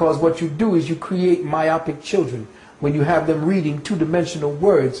 Because what you do is you create myopic children when you have them reading 2-dimensional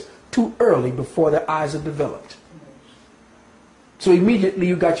words too early before their eyes are developed. So immediately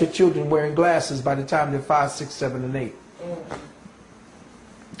you got your children wearing glasses by the time they're 5, 6, 7, and 8.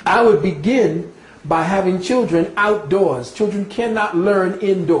 I would begin by having children outdoors. Children cannot learn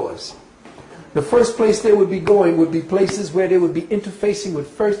indoors. The first place they would be going would be places where they would be interfacing with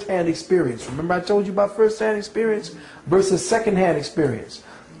first-hand experience. Remember I told you about first-hand experience versus second-hand experience.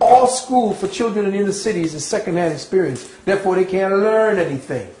 All school for children in inner cities is second-hand experience. Therefore, they can't learn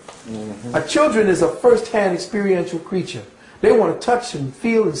anything. A children is a first-hand experiential creature. They want to touch and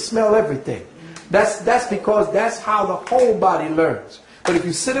feel and smell everything. That's because that's how the whole body learns. But if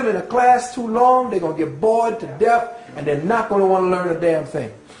you sit them in a class too long, they're going to get bored to death and they're not going to want to learn a damn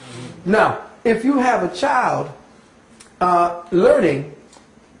thing. Now, if you have a child learning,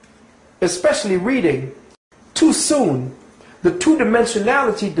 especially reading, too soon, the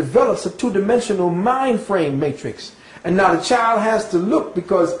 2-dimensionality develops a 2-dimensional mind frame matrix. And now the child has to look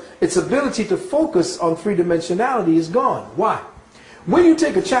because its ability to focus on 3-dimensionality is gone. Why? When you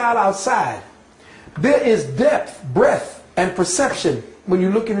take a child outside, there is depth, breadth, and perception when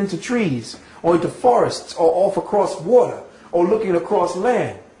you're looking into trees or into forests or off across water or looking across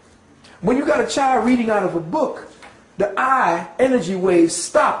land. When you got a child reading out of a book, the eye energy waves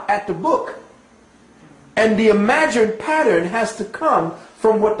stop at the book. And the imagined pattern has to come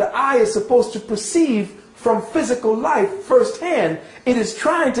from what the eye is supposed to perceive from physical life firsthand. It is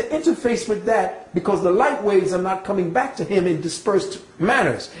trying to interface with that because the light waves are not coming back to him in dispersed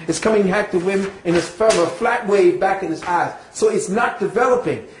manners. It's coming back to him in a flat wave back in his eyes. So it's not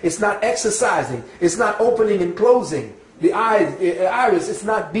developing. It's not exercising. It's not opening and closing. The iris, it's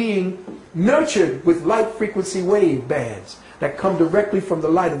not being nurtured with light frequency wave bands that come directly from the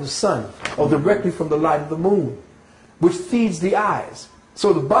light of the sun or directly from the light of the moon, which feeds the eyes.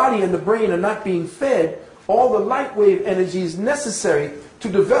 So the body and the brain are not being fed all the light wave energies necessary to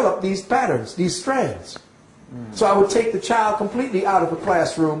develop these patterns, these strands. So I would take the child completely out of a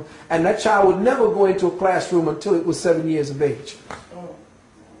classroom, and that child would never go into a classroom until it was 7 years of age.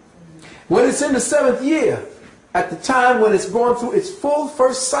 When it's in the 7th year, at the time when it's going through its full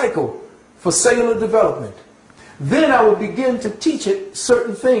first cycle for cellular development, then I would begin to teach it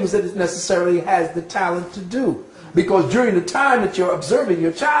certain things that it necessarily has the talent to do. Because during the time that you're observing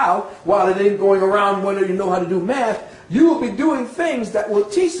your child, while it ain't going around whether you know how to do math, you will be doing things that will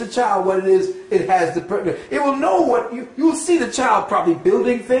teach the child what it is it has. It will know what, you'll see the child probably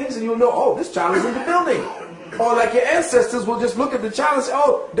building things and you'll know, oh, this child is into building. Or like your ancestors will just look at the child and say,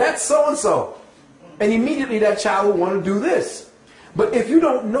 oh, that's so-and-so. And immediately that child will want to do this. But if you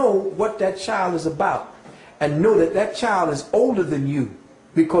don't know what that child is about and know that that child is older than you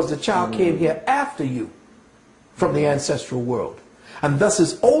because the child came here after you, from the ancestral world, and thus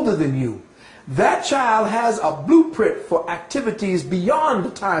is older than you, that child has a blueprint for activities beyond the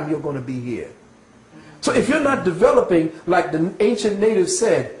time you're going to be here. So if you're not developing, like the ancient natives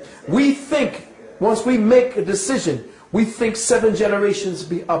said, we think, once we make a decision, we think 7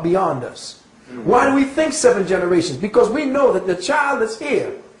 generations are beyond us. Why do we think 7 generations? Because we know that the child that's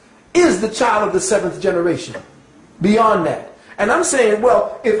here is the child of the 7th generation. Beyond that. And I'm saying,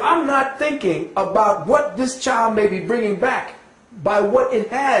 well, if I'm not thinking about what this child may be bringing back by what it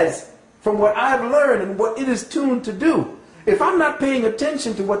has from what I've learned and what it is tuned to do, if I'm not paying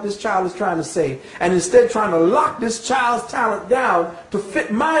attention to what this child is trying to say and instead trying to lock this child's talent down to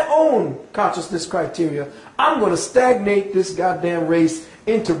fit my own consciousness criteria, I'm going to stagnate this goddamn race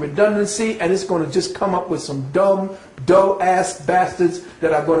into redundancy, and it's going to just come up with some dumb, dull-ass bastards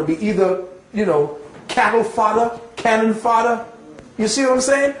that are going to be either, you know, cattle fodder, cannon fodder. You see what I'm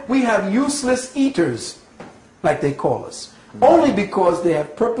saying? We have useless eaters, like they call us, only because they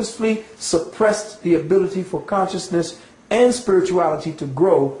have purposefully suppressed the ability for consciousness and spirituality to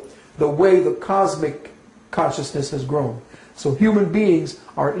grow the way the cosmic consciousness has grown. So human beings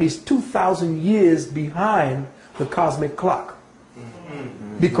are at least 2,000 years behind the cosmic clock.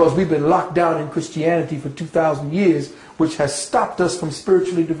 Because we've been locked down in Christianity for 2,000 years, which has stopped us from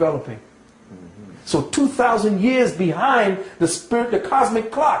spiritually developing. So 2,000 years behind the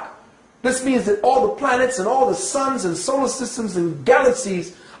cosmic clock. This means that all the planets and all the suns and solar systems and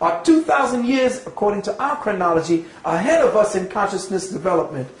galaxies are 2,000 years, according to our chronology, ahead of us in consciousness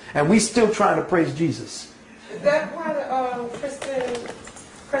development. And we still trying to praise Jesus. Is that why the Christian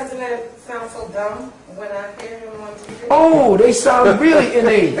president sounds so dumb when I hear him on TV? Oh, they sound really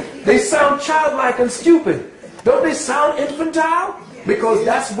inane. They sound childlike and stupid. Don't they sound infantile? Because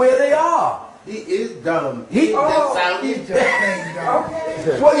that's where they are. He is dumb. He- that sound He's just plain dumb.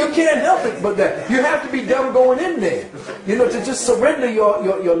 Okay. Well, you can't help it but that. You have to be dumb going in there. You know, to just surrender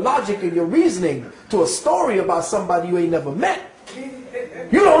your logic and your reasoning to a story about somebody you ain't never met.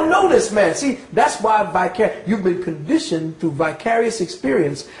 You don't know this man. See, that's why you've been conditioned through vicarious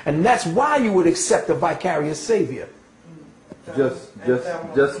experience, and that's why you would accept a vicarious savior. Just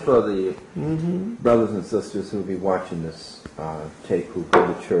for the brothers and sisters who be watching this tape, who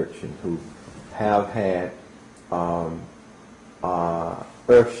go to church and who have had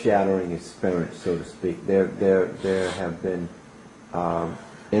earth-shattering experience, so to speak. There have been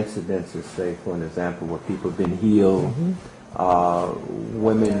incidences, say for an example, where people have been healed.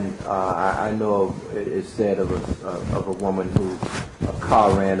 Women, I know it's said of a woman who a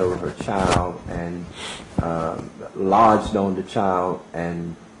car ran over her child and lodged on the child,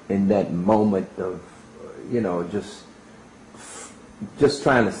 and in that moment of, you know, just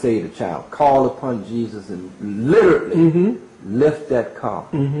trying to save the child, call upon Jesus and literally lift that car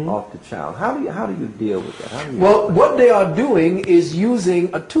off the child. How do you deal with that? Well, what they are doing is using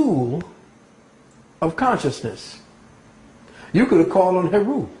a tool of consciousness. You could have called on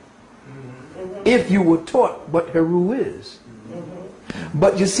Heru if you were taught what Heru is.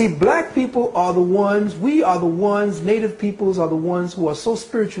 But you see, black people are the ones, we are the ones, native peoples are the ones who are so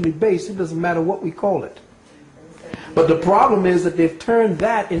spiritually based, it doesn't matter what we call it. But the problem is that they've turned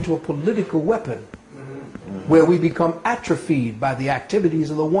that into a political weapon, where we become atrophied by the activities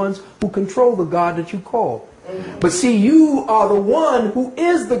of the ones who control the God that you call. But see, you are the one who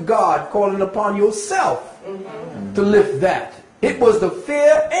is the God calling upon yourself to lift that. It was the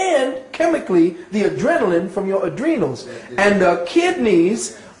fear and, chemically, the adrenaline from your adrenals. And the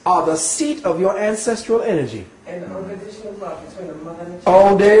kidneys are the seat of your ancestral energy. And the unconditional love between the mother and the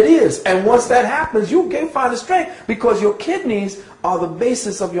child. Oh, there it is. And once that happens, you can find the strength, because your kidneys are the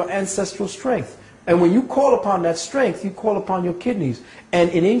basis of your ancestral strength. And when you call upon that strength, you call upon your kidneys. And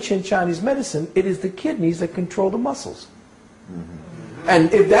in ancient Chinese medicine, it is the kidneys that control the muscles.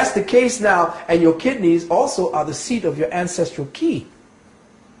 And if that's the case now, and your kidneys also are the seat of your ancestral ki,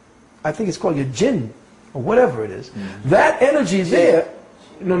 I think it's called your jin, or whatever it is, that energy there,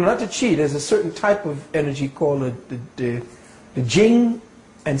 no, not the chi, there's a certain type of energy called the jing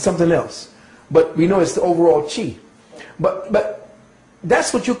and something else. But we know it's the overall chi. But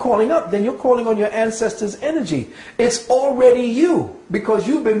that's what you're calling up. Then you're calling on your ancestors' energy. It's already you, because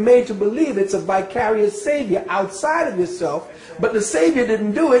you've been made to believe it's a vicarious savior outside of yourself. But the savior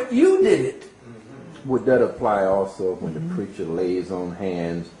didn't do it, you did it. Would that apply also when the preacher lays on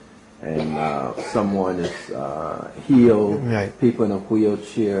hands and someone is healed, Right. people in a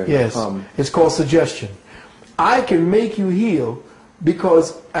wheelchair? Yes, it's called suggestion. I can make you heal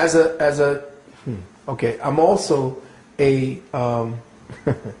because okay, I'm also a,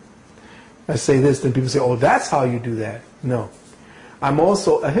 I say this, then people say, oh, that's how you do that. No. I'm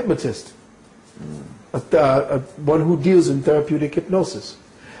also a hypnotist. One who deals in therapeutic hypnosis.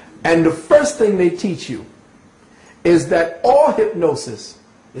 And the first thing they teach you is that all hypnosis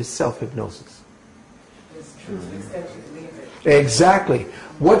is self-hypnosis. It's true to the extent you believe it. Exactly.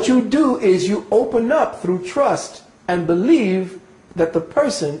 What you do is you open up through trust and believe that the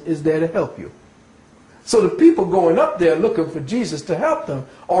person is there to help you. So the people going up there looking for Jesus to help them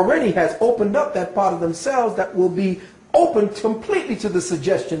already has opened up that part of themselves that will be open completely to the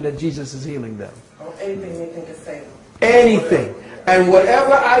suggestion that Jesus is healing them. Or anything they think is safe. Anything. And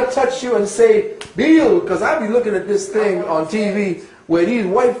whatever I touch you and say, be healed, because I be looking at this thing on TV where these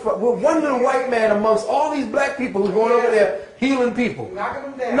one little white man amongst all these black people who's going over there healing people. Knocking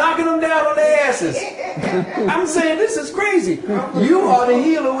them down. Knocking them down on their asses. I'm saying this is crazy. You are the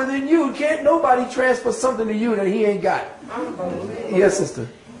healer within you. Can't nobody transfer something to you that he ain't got. Yes, sister.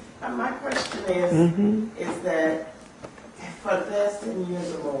 My question is that for the last 10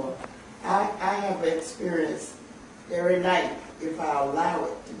 years or more, I have experienced every night, if I allow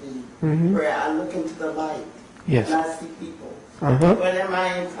it to be, where I look into the light Yes. when I see people. Uh-huh. When am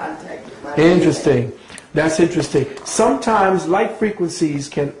I in contact with my Interesting. That's interesting. Sometimes light frequencies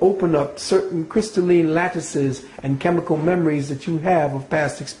can open up certain crystalline lattices and chemical memories that you have of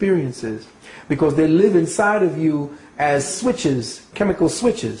past experiences, because they live inside of you as switches, chemical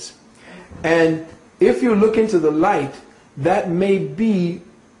switches. And if you look into the light, that may be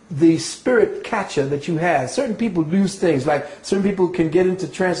the spirit catcher that you have. Certain people use things, like certain people can get into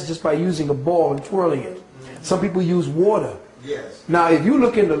trance just by using a ball and twirling it. Some people use water. Yes. Now, if you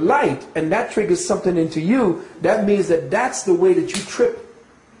look in the light and that triggers something into you, that means that that's the way that you trip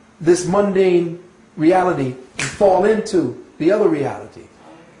this mundane reality and fall into the other reality.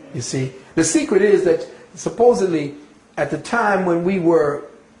 You see? The secret is that supposedly at the time when we were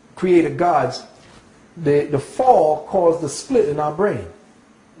created gods, the fall caused the split in our brain.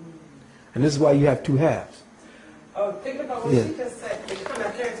 And this is why you have two halves. Oh, think about what she just said. It kind of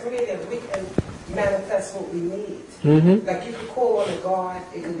occurred to me that we can manifest what we need. Like you could call on a God,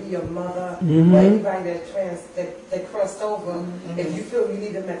 it could be your mother, or anybody that crossed over. If you feel you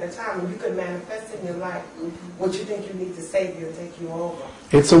need them at the time, and you can manifest in your life what you think you need to save you and take you over.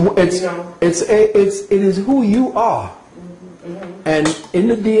 It is who you are. And in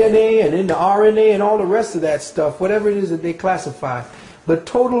the DNA and in the RNA and all the rest of that stuff, whatever it is that they classify, the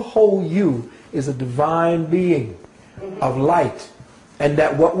total whole you is a divine being of light. And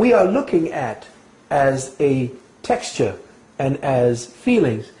that what we are looking at as a texture and as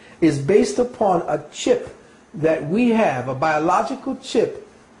feelings is based upon a chip that we have, a biological chip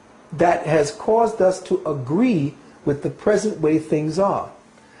that has caused us to agree with the present way things are.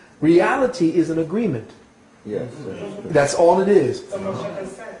 Reality is an agreement. Yes. That's all it is.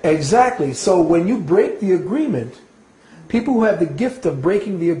 Exactly. So when you break the agreement, people who have the gift of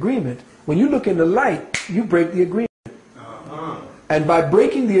breaking the agreement, when you look in the light, you break the agreement. And by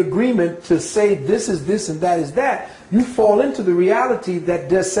breaking the agreement to say this is this and that is that, you fall into the reality that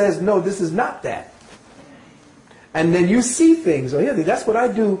just says, no, this is not that. And then you see things. That's what I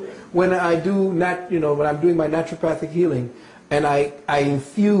do when I do when I'm doing my naturopathic healing, and I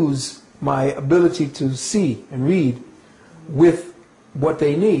infuse my ability to see and read with what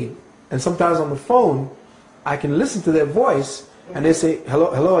they need. And sometimes on the phone, I can listen to their voice, and they say,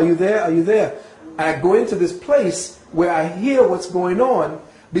 hello, hello, are you there? Are you there? And I go into this place where I hear what's going on,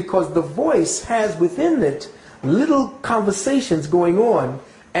 because the voice has within it little conversations going on,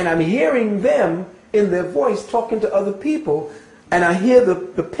 and I'm hearing them in their voice talking to other people, and I hear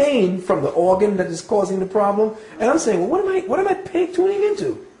the pain from the organ that is causing the problem, and I'm saying, well, what am I tuning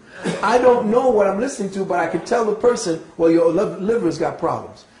into? I don't know what I'm listening to, but I can tell the person, well, your liver's got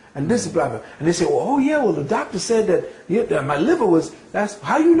problems. And this is blah, blah. And they say, well, oh yeah, well the doctor said that my liver was,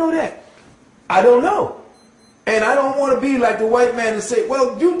 how do you know that? I don't know. And I don't want to be like the white man and say,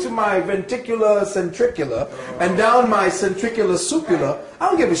 well, due to my ventricular centricular and down my centricular supula, I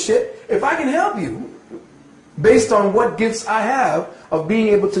don't give a shit. If I can help you, based on what gifts I have of being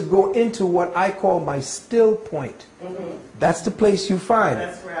able to go into what I call my still point. That's the place you find it.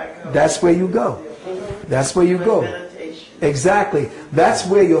 That's where I go. That's where you go. That's where you go. Meditation. Exactly. That's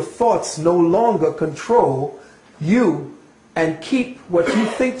where your thoughts no longer control you and keep what you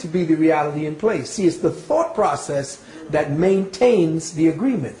think to be the reality in place. See, it's the thought process that maintains the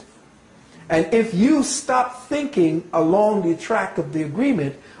agreement. And if you stop thinking along the track of the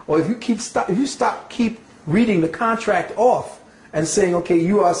agreement, or if you keep reading the contract off and saying, okay,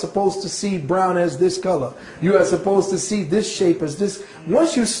 you are supposed to see brown as this color, you are supposed to see this shape as this.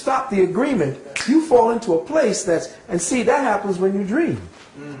 Once you stop the agreement, you fall into a place and see, that happens when you dream.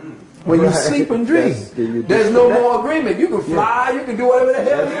 When you sleep and dream, there's no more agreement. You can fly, you can do whatever the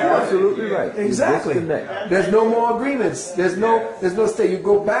hell you want. Absolutely right. Exactly. There's no more agreements. There's no state. You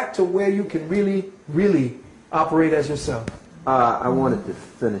go back to where you can really, really operate as yourself. I wanted to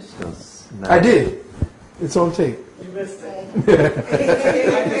finish those. I did. It's on tape. You missed it.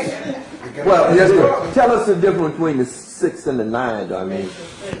 Well, yes, tell us the difference between the 6 and the 9. I mean,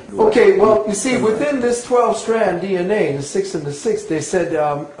 okay, well, you see, within this 12-strand DNA, the 6 and the 6, they said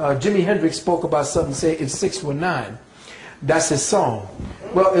Jimi Hendrix spoke about something, say it's 6 to a 9. That's his song.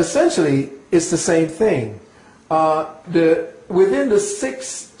 Well, essentially, it's the same thing. Within the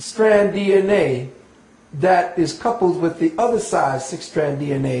 6-strand DNA that is coupled with the other side 6-strand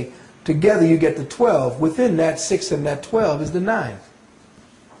DNA, together you get the 12. Within that 6 and that 12 is the 9.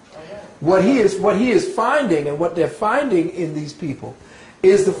 What he is finding, and what they're finding in these people,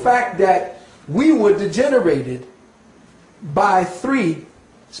 is the fact that we were degenerated by 3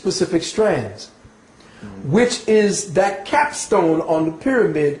 specific strands, which is that capstone on the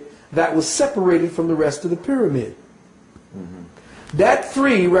pyramid that was separated from the rest of the pyramid. That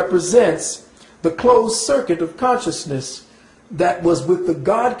 3 represents the closed circuit of consciousness that was with the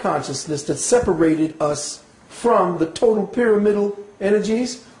God consciousness that separated us from the total pyramidal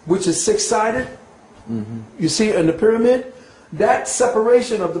energies, which is six-sided. You see in the pyramid, that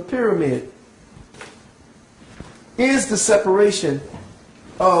separation of the pyramid is the separation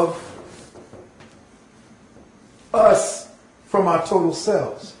of us from our total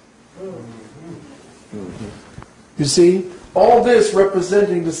selves. You see, all this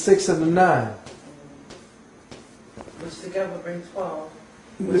representing the 6 and the 9. Which together brings 12.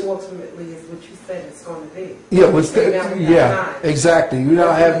 Which ultimately is what you said it's going to be. Yeah, exactly. You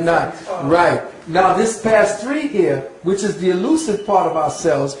now have 9. Right. Now this past 3 here, which is the elusive part of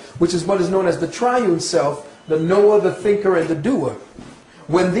ourselves, which is what is known as the triune self, the knower, the thinker, and the doer.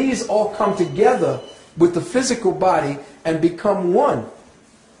 When these all come together with the physical body and become one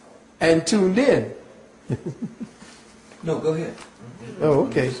and tuned in. No, go ahead. Oh,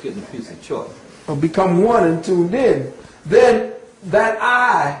 okay. Just getting a piece of chalk. Or become one and tuned in. Then that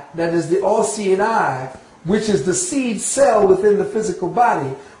I, that is the all-seeing eye, which is the seed cell within the physical body,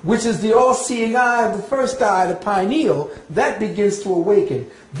 which is the all-seeing eye of the first eye, the pineal, that begins to awaken.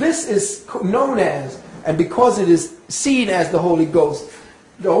 This is known as, and because it is seen as the Holy Ghost,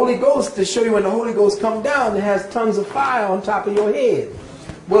 to show you when the Holy Ghost comes down, it has tongues of fire on top of your head.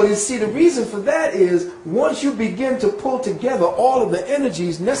 Well, you see, the reason for that is once you begin to pull together all of the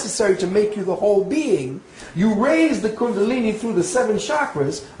energies necessary to make you the whole being, you raise the Kundalini through the 7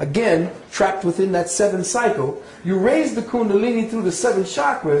 chakras, again, trapped within that 7 cycle. You raise the Kundalini through the 7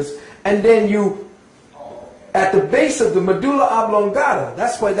 chakras, and then you, at the base of the medulla oblongata,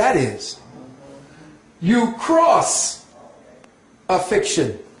 that's where that is, you cross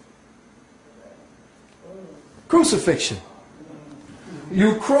affliction, crucifixion.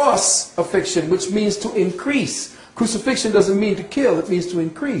 You cross affliction, which means to increase. Crucifixion doesn't mean to kill, it means to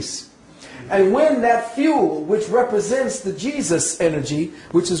increase. And when that fuel, which represents the Jesus energy,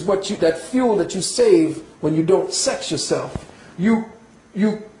 which is what that fuel that you save when you don't sex yourself, you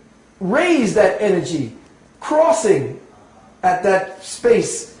raise that energy, crossing at that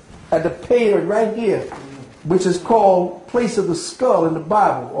space, at the period right here, which is called place of the skull in the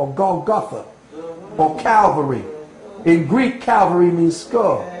Bible, or Golgotha, or Calvary. In Greek, Calvary means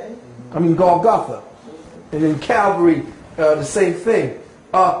skull. I mean Golgotha. And in Calvary, the same thing.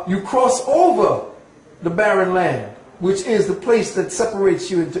 You cross over the barren land, which is the place that separates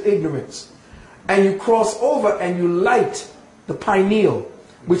you into ignorance. And you cross over and you light the pineal,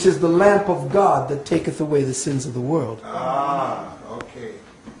 which is the lamp of God that taketh away the sins of the world. Ah, okay.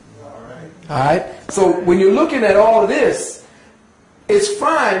 All right. All right? So when you're looking at all of this, it's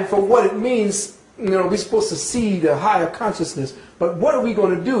fine for what it means. You know, we're supposed to see the higher consciousness, but what are we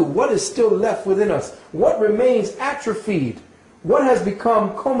going to do? What is still left within us? What remains atrophied? What has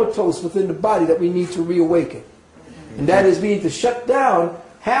become comatose within the body that we need to reawaken? And that is, we need to shut down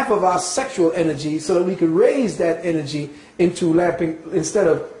half of our sexual energy so that we can raise that energy into lamping, instead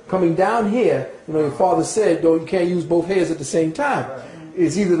of coming down here. You know, your father said, you can't use both heads at the same time.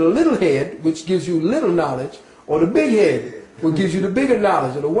 It's either the little head, which gives you little knowledge, or the big head, which gives you the bigger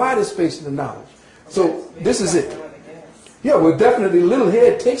knowledge, or the wider space of the knowledge. So this is it. Yeah, well, definitely the little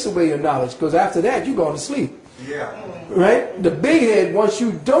head takes away your knowledge, because after that you're going to sleep. Yeah. Right? The big head, once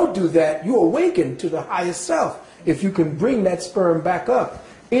you don't do that, you awaken to the highest self. If you can bring that sperm back up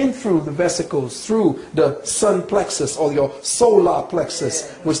in through the vesicles, through the sun plexus or your solar plexus,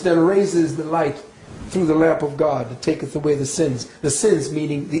 which then raises the light through the lamp of God that taketh away the sins. The sins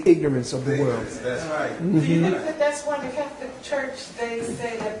meaning the ignorance of the world. That's right. Do you think that that's why the Catholic Church, they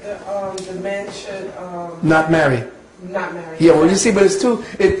say that the man should not marry? Not marry. Yeah, well, you see, but it's too.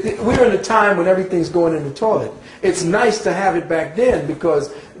 We're in a time when everything's going in the toilet. It's nice to have it back then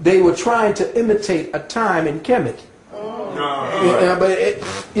because they were trying to imitate a time in Kemet. No. But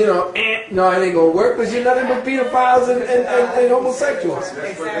no, it ain't gonna work because you're nothing but pedophiles and homosexuals.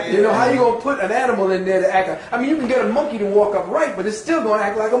 Exactly. You know how you gonna put an animal in there to act like? I mean, you can get a monkey to walk upright, but it's still gonna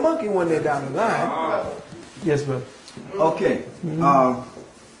act like a monkey one day down the line. Yes, brother. Okay.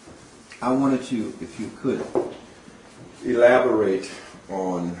 I wanted you, if you could, elaborate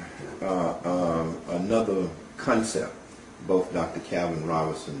on another concept. Both Dr. Calvin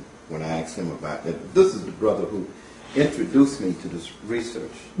Robinson, when I asked him about that, this is the brother who introduced me to this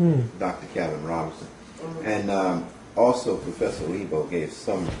research, Dr. Calvin Robinson. And also Professor Lebo gave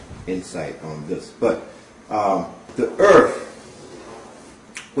some insight on this. But the Earth,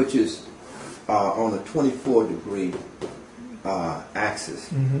 which is on a 24-degree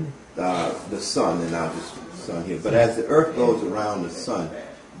axis, the sun, and I'll just sun here. But as the Earth goes around the sun,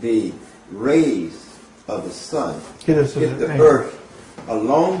 the rays of the sun hit the Earth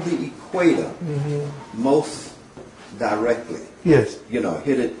along the equator most directly. Yes. You know,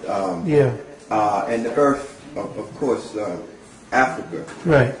 hit it. Yeah. And the Earth, of course, Africa.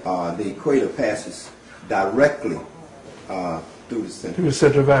 Right. The equator passes directly through the center. Through the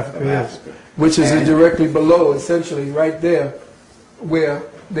center of Africa, yes. Africa. Which is And- directly below, essentially, right there, where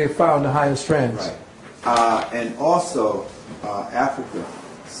they found the higher strands. Right. And also, Africa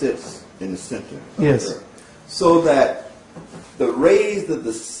sits in the center of Yes. the Earth. So that the rays of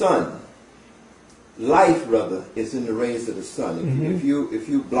the sun, life rather, is in the rays of the sun. If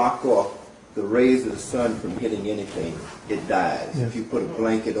you block off the rays of the sun from hitting anything, it dies. Yes. If you put a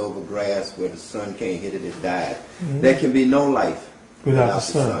blanket over grass where the sun can't hit it, it dies. There can be no life Without the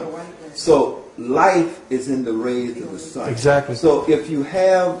sun. So life is in the rays of the sun. Exactly. So if you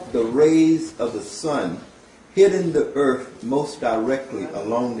have the rays of the sun hitting the earth most directly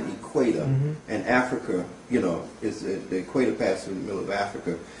along the equator, and Africa, you know, is the equator passes through the middle of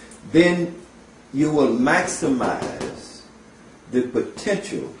Africa, then you will maximize the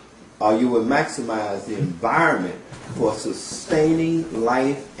potential, or you will maximize the environment for sustaining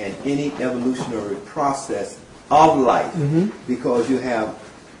life and any evolutionary process of life, because you have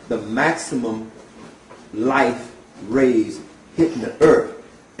the maximum life rays hitting the earth.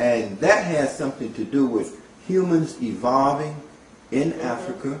 And that has something to do with humans evolving in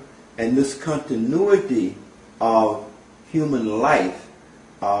Africa, and this continuity of human life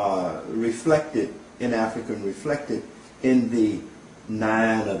reflected in Africa and reflected in the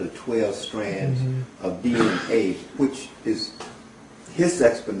 9 or the 12 strands of DNA, which is his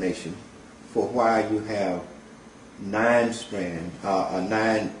explanation for why you have 9 strands,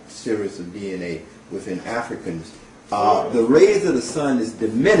 9 series of DNA within Africans. The rays of the sun is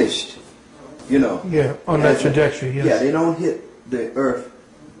diminished, you know. Yeah, on that trajectory, yes. Yeah, they don't hit the earth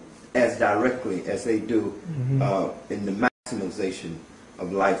as directly as they do in the maximization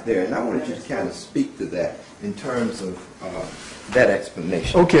of life there. And I wanted you to kind of speak to that in terms of that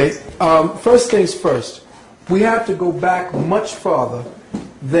explanation. Okay, first things first. We have to go back much farther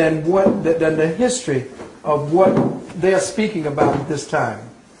than the history of what they are speaking about at this time.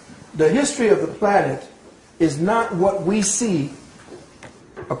 The history of the planet is not what we see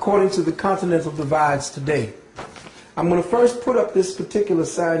according to the continental divides today. I'm going to first put up this particular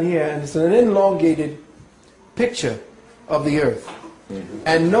sign here, and it's an elongated picture of the Earth.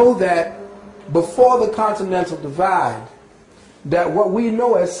 And know that before the continental divide, that what we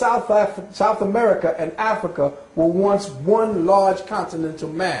know as South America and Africa were once one large continental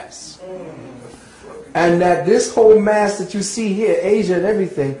mass. And that this whole mass that you see here, Asia and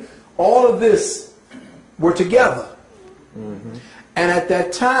everything, all of this were together. And at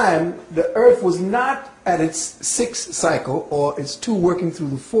that time, the Earth was not at its 6th cycle, or its 2 working through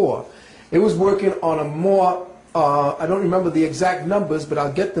the 4. It was working on a more, I don't remember the exact numbers, but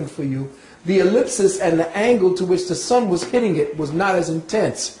I'll get them for you. The ellipsis and the angle to which the sun was hitting it was not as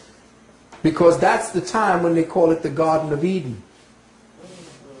intense, because that's the time when they call it the Garden of Eden.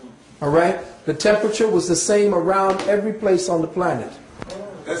 All right? The temperature was the same around every place on the planet.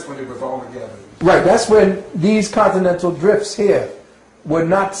 That's when it was all together. Right, that's when these continental drifts here were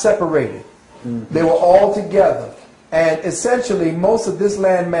not separated. They were all together. And essentially, most of this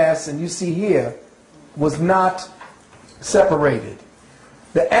landmass, and you see here, was not separated.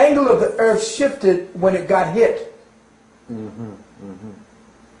 The angle of the Earth shifted when it got hit.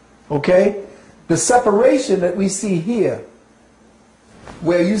 Okay? The separation that we see here,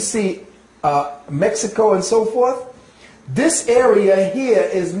 where you see Mexico and so forth, this area here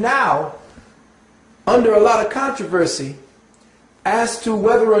is now under a lot of controversy as to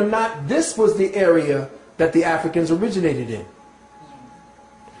whether or not this was the area that the Africans originated in.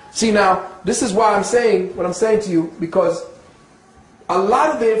 See, now, this is why I'm saying what I'm saying to you, because a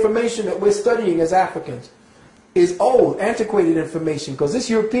lot of the information that we're studying as Africans is old, antiquated information, because this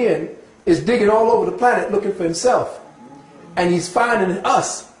European is digging all over the planet looking for himself. And he's finding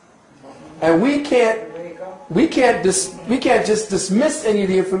us. And we can't just dismiss any of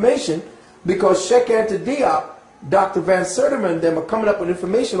the information, because Sheikh Anta Diop, Dr. Van Sertima and them are coming up with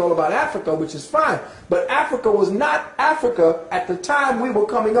information all about Africa, which is fine. But Africa was not Africa at the time we were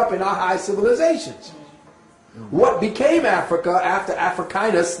coming up in our high civilizations. What became Africa after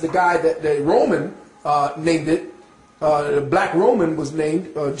Africanus, the guy that the Roman named it, the black Roman was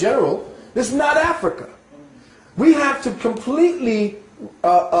named general, this is not Africa. We have to completely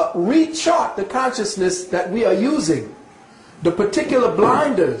rechart the consciousness that we are using. The particular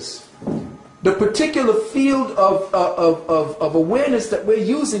blinders, the particular field of awareness that we're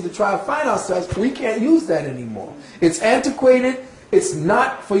using to try to find ourselves, we can't use that anymore. It's antiquated. It's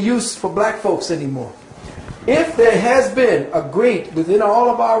not for use for black folks anymore. If there has been a great, within all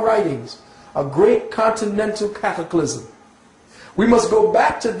of our writings, a great continental cataclysm, we must go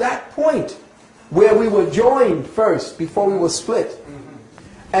back to that point where we were joined first before we were split,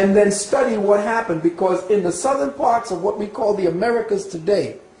 and then study what happened, because in the southern parts of what we call the Americas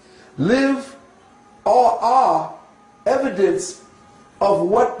today live or are evidence of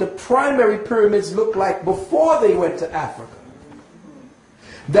what the primary pyramids looked like before they went to Africa.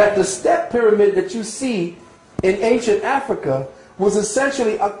 That the step pyramid that you see in ancient Africa was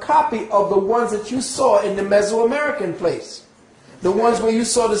essentially a copy of the ones that you saw in the Mesoamerican place. The ones where you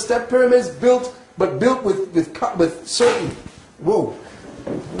saw the step pyramids built, but built with certain... Whoa.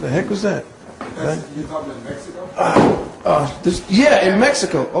 What the heck was that? You're talking in Mexico? Yeah, in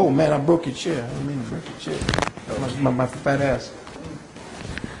Mexico. Oh man, I broke your chair. I didn't mean to break your chair. My fat ass.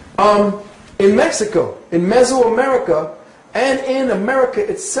 In Mexico, in Mesoamerica, and in America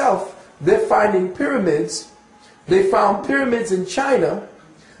itself, they're finding pyramids. They found pyramids in China,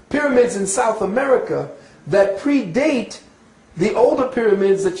 pyramids in South America that predate the older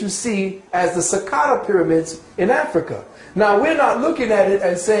pyramids that you see as the Saqqara pyramids in Africa. Now, we're not looking at it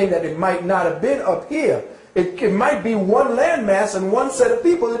and saying that it might not have been up here. It might be one landmass and one set of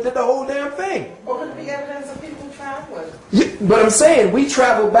people that did the whole damn thing. Or could it be evidence of people traveling? Yeah, but I'm saying we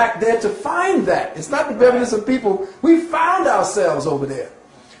traveled back there to find that. It's not the evidence of people. We found ourselves over there.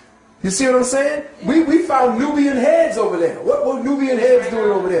 You see what I'm saying? We found Nubian heads over there. What were Nubian heads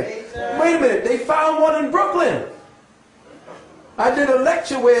doing over there? Wait a minute. They found one in Brooklyn. I did a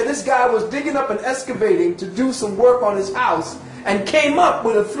lecture where this guy was digging up and excavating to do some work on his house and came up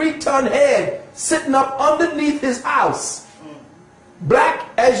with a 3-ton head sitting up underneath his house. Black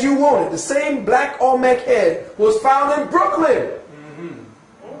as you want it. The same black Olmec head was found in Brooklyn.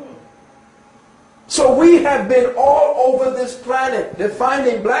 So we have been all over this planet. They're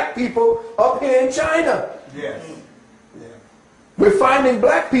finding black people up here in China. Yes. Yeah. We're finding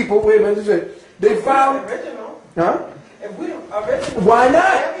black people. Wait a minute. They found... Huh? If we original, why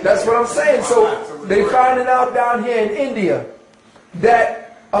not? That's what I'm saying. So they found it out down here in India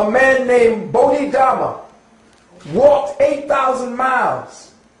that a man named Bodhidharma walked 8,000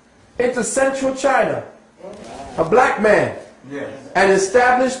 miles into central China, a black man, and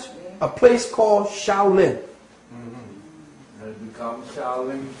established a place called Shaolin. It becomes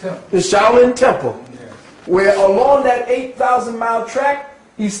Shaolin Temple. The Shaolin Temple, where along that 8,000-mile track,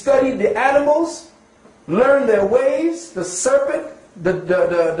 he studied the animals, learned their ways, the serpent, the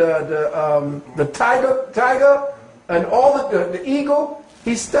tiger, and all the eagle.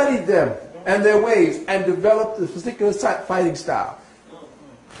 He studied them and their ways and developed a particular fighting style.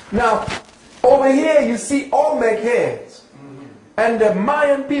 Now, over here you see Olmec heads. And the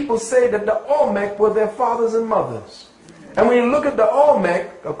Mayan people say that the Olmec were their fathers and mothers. And when you look at the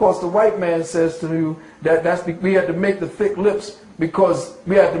Olmec, of course the white man says to you that we had to make the thick lips because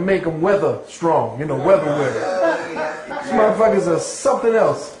we had to make them weather strong, you know, weather. These motherfuckers are something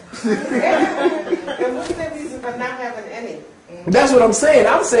else. and what's their reason for not having any? That's what I'm saying.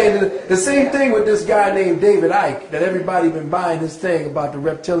 I'm saying the same thing with this guy named David Icke, that everybody been buying this thing about the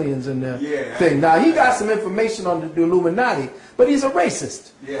reptilians and the thing. Now, he got some information on the Illuminati, but he's a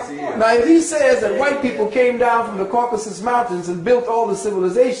racist. Yes, he is. Now, if he says that white people came down from the Caucasus Mountains and built all the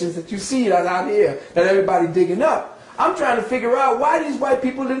civilizations that you see out here, that everybody digging up, I'm trying to figure out why these white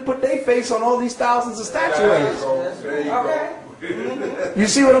people didn't put their face on all these thousands of statuaries. There you go. You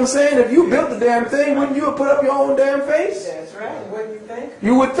see what I'm saying? If you built the damn thing, wouldn't you have put up your own damn face? That's right. Wouldn't you think?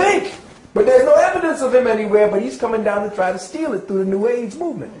 You would think. But there's no evidence of him anywhere, but he's coming down to try to steal it through the New Age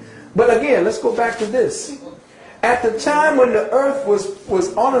movement. But again, let's go back to this. At the time when the earth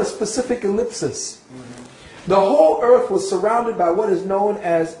was on a specific ellipsis, the whole earth was surrounded by what is known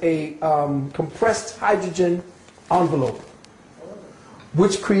as a compressed hydrogen envelope,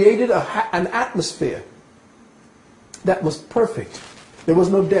 which created an atmosphere that was perfect. There was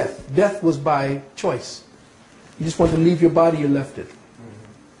no death. Death was by choice. You just wanted to leave your body, you left it.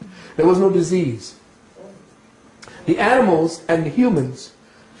 There was no disease. The animals and the humans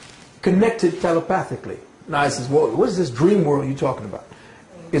connected telepathically. Now I says, well, what is this dream world you're talking about?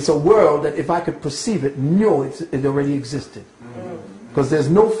 It's a world that if I could perceive it, know it already existed. Because there's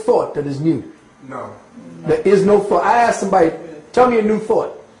no thought that is new. No. There is no thought. I asked somebody, tell me a new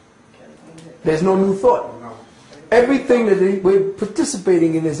thought. There's no new thought. Everything that we're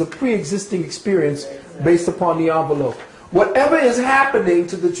participating in is a pre-existing experience based upon the envelope. Whatever is happening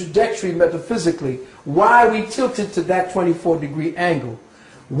to the trajectory metaphysically, why we tilted to that 24-degree angle,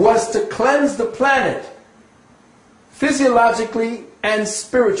 was to cleanse the planet physiologically and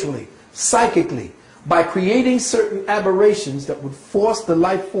spiritually, psychically, by creating certain aberrations that would force the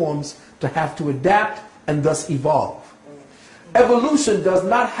life forms to have to adapt and thus evolve. Evolution does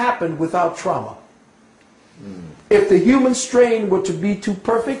not happen without trauma. If the human strain were to be too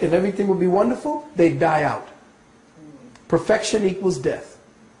perfect and everything would be wonderful, they'd die out. Perfection equals death.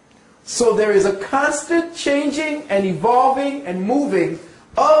 So there is a constant changing and evolving and moving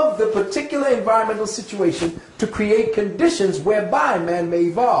of the particular environmental situation to create conditions whereby man may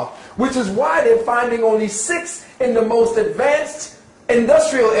evolve. Which is why they're finding only 6 in the most advanced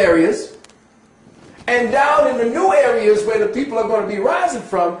industrial areas, and down in the new areas where the people are going to be rising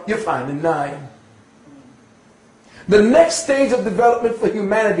from, you're finding 9. The next stage of development for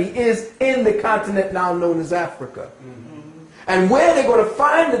humanity is in the continent now known as Africa. And where they're going to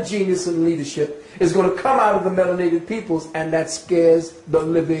find the genius and leadership is going to come out of the melanated peoples, and that scares the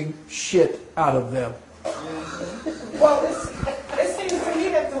living shit out of them. Well, it seems to me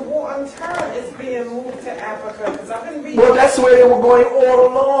that the war on terror is being moved to Africa, because I've been reading. Well, that's where they were going all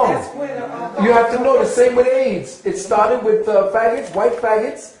along. That's where the, You have to know the same with AIDS. It started with faggots, white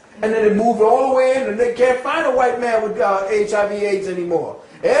faggots, and then it moved all the way in, and they can't find a white man with HIV/AIDS anymore.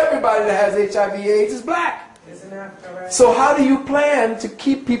 Everybody that has HIV/AIDS is black. Isn't that correct? So how do you plan to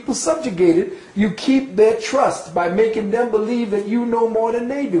keep people subjugated? You keep their trust by making them believe that you know more than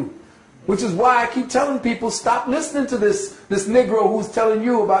they do. Which is why I keep telling people, stop listening to this Negro who's telling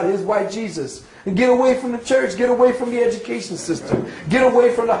you about his white Jesus. And get away from the church, get away from the education system, get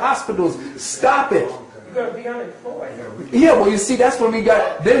away from the hospitals. Stop it. You're going to be unemployed. Yeah, well, you see, that's when we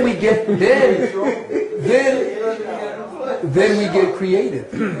got, then we get creative.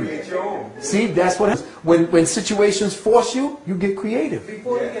 See, that's what happens. When situations force you, you get creative.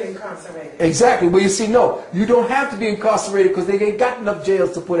 Before you get incarcerated. Exactly. Well, you see, no, you don't have to be incarcerated because they ain't got enough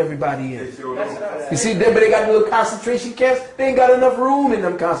jails to put everybody in. You see, but they got little concentration camps. They ain't got enough room in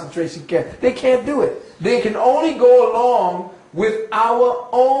them concentration camps. They can't do it. They can only go along with our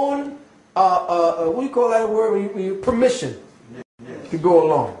own, what do you call that word? Permission to go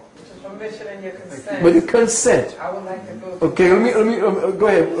along. Permission and your consent. With the consent. I would like to go. Okay, let me go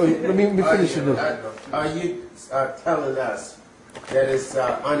ahead. Let me finish it. Are you telling us that it's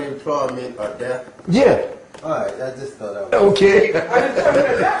unemployment or death? Yeah. All right, I just thought I was. Okay.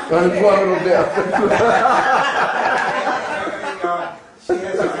 Unemployment or death. She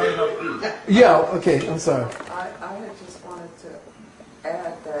has her hand up. Yeah, okay, I'm sorry. I had just wanted to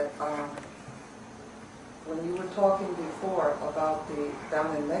add that when you were talking before about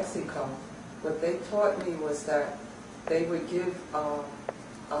down in Mexico, what they taught me was that they would give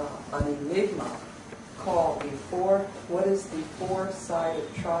an enigma called what is the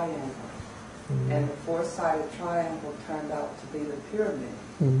four-sided triangle? And the four-sided triangle turned out to be the pyramid.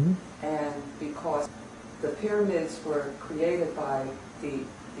 And because the pyramids were created by the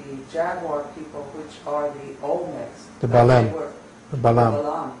Jaguar people, which are the Olmecs. The Balam. The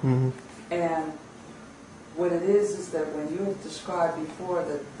Balam. And what it is that when you have described before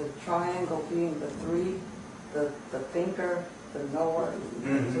the triangle being the three, the thinker, the knower,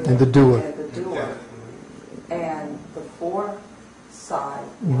 and the doer. And the fourth side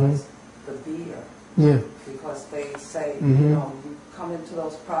was the beer. Yeah. Because they say, you come into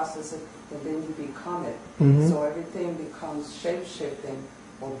those processes and then you become it. So everything becomes shape-shifting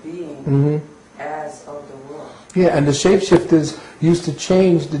or being as of the world. Yeah, and the shapeshifters used to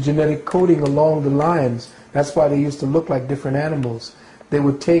change the genetic coding along the lines. That's why they used to look like different animals. They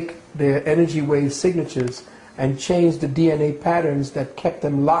would take their energy wave signatures and change the DNA patterns that kept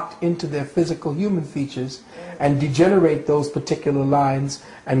them locked into their physical human features and degenerate those particular lines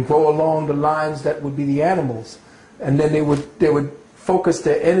and go along the lines that would be the animals. And then they would focus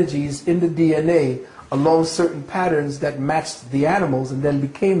their energies in the DNA along certain patterns that matched the animals and then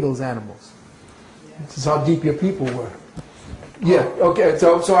became those animals. This is how deep your people were. Yeah, okay,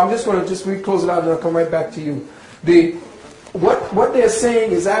 so I'm just going to close it out and I'll come right back to you. What they're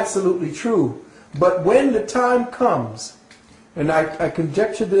saying is absolutely true, but when the time comes, and I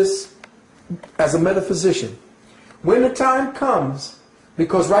conjecture this as a metaphysician, when the time comes,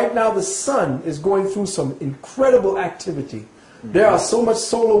 because right now the sun is going through some incredible activity. There are so much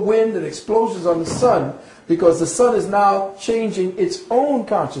solar wind and explosions on the sun because the sun is now changing its own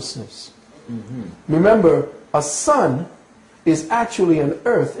consciousness. Remember, a sun is actually an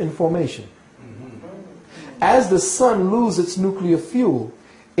earth in formation. As the sun loses its nuclear fuel,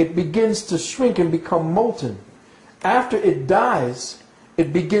 it begins to shrink and become molten. After it dies,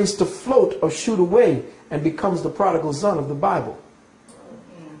 it begins to float or shoot away and becomes the prodigal son of the Bible.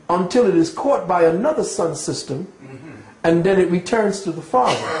 Until it is caught by another sun system, and then it returns to the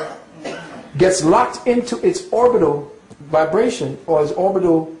Father. Gets locked into its orbital vibration or its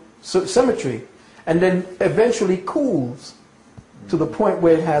orbital symmetry, and then eventually cools to the point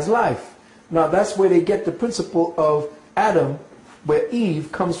where it has life. Now that's where they get the principle of Adam, where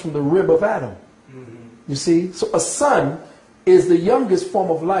Eve comes from the rib of Adam. You see? So a son is the youngest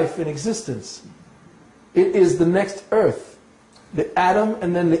form of life in existence. It is the next earth. The Adam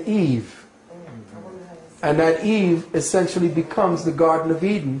and then the Eve. And that Eve essentially becomes the Garden of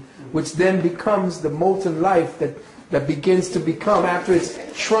Eden, which then becomes the molten life that begins to become, after it's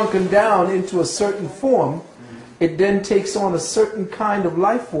shrunken down into a certain form, it then takes on a certain kind of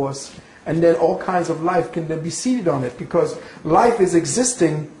life force, and then all kinds of life can then be seated on it, because life is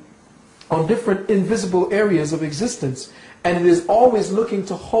existing on different invisible areas of existence, and it is always looking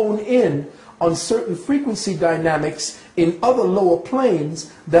to hone in on certain frequency dynamics in other lower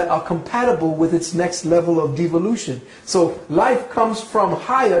planes that are compatible with its next level of devolution. So life comes from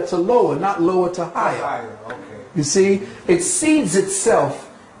higher to lower, not lower to higher. Okay. You see, it seeds itself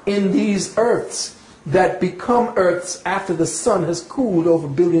in these earths that become earths after the sun has cooled over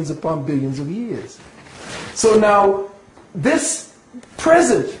billions upon billions of years. So now, this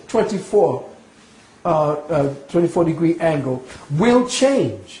present 24 degree angle will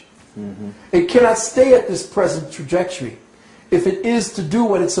change. It cannot stay at this present trajectory if it is to do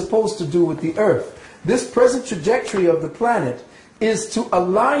what it's supposed to do with the earth. This present trajectory of the planet is to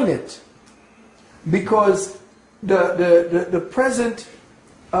align it, because the present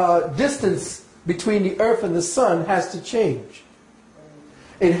distance between the earth and the sun has to change.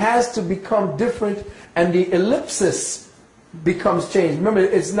 It has to become different, and the ellipsis becomes changed. Remember,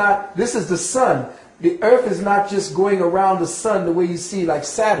 it's not, this is the sun. The earth is not just going around the sun the way you see like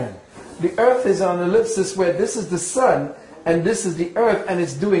Saturn. The earth is on an ellipsis where this is the sun and this is the earth, and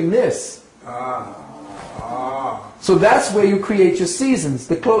it's doing this. So that's where you create your seasons.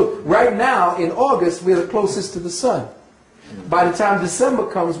 Right now in August we're the closest to the sun. By the time December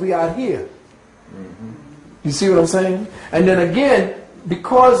comes, we are here. You see what I'm saying? And then again,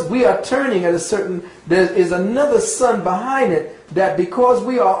 because we are turning at a certain, there is another sun behind it, that because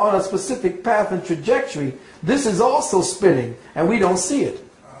we are on a specific path and trajectory, this is also spinning and we don't see it.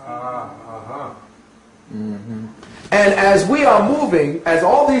 And as we are moving, as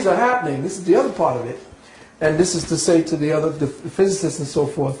all these are happening, this is the other part of it, and this is to say to the physicists and so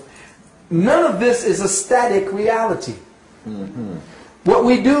forth, none of this is a static reality. What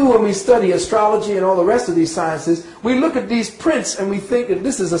we do when we study astrology and all the rest of these sciences, we look at these prints and we think that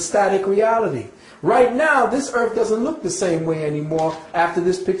this is a static reality. Right now, this earth doesn't look the same way anymore after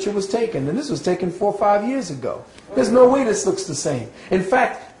this picture was taken. And this was taken 4 or 5 years ago. There's no way this looks the same. In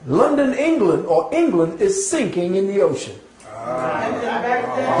fact, London, England, or England, is sinking in the ocean.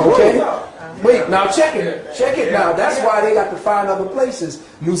 Okay? Wait, now check it. Check it now. That's why they got to find other places.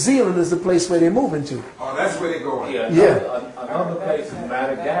 New Zealand is the place where they're moving to. Oh, that's where they're going. Another place is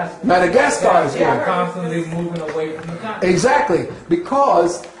Madagascar. Madagascar is They're constantly moving away from the continent. Exactly,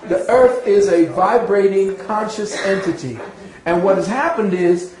 because the earth is a vibrating conscious entity. And what has happened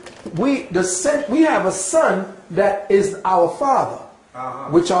is, we have a son that is our Father,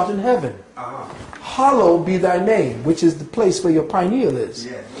 which art in heaven. Hallowed be thy name, which is the place where your pineal is.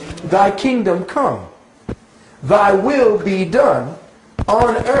 Thy kingdom come. Thy will be done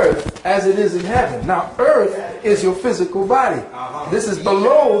on earth as it is in heaven. Now, earth is your physical body. This is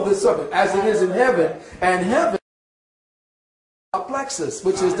below the surface, as it is in heaven. And heaven is our plexus,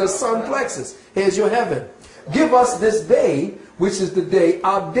 which is the sun plexus. Here's your heaven. Give us this day, which is the day,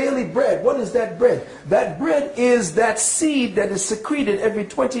 our daily bread. What is that bread? That bread is that seed that is secreted every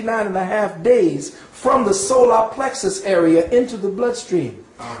 29.5 days from the solar plexus area into the bloodstream,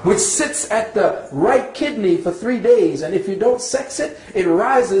 which sits at the right kidney for 3 days. And if you don't sex it, it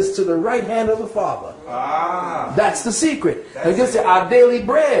rises to the right hand of the Father. That's the secret. And just our daily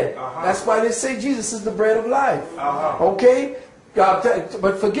bread. That's why they say Jesus is the bread of life. Okay? God,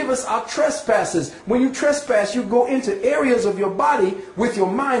 but forgive us our trespasses. When you trespass, you go into areas of your body with your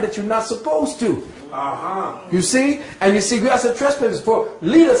mind that you're not supposed to. You see? And you see, we are trespassers for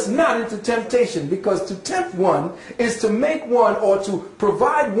lead us not into temptation, because to tempt one is to make one, or to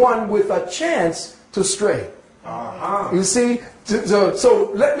provide one with a chance to stray. You see?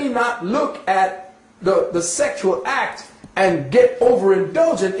 So let me not look at the sexual act and get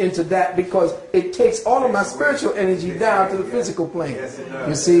overindulgent into that, because it takes all of my spiritual energy down to the physical plane.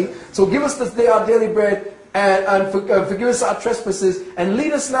 You see? So give us this day our daily bread, and forgive us our trespasses, and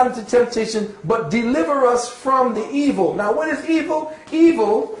lead us not into temptation, but deliver us from the evil. Now, what is evil?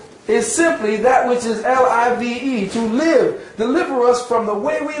 Evil is simply that which is L-I-V-E, to live. Deliver us from the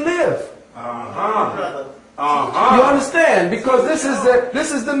way we live. You understand? Because this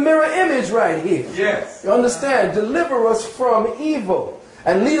is the mirror image right here. Yes. You understand? Deliver us from evil,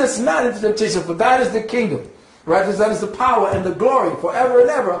 and lead us not into temptation, for thine is the kingdom, Right? That is the power and the glory forever and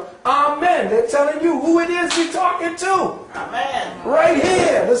ever. Amen. They're telling you who it is you're talking to. Amen. Right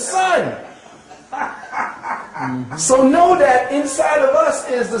here, the Son. So know that inside of us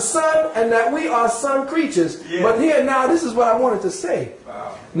is the Son and that we are Son creatures. Yeah. But here now, this is what I wanted to say.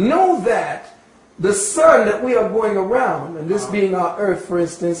 Wow. Know that the sun that we are going around, and this being our Earth, for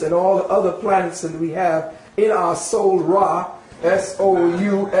instance, and all the other planets that we have in our Soul Ra,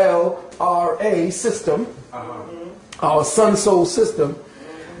 S-O-U-L-R-A system, our Sun Soul system,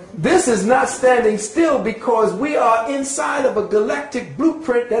 this is not standing still because we are inside of a galactic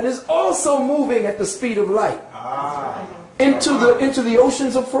blueprint that is also moving at the speed of light into the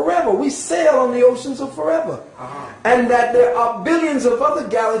oceans of forever. We sail on the oceans of forever. And that there are billions of other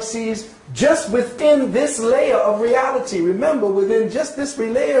galaxies just within this layer of reality. Remember, within just this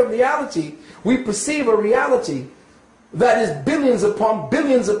layer of reality, we perceive a reality that is billions upon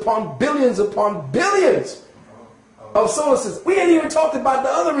billions upon billions upon billions of solar systems. We ain't even talked about the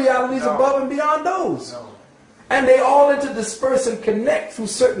other realities above and beyond those. And they all interdisperse and connect through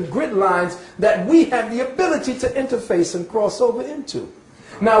certain grid lines that we have the ability to interface and cross over into.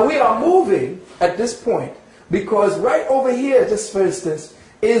 Now we are moving at this point because right over here, just for instance,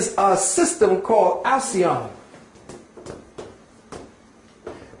 is a system called Alcyone.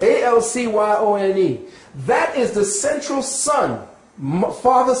 A-L-C-Y-O-N-E. That is the central sun,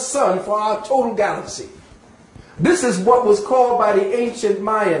 Father Sun for our total galaxy. This is what was called by the ancient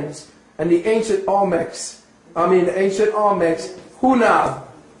Mayans and the ancient Olmecs, Hunab.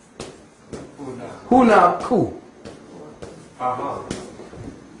 Hunab Ku.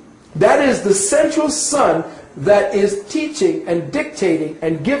 That is the central sun that is teaching and dictating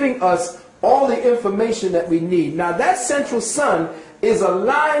and giving us all the information that we need. Now that central sun is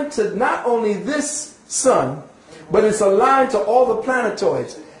aligned to not only this sun, but it's aligned to all the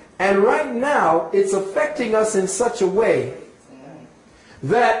planetoids. And right now, it's affecting us in such a way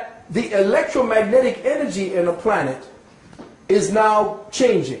that the electromagnetic energy in a planet is now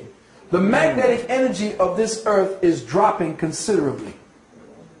changing. The magnetic energy of this earth is dropping considerably.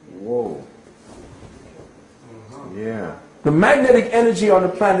 Whoa. Yeah. The magnetic energy on the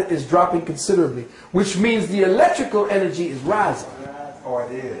planet is dropping considerably, which means the electrical energy is rising. Oh,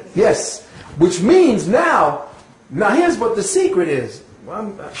 it is. Yes. Which means now here's what the secret is.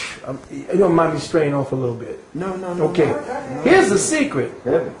 You don't mind me straying off a little bit? No. Okay. Here's the secret.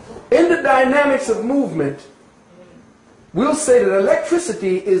 In the dynamics of movement, we'll say that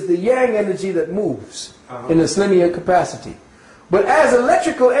electricity is the yang energy that moves in its linear capacity. But as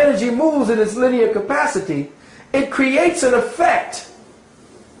electrical energy moves in its linear capacity, it creates an effect,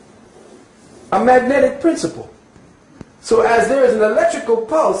 a magnetic principle. So as there is an electrical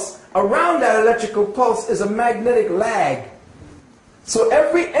pulse, around that electrical pulse is a magnetic lag. So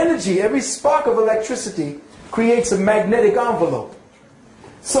every energy, every spark of electricity creates a magnetic envelope.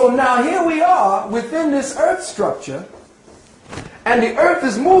 So now here we are within this earth structure, and the earth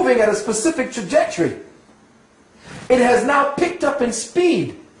is moving at a specific trajectory. It has now picked up in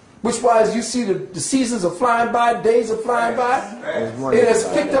speed, which wise you see the seasons are flying by, days are flying by. It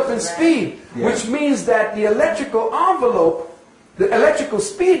has picked up in speed, which means that the electrical envelope, the electrical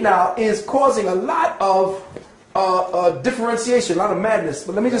speed now is causing a lot of differentiation, a lot of madness.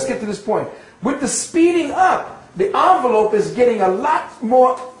 But let me just get to this point. With the speeding up, the envelope is getting a lot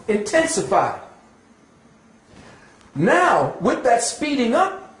more intensified. Now, with that speeding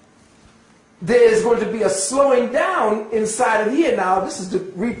up, there is going to be a slowing down inside of here. Now, this is the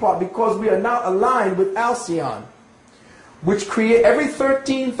repart because we are now aligned with Alcyone, which create every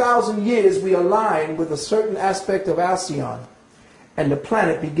 13,000 years we align with a certain aspect of Alcyone, and the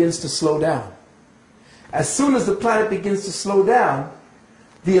planet begins to slow down. As soon as the planet begins to slow down,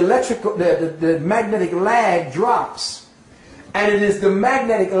 the magnetic lag drops, and it is the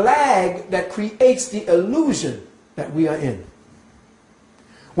magnetic lag that creates the illusion that we are in.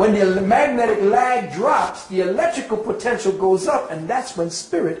 When the magnetic lag drops, the electrical potential goes up, and that's when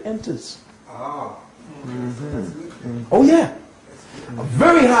spirit enters. Oh yeah, a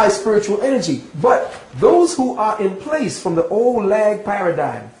very high spiritual energy. But those who are in place from the old lag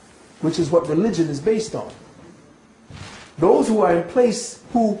paradigm, which is what religion is based on, those who are in place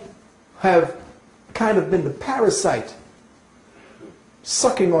who have kind of been the parasite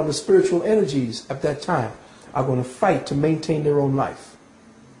sucking on the spiritual energies at that time are going to fight to maintain their own life.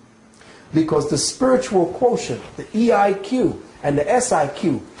 Because the spiritual quotient, the EIQ and the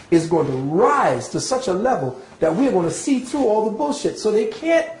SIQ, is going to rise to such a level that we're going to see through all the bullshit. So they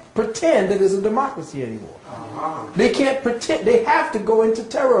can't pretend that there's a democracy anymore. They can't pretend. They have to go into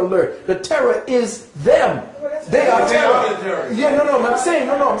terror alert. The terror is them. They are terror. terror. Yeah, no,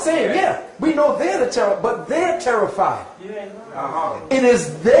 I'm saying, yeah. We know they're the terror, but they're terrified. It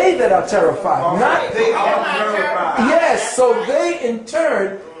is they that are terrified, not They are terrified. yes. So they in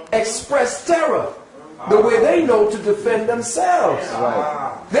turn express terror, the way they know to defend themselves.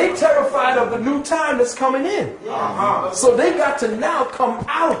 They terrified of the new time that's coming in. So they got to now come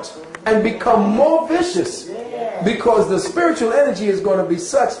out and become more vicious, because the spiritual energy is going to be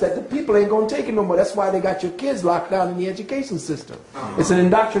such that the people ain't going to take it no more. That's why they got your kids locked down in the education system. It's an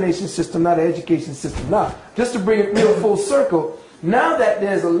indoctrination system, not an education system. Now, just to bring it real full circle, now that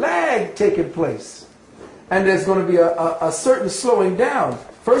there's a lag taking place, and there's going to be a certain slowing down,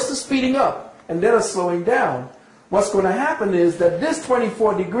 first a speeding up, and then a slowing down, what's going to happen is that this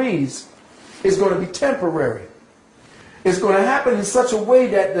 24 degrees is going to be temporary. It's going to happen in such a way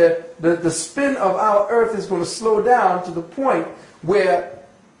that the spin of our earth is going to slow down to the point where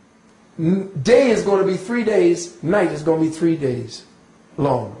day is going to be 3 days, night is going to be 3 days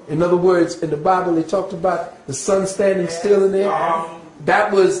long. In other words, in the Bible they talked about the sun standing still in there.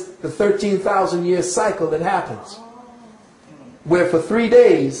 That was the 13,000-year cycle that happens, where for 3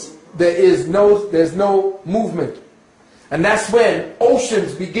 days there's no movement. And that's when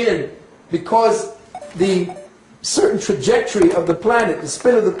oceans begin, because the certain trajectory of the planet, the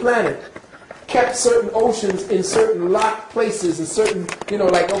spin of the planet, kept certain oceans in certain locked places, and certain,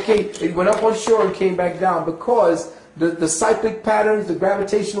 like, okay, it went up on shore and came back down, because the cyclic patterns, the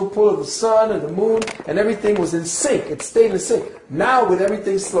gravitational pull of the sun and the moon and everything was in sync. It stayed in sync. Now with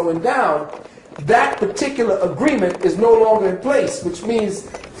everything slowing down, that particular agreement is no longer in place, which means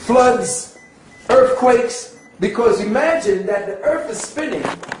floods, earthquakes, because imagine that the earth is spinning,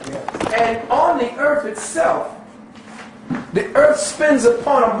 and on the earth itself, the earth spins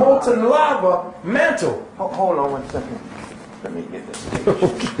upon a molten lava mantle. Hold on 1 second. Let me get this. You're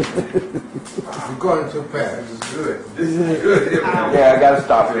going too fast. This is good. This is good. Yeah, I got to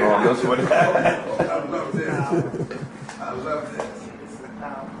stop you on this one. I love this. I love this.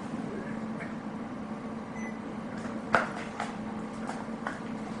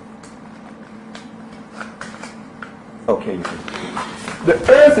 Okay. The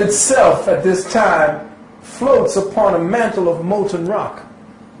earth itself at this time floats upon a mantle of molten rock.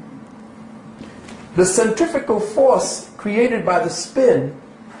 The centrifugal force created by the spin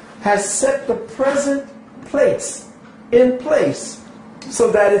has set the present plates in place so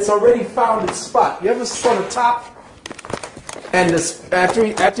that it's already found its spot. You ever spun a top, and after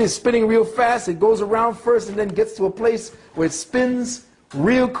it's spinning real fast, it goes around first and then gets to a place where it spins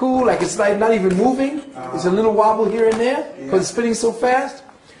real cool, like it's not even moving. There's a little wobble here and there because it's spinning so fast.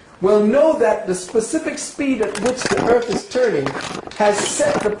 Well, know that the specific speed at which the Earth is turning has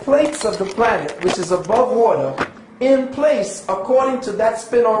set the plates of the planet, which is above water, in place according to that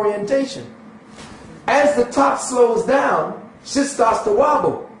spin orientation. As the top slows down, shit starts to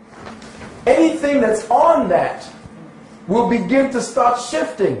wobble. Anything that's on that will begin to start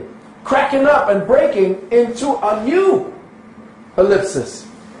shifting, cracking up and breaking into a new ellipsis,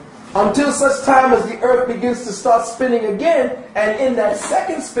 until such time as the earth begins to start spinning again, and in that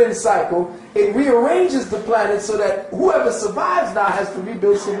second spin cycle, it rearranges the planet so that whoever survives now has to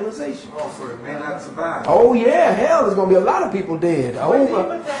rebuild civilization. Oh, so it may not survive. Oh yeah, hell, there's going to be a lot of people dead. A whole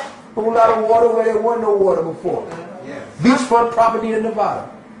lot of water where there wasn't no water before. Yeah. Beachfront property in Nevada.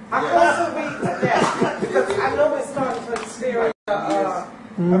 How close are we to that? Because I know we're starting to experience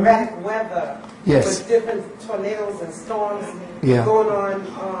erratic weather, Yes. with different tornadoes and storms Yeah. going on.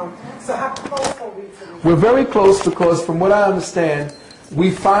 So how close are we to this? We're very close, because from what I understand,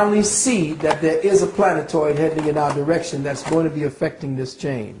 we finally see that there is a planetoid heading in our direction that's going to be affecting this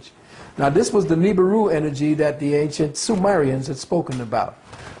change. Now, this was the Nibiru energy that the ancient Sumerians had spoken about.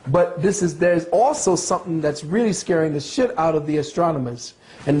 But there's also something that's really scaring the shit out of the astronomers,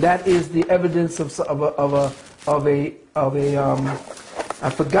 and that is the evidence of a I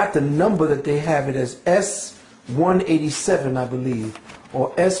forgot the number that they have it as, S187, I believe,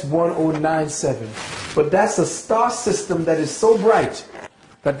 or S1097. But that's a star system that is so bright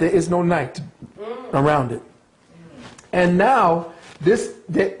that there is no night around it. And now,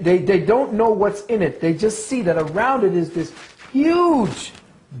 they don't know what's in it. They just see that around it is this huge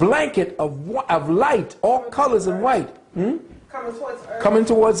blanket of light, all colors and white. Coming towards Earth. Coming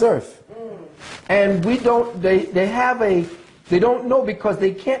towards Earth. And they don't know, because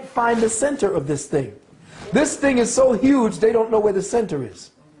they can't find the center of this thing. This thing is so huge, they don't know where the center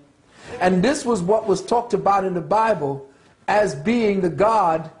is. And this was what was talked about in the Bible as being the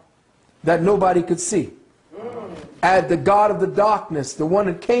God that nobody could see. As the God of the darkness, the one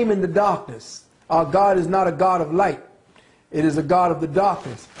that came in the darkness. Our God is not a God of light. It is a God of the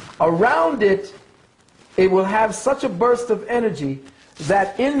darkness. Around it it will have such a burst of energy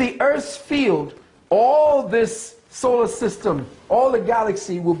that in the Earth's field, all this solar system, all the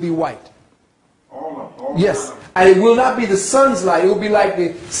galaxy will be white. Yes, and it will not be the sun's light. It will be like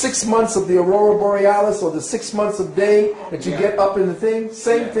the 6 months of the aurora borealis or the 6 months of day that you get up in the thing.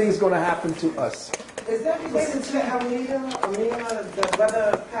 Same thing is going to happen to us. Is that related to El Nino, the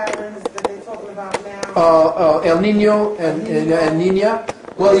weather patterns that they're talking about now? El Nino and Nina.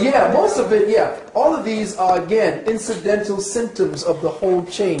 Well, yeah, most of it, yeah. All of these are, again, incidental symptoms of the whole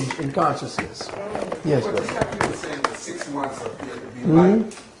change in consciousness. Yes, But brother. just like you were saying, the 6 months of here to be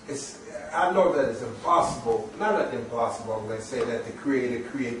light, I know that it's impossible, not that impossible, I'm going to say that the Creator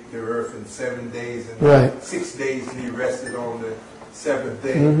created the earth in 7 days and Right. 6 days and he rested on the 7th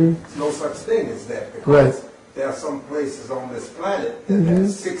day. There's no such thing as that because Right. there are some places on this planet that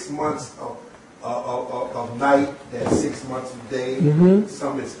have 6 months of night, that's 6 months of day,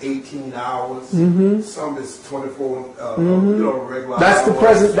 some is 18 hours, some is 24, regular That's the hours.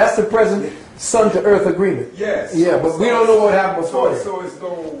 present. That's the present sun to earth agreement. Yes. Yeah, but we don't know what happened before. So it's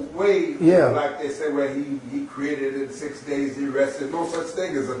no way, like they say, where he created it in 6 days, he rested. No such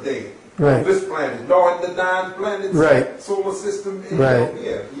thing as a day. Right. On this planet, nor in the 9 planets, Right. solar system. Right.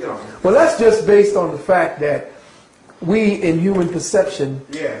 Yeah. Well, that's just based on the fact that we, in human perception,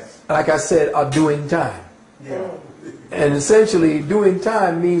 Yes. like I said, are doing time. Yeah. And essentially, doing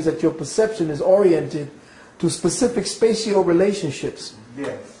time means that your perception is oriented to specific spatial relationships,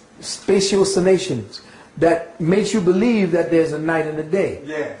 Yes. spatiocinations, that makes you believe that there's a night and a day.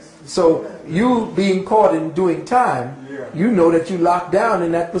 Yes. So you being caught in doing time, you know that you locked down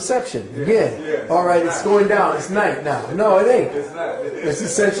in that perception. Again, yes. all right, it's going down, it's night now. No, it ain't. It's not. It's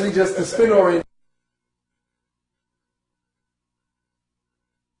essentially just the spin orientation.